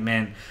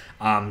excitement.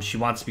 She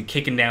wants to be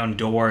kicking down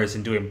doors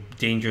and doing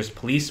dangerous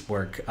police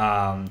work.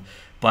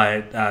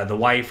 But the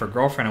wife or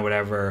girlfriend or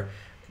whatever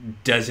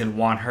doesn't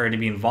want her to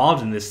be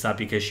involved in this stuff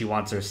because she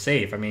wants her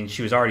safe. I mean,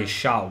 she was already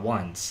shot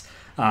once.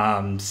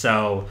 And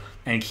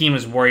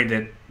Kima's worried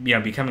that,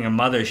 becoming a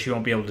mother, she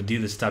won't be able to do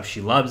the stuff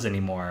she loves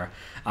anymore.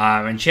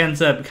 And she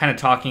ends up kind of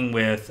talking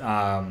with,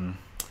 I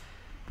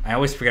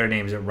always forget her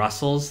name, is it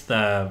Russell's?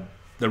 The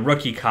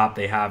rookie cop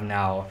they have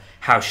now,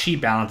 how she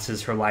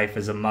balances her life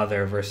as a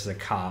mother versus a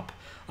cop.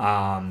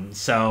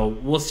 So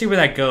we'll see where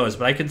that goes,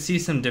 but I could see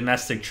some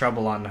domestic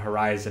trouble on the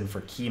horizon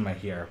for Kima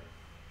here.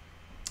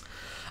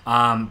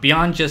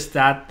 Beyond just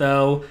that,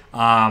 though,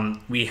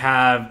 we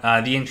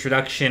have the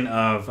introduction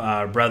of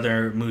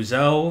Brother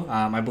Muzo,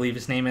 I believe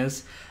his name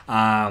is,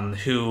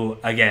 who,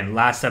 again,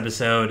 last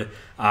episode,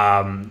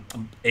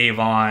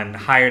 Avon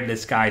hired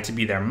this guy to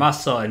be their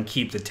muscle and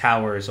keep the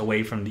towers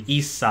away from the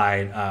east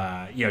side,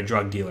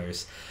 drug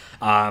dealers.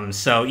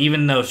 So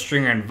even though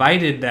Stringer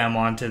invited them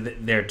onto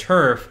their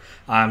turf,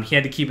 he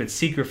had to keep it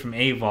secret from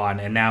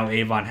Avon, and now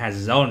Avon has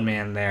his own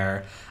man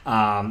there,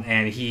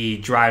 and he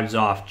drives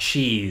off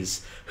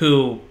Cheese,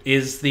 who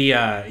is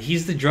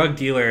he's the drug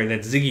dealer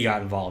that Ziggy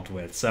got involved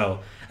with. So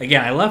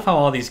again, I love how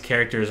all these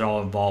characters are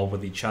all involved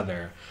with each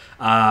other.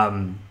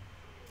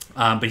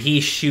 But he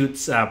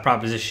shoots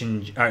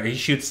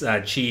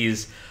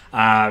Cheese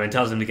and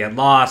tells him to get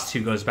lost,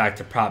 who goes back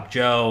to Prop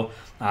Joe,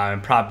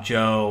 and Prop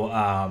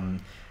Joe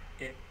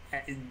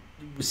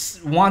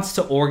wants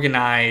to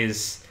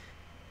organize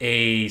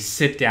a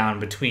sit-down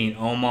between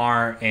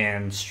Omar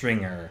and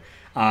Stringer,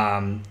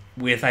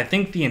 with, I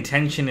think the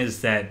intention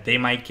is that they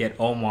might get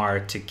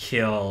Omar to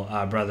kill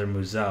Brother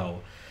Muzo.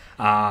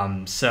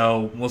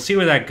 So we'll see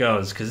where that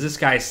goes, because this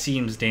guy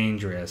seems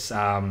dangerous.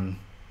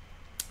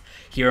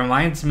 He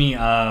reminds me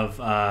of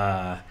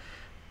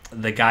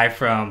the guy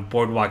from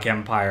Boardwalk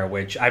Empire,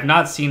 which I've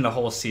not seen the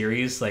whole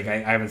series. Like, I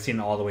haven't seen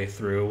it all the way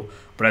through,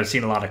 but I've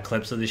seen a lot of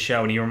clips of the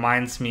show, and he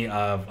reminds me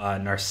of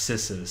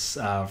Narcissus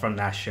from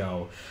that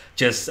show.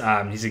 Just,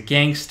 he's a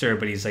gangster,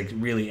 but he's, like,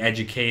 really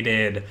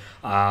educated,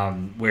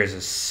 wears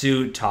a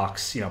suit,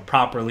 talks,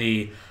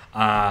 properly,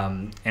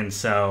 and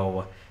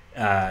so,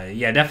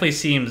 yeah, definitely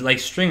seems, like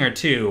Stringer,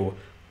 too,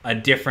 a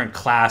different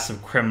class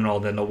of criminal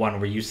than the one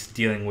we're used to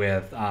dealing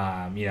with,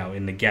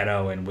 in the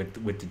ghetto and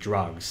with the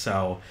drugs.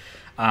 So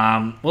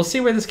we'll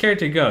see where this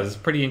character goes. It's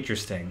pretty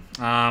interesting.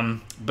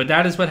 But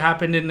that is what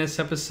happened in this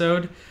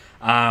episode.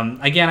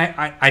 Again,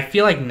 I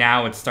feel like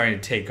now it's starting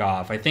to take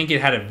off. I think it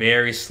had a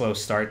very slow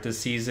start this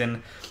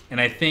season.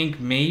 And I think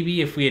maybe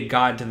if we had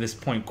gotten to this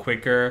point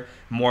quicker,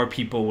 more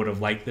people would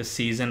have liked this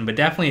season. But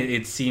definitely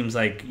it seems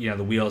like,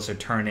 the wheels are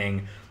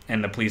turning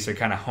and the police are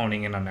kind of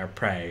honing in on their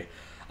prey.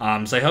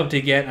 So I hope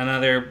to get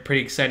another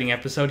pretty exciting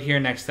episode here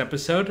next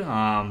episode,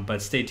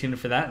 but stay tuned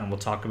for that, and we'll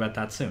talk about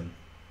that soon.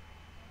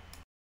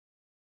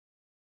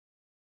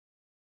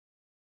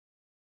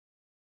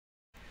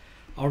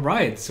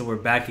 Alright, so we're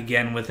back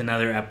again with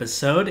another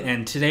episode,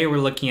 and today we're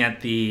looking at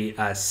the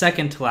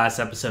second to last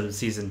episode of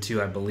Season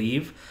 2, I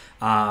believe,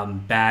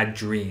 Bad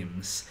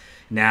Dreams.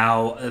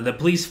 Now, the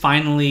police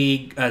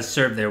finally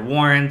serve their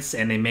warrants,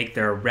 and they make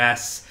their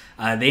arrests.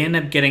 They end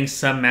up getting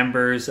some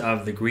members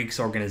of the Greeks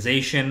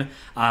organization,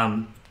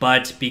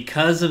 but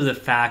because of the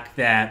fact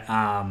that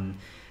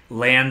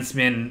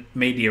Landsman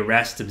made the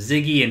arrest of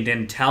Ziggy and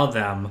didn't tell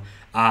them,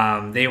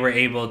 they were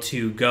able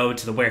to go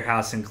to the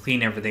warehouse and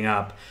clean everything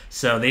up,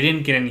 so they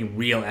didn't get any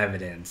real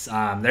evidence.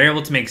 They're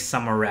able to make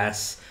some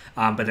arrests,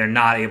 but they're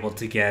not able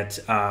to get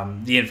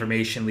the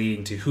information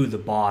leading to who the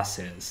boss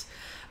is.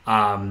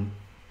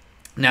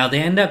 Now,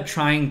 they end up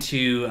trying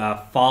to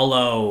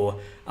follow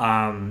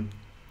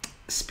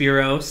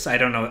Spiros. I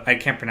don't know, I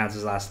can't pronounce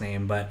his last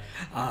name, but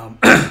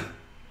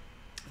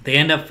they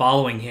end up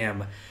following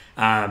him,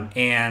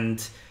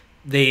 and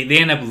they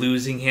end up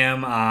losing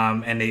him,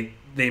 and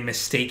they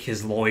mistake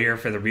his lawyer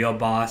for the real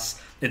boss.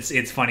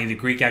 It's funny, the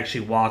Greek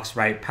actually walks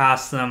right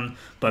past them,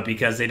 but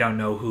because they don't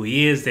know who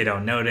he is, they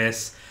don't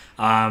notice.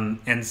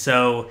 And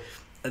so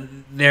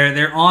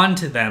they're on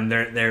to them.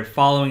 They're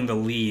following the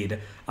lead,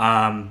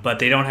 but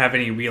they don't have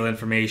any real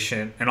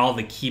information, and all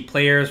the key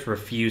players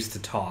refuse to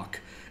talk.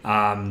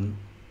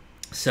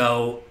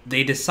 So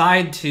they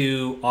decide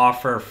to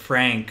offer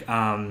Frank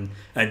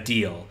a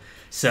deal.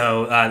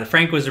 So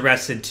Frank was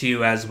arrested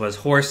too, as was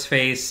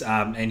Horseface,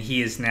 and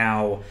he is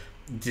now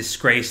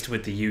disgraced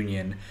with the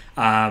Union.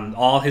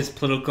 All his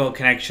political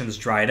connections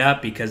dried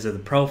up because of the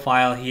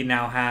profile he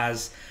now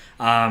has.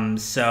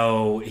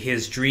 So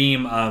his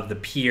dream of the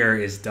peer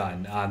is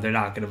done. They're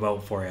not going to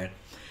vote for it.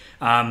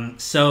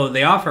 So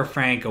they offer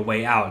Frank a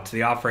way out.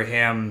 They offer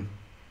him,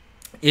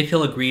 if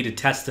he'll agree to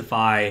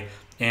testify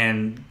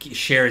and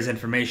share his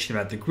information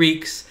about the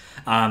Greeks,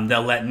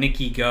 they'll let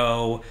Nikki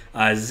go.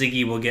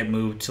 Ziggy will get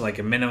moved to like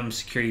a minimum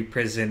security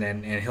prison,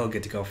 and he'll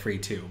get to go free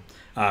too.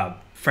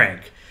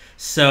 Frank.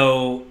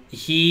 So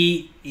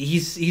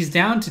he's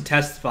down to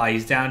testify.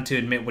 He's down to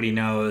admit what he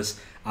knows.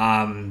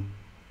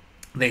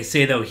 They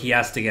say though he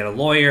has to get a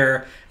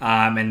lawyer,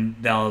 and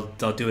they'll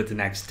do it the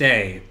next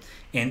day.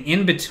 And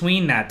in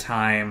between that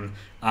time,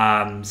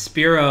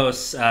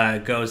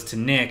 Spiros goes to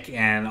Nick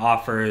and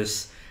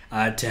offers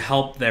to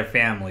help their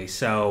family.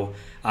 So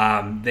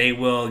they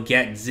will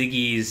get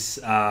Ziggy's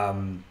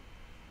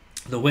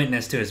the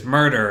witness to his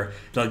murder.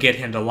 They'll get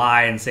him to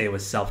lie and say it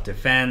was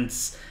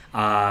self-defense.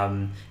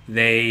 I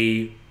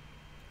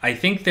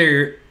think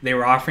they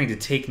were offering to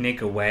take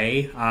Nick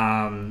away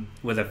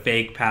with a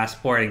fake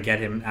passport and get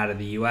him out of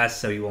the U.S.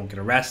 so he won't get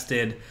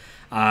arrested.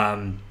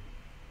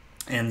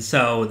 And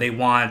so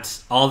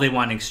all they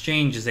want in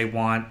exchange is they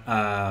want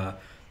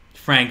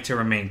Frank to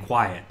remain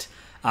quiet.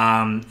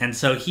 And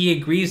so he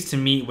agrees to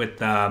meet with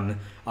them,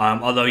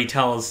 although he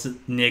tells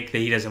Nick that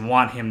he doesn't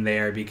want him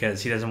there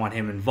because he doesn't want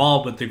him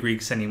involved with the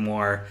Greeks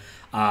anymore,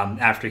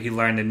 after he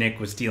learned that Nick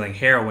was dealing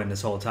heroin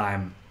this whole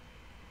time.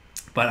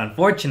 But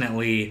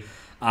unfortunately,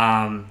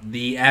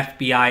 the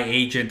FBI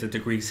agent that the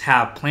Greeks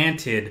have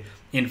planted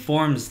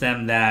informs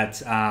them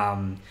that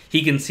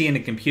he can see in the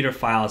computer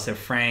files that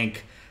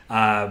Frank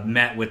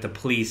met with the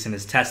police and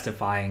is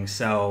testifying,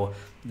 so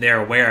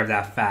they're aware of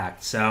that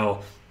fact.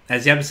 So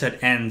as the episode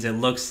ends, it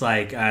looks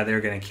like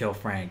they're going to kill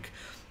Frank,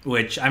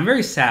 which I'm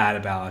very sad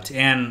about.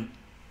 And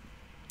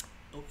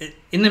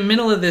in the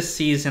middle of this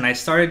season, I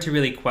started to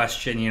really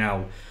question,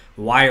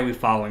 why are we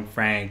following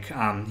Frank?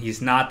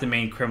 He's not the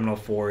main criminal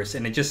force,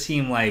 and it just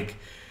seemed like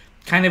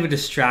kind of a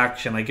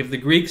distraction. Like, if the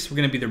Greeks were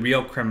going to be the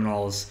real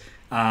criminals,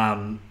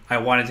 I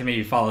wanted to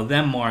maybe follow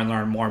them more and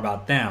learn more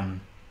about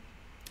them.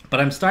 But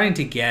I'm starting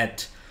to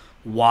get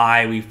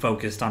why we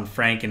focused on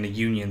Frank and the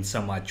Union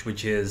so much,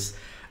 which is,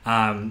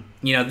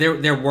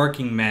 they're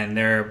working men,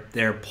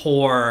 they're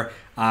poor,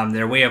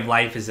 their way of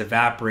life is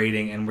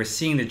evaporating, and we're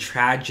seeing the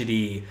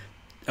tragedy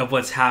of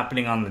what's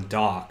happening on the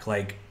dock.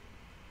 Like,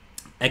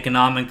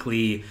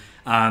 economically,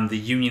 the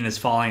Union is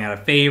falling out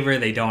of favor.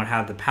 They don't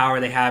have the power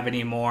they have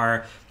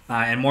anymore,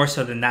 and more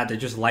so than that, their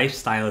just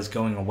lifestyle is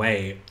going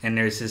away. And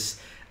there's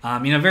this,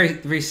 very,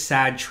 very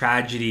sad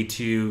tragedy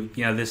to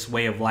this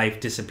way of life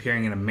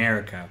disappearing in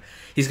America.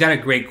 He's got a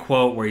great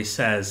quote where he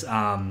says,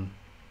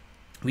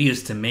 "We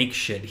used to make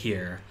shit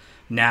here.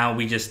 Now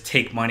we just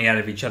take money out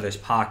of each other's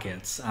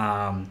pockets."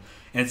 And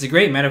it's a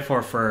great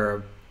metaphor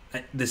for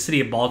the city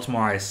of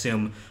Baltimore, I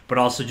assume, but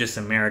also just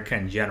America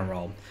in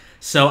general.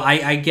 So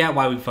I get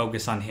why we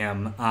focus on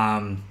him.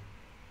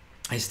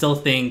 I still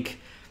think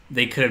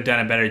they could have done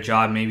a better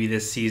job maybe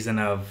this season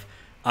of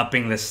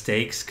upping the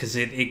stakes, because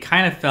it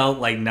kind of felt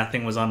like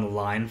nothing was on the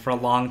line for a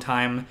long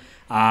time.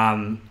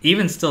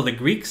 Even still, the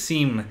Greeks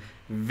seem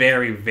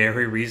very,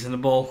 very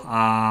reasonable.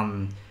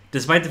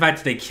 Despite the fact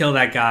that they kill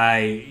that guy,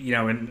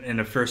 in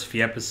the first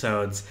few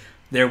episodes,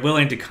 they're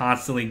willing to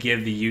constantly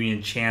give the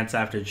Union chance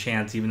after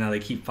chance, even though they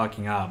keep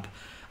fucking up.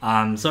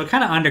 So it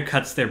kind of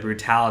undercuts their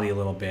brutality a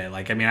little bit.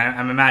 Like,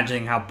 I'm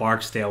imagining how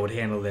Barksdale would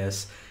handle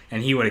this,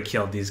 and he would have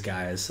killed these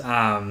guys.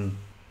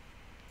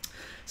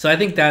 So I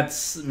think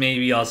that's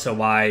maybe also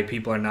why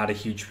people are not a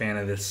huge fan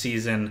of this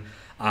season.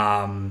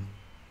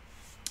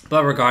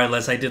 But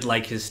regardless, I did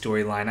like his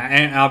storyline.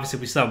 And obviously,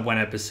 we still have one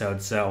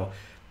episode,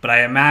 but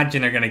I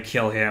imagine they're going to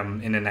kill him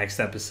in the next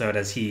episode,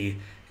 as he's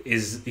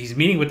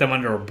meeting with them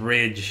under a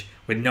bridge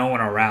with no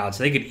one around,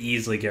 so they could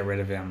easily get rid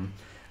of him.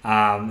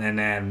 And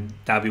then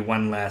that'll be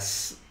one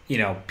less,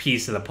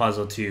 piece of the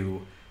puzzle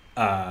to,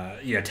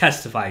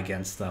 testify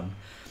against them.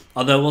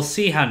 Although we'll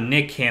see how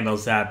Nick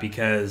handles that,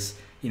 because,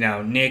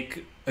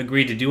 Nick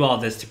agreed to do all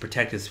this to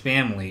protect his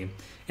family.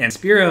 And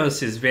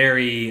Spiros is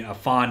very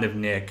fond of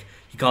Nick.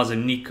 He calls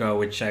him Nico,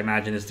 which I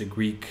imagine is the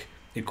Greek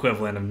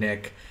equivalent of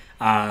Nick.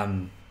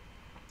 And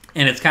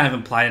it's kind of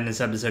implied in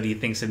this episode he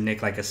thinks of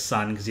Nick like a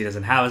son because he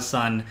doesn't have a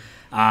son.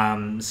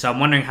 So I'm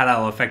wondering how that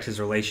will affect his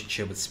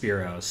relationship with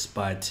Spiros.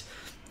 But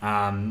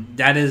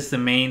that is the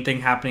main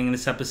thing happening in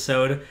this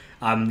episode.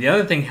 The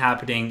other thing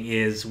happening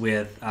is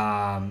with,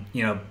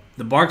 the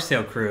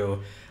Barksdale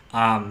crew.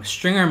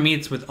 Stringer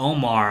meets with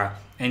Omar,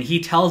 and he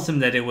tells him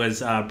that it was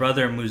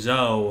Brother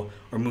Muzo,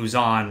 or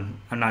Muzan,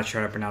 I'm not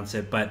sure how to pronounce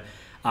it, but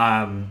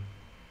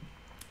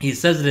he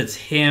says that it's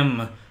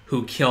him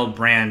who killed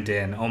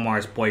Brandon,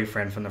 Omar's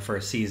boyfriend from the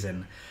first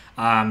season.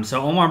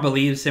 So Omar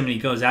believes him, and he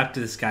goes after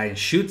this guy and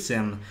shoots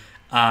him.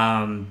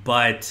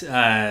 But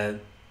they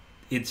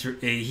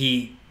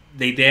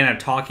end up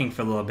talking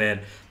for a little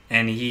bit,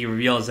 and he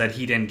reveals that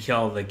he didn't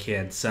kill the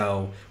kid.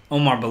 So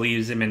Omar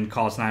believes him and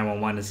calls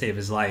 911 to save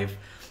his life.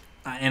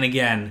 And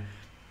again,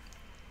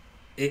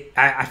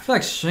 I feel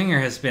like Stringer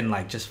has been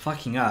like just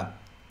fucking up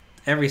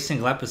every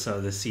single episode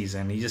of this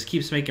season. He just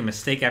keeps making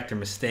mistake after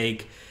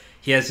mistake.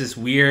 He has this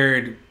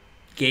weird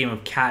game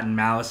of cat and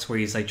mouse where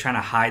he's like trying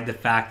to hide the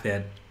fact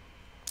that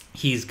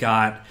he's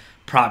got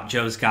Prop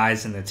Joe's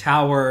guys in the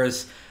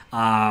towers.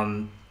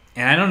 And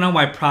I don't know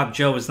why Prop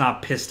Joe was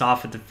not pissed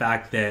off at the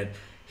fact that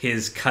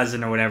his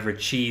cousin or whatever,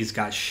 Cheese,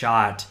 got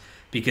shot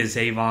because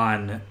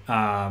Avon,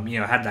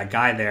 had that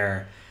guy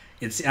there.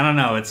 I don't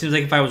know. It seems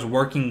like if I was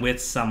working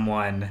with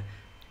someone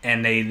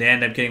and they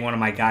end up getting one of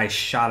my guys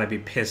shot, I'd be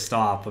pissed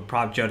off. But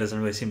Prop Joe doesn't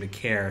really seem to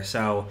care.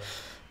 So,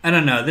 I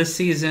don't know. This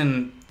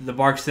season, the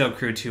Barksdale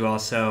Crew 2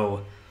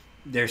 also,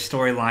 their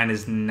storyline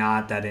is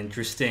not that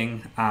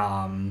interesting.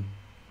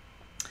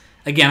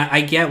 Again,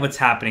 I get what's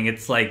happening.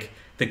 It's like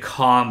the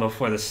calm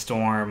before the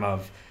storm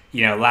of,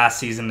 last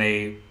season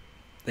they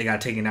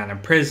got taken down in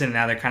prison.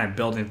 Now they're kind of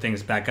building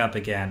things back up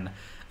again.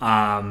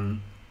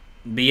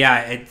 But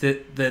yeah,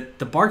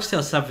 the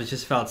Barksdale stuff has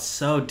just felt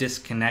so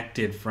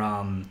disconnected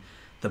from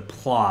the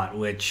plot,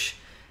 which,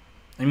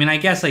 I mean, I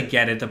guess I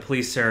get it. The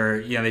police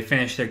are, they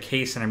finished their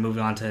case and are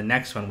moving on to the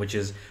next one, which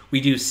is,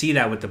 we do see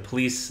that with the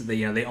police.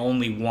 They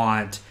only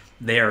want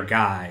their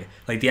guy.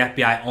 Like, the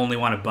FBI only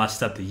want to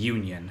bust up the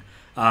union.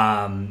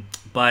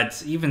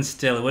 But even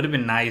still, it would have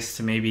been nice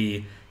to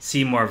maybe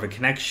see more of a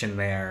connection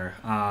there.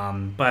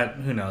 But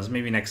who knows?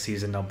 Maybe next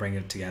season they'll bring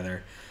it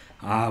together.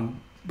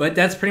 But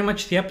that's pretty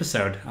much the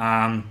episode.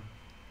 I'm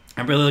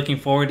really looking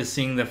forward to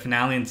seeing the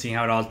finale and seeing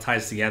how it all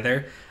ties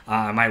together.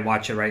 I might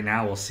watch it right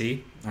now. We'll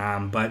see.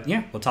 But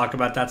yeah, we'll talk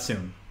about that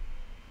soon.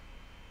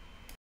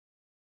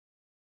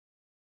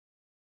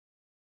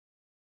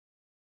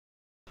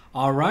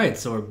 All right,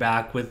 so we're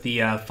back with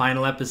the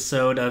final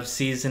episode of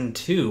Season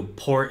 2,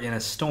 Port in a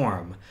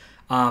Storm.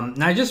 Now,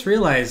 I just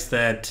realized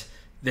that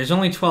there's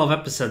only 12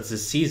 episodes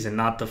this season,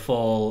 not the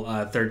full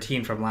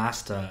 13 from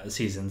last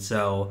season.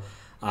 So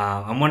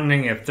I'm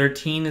wondering if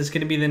 13 is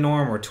going to be the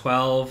norm or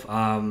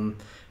 12.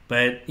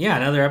 But yeah,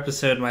 another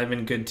episode might have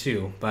been good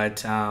too.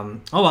 But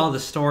oh well, the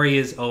story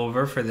is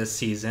over for this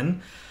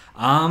season.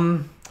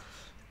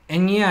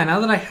 And yeah, now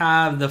that I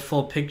have the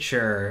full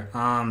picture,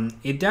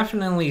 it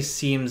definitely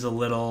seems a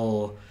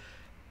little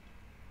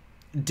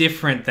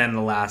different than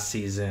the last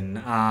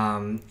season.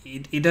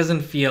 It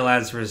doesn't feel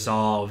as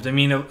resolved. I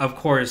mean, of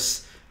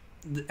course,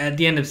 at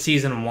the end of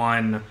season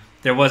 1,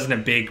 there wasn't a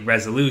big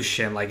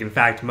resolution. Like, in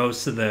fact,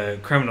 most of the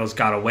criminals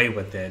got away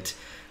with it.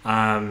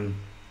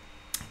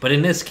 But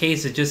in this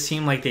case, it just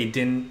seemed like they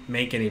didn't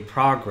make any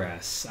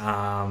progress.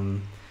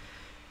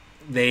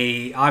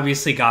 They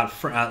obviously got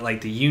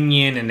the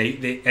union, and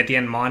they at the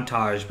end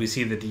montage, we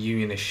see that the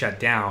union is shut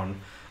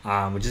down,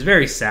 which is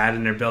very sad,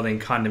 and they're building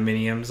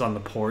condominiums on the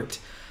port.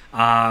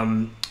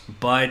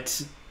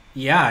 But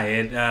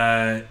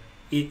yeah,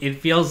 it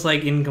feels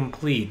like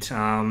incomplete.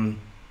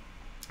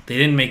 They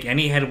didn't make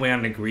any headway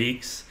on the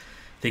Greeks.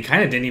 They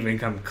kind of didn't even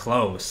come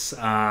close.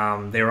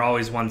 They were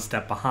always one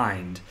step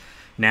behind.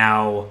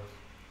 Now,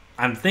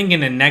 I'm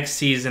thinking in next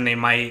season they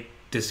might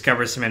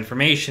discover some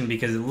information,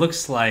 because it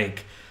looks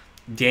like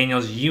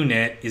Daniel's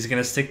unit is going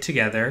to stick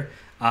together,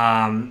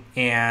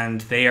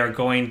 and they are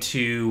going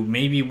to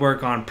maybe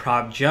work on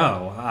Prop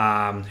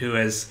Joe, who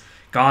has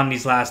gone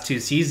these last 2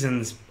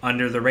 seasons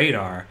under the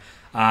radar,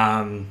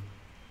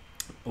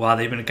 while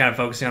they've been kind of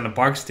focusing on the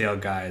Barksdale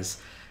guys.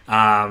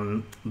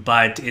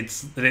 But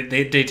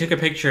they took a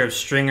picture of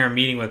Stringer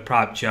meeting with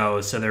Prop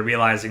Joe, so they're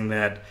realizing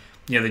that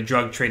the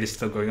drug trade is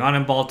still going on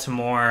in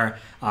Baltimore,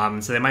 so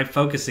they might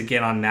focus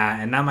again on that,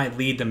 and that might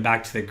lead them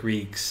back to the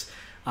Greeks.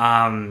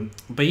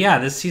 But yeah,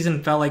 this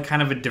season felt like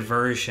kind of a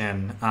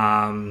diversion,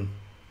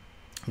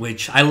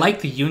 which I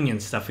like the union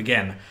stuff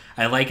again.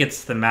 I like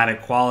its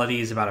thematic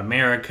qualities about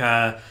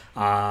America.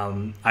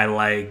 I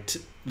liked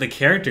the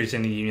characters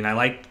in the union. I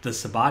liked the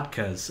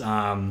Sabatkas.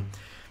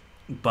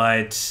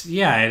 But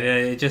yeah,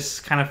 it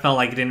just kind of felt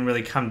like it didn't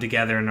really come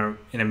together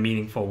in a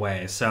meaningful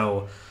way.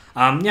 So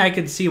yeah, I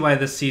could see why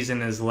this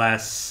season is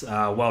less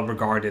well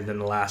regarded than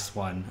the last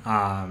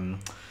one.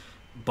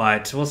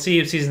 But we'll see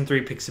if season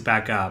 3 picks it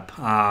back up.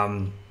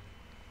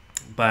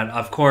 But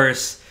of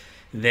course,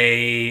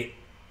 they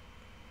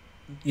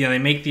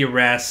make the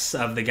arrests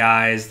of the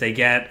guys. They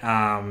get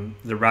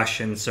the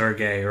Russian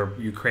Sergei, or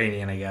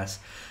Ukrainian, I guess.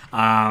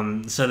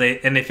 So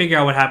they figure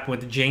out what happened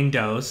with the Jane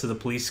Doe. So the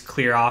police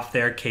clear off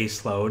their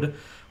caseload,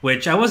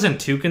 which I wasn't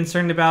too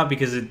concerned about,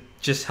 because it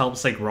just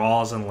helps like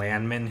Rawls and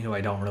Landman, who I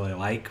don't really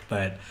like.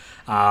 But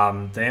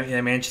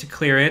they managed to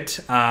clear it.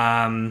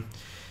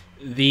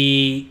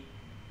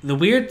 The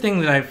weird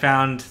thing that I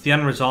found, the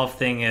unresolved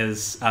thing,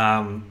 is the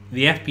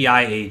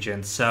FBI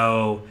agent.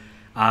 So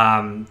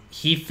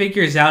he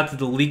figures out that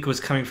the leak was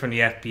coming from the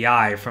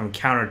FBI, from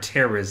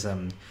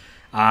counterterrorism,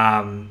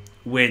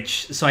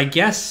 so I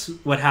guess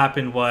what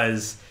happened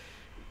was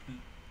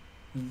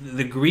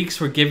the Greeks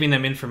were giving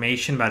them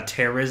information about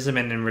terrorism,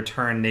 and in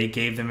return they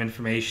gave them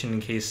information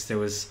in case there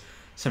was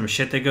some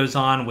shit that goes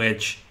on,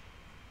 which,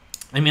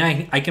 I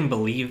mean, I can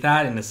believe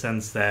that in the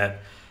sense that,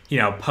 you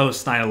know,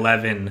 post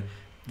 9/11,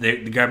 the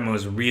government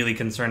was really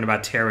concerned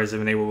about terrorism,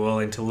 and they were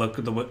willing to look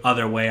the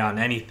other way on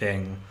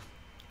anything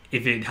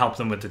if it helped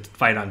them with the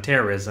fight on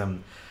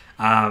terrorism.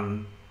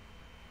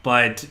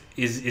 But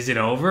is it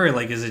over?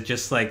 Like, is it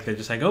just like, they're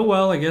just like, oh,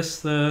 well, I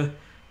guess we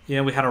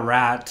had a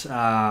rat,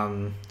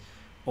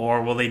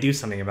 or will they do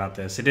something about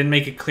this? It didn't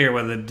make it clear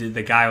whether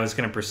the guy was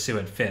going to pursue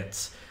it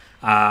fits.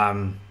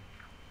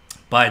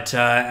 But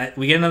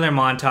we get another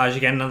montage,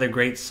 again, another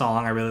great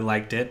song. I really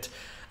liked it.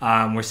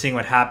 We're seeing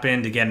what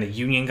happened. Again, the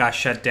union got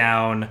shut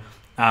down.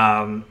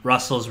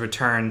 Russell's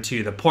returned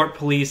to the port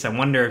police. I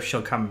wonder if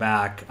she'll come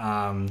back.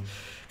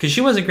 Because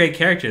she was a great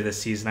character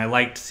this season. I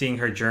liked seeing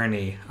her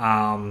journey.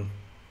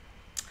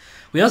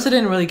 We also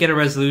didn't really get a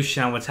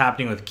resolution on what's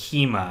happening with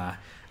Kima.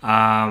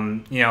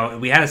 You know,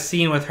 we had a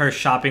scene with her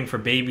shopping for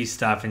baby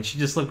stuff, and she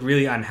just looked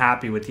really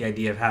unhappy with the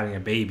idea of having a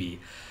baby.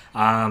 So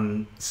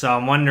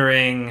I'm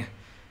wondering,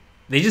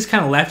 they just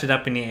kind of left it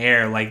up in the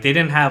air. Like, they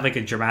didn't have like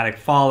a dramatic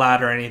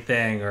fallout or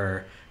anything,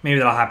 or maybe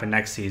that'll happen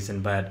next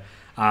season. But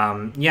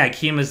yeah,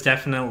 Kima's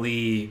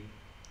definitely,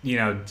 you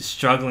know,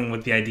 struggling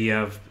with the idea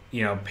of,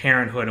 you know,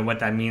 parenthood and what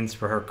that means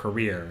for her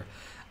career.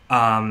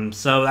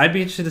 So I'd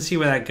be interested to see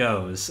where that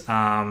goes.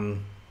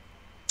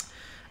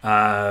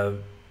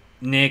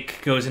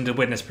 Nick goes into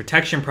witness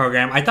protection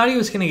program. I thought he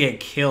was going to get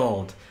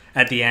killed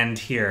at the end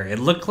here. It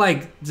looked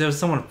like there was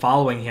someone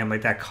following him,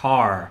 like that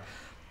car.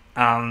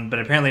 But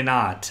apparently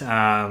not.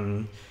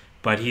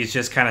 But he's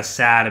just kind of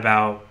sad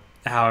about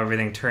how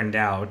everything turned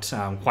out,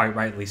 quite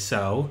rightly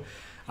so.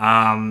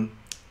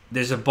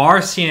 There's a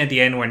bar scene at the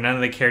end where none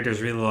of the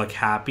characters really look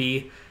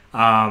happy.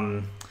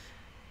 And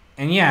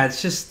yeah,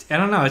 it's just, I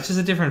don't know, it's just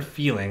a different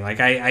feeling. Like,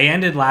 I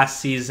ended last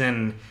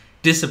season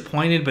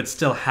disappointed, but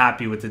still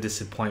happy with the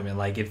disappointment.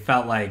 Like, it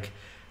felt like,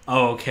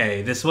 oh,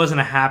 okay, this wasn't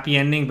a happy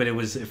ending, but it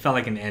felt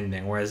like an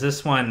ending. Whereas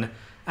this one,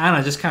 I don't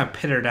know, just kind of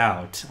pittered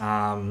out.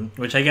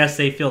 Which I guess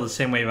they feel the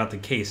same way about the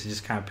case. It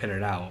just kind of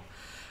pittered out.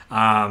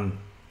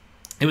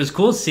 It was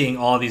cool seeing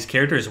all these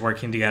characters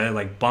working together.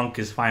 Like, Bunk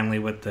is finally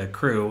with the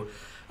crew.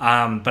 But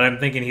I'm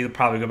thinking he'll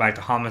probably go back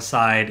to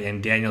homicide,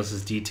 and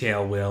Daniels'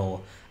 detail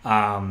will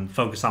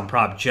focus on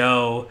Prop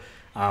Joe.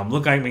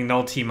 Look like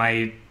McNulty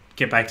might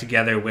get back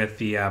together with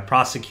the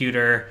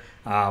prosecutor.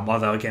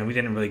 Although, again, we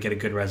didn't really get a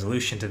good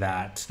resolution to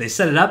that. They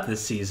set it up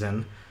this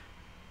season,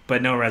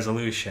 but no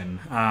resolution.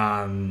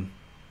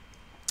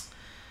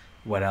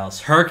 What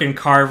else? Herc and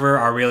Carver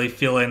are really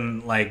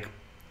feeling like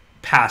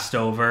passed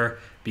over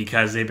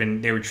because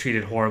they were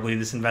treated horribly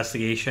this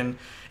investigation,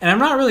 and I'm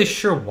not really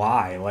sure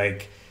why.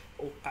 Like,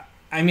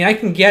 I mean, I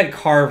can get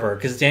Carver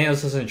because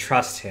Daniels doesn't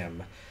trust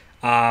him,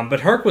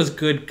 but Herc was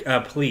good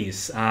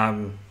police.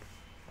 And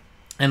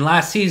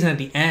last season at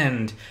the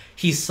end,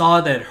 he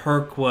saw that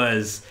Herc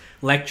was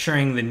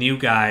lecturing the new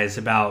guys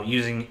about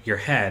using your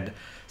head.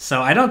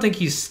 So I don't think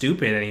he's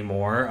stupid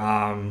anymore.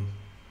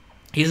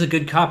 He's a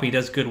good cop. He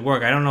does good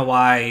work. I don't know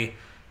why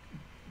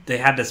they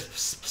had this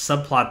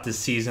subplot this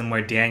season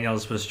where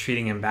Daniels was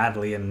treating him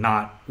badly and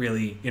not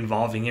really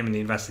involving him in the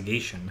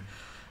investigation.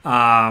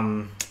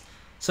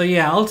 So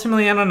yeah,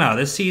 ultimately, I don't know.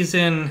 This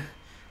season,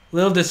 a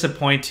little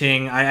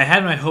disappointing. I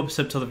had my hopes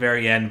up till the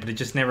very end, but it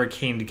just never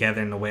came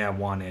together in the way I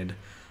wanted.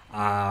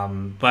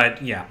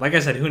 But yeah, like I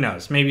said, who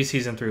knows? Maybe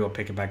season 3 will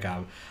pick it back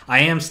up. I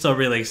am still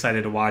really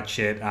excited to watch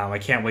it. I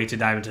can't wait to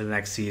dive into the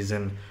next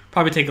season.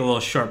 Probably take a little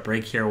short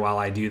break here while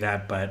I do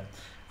that, but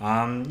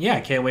yeah,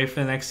 I can't wait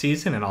for the next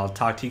season, and I'll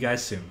talk to you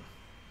guys soon.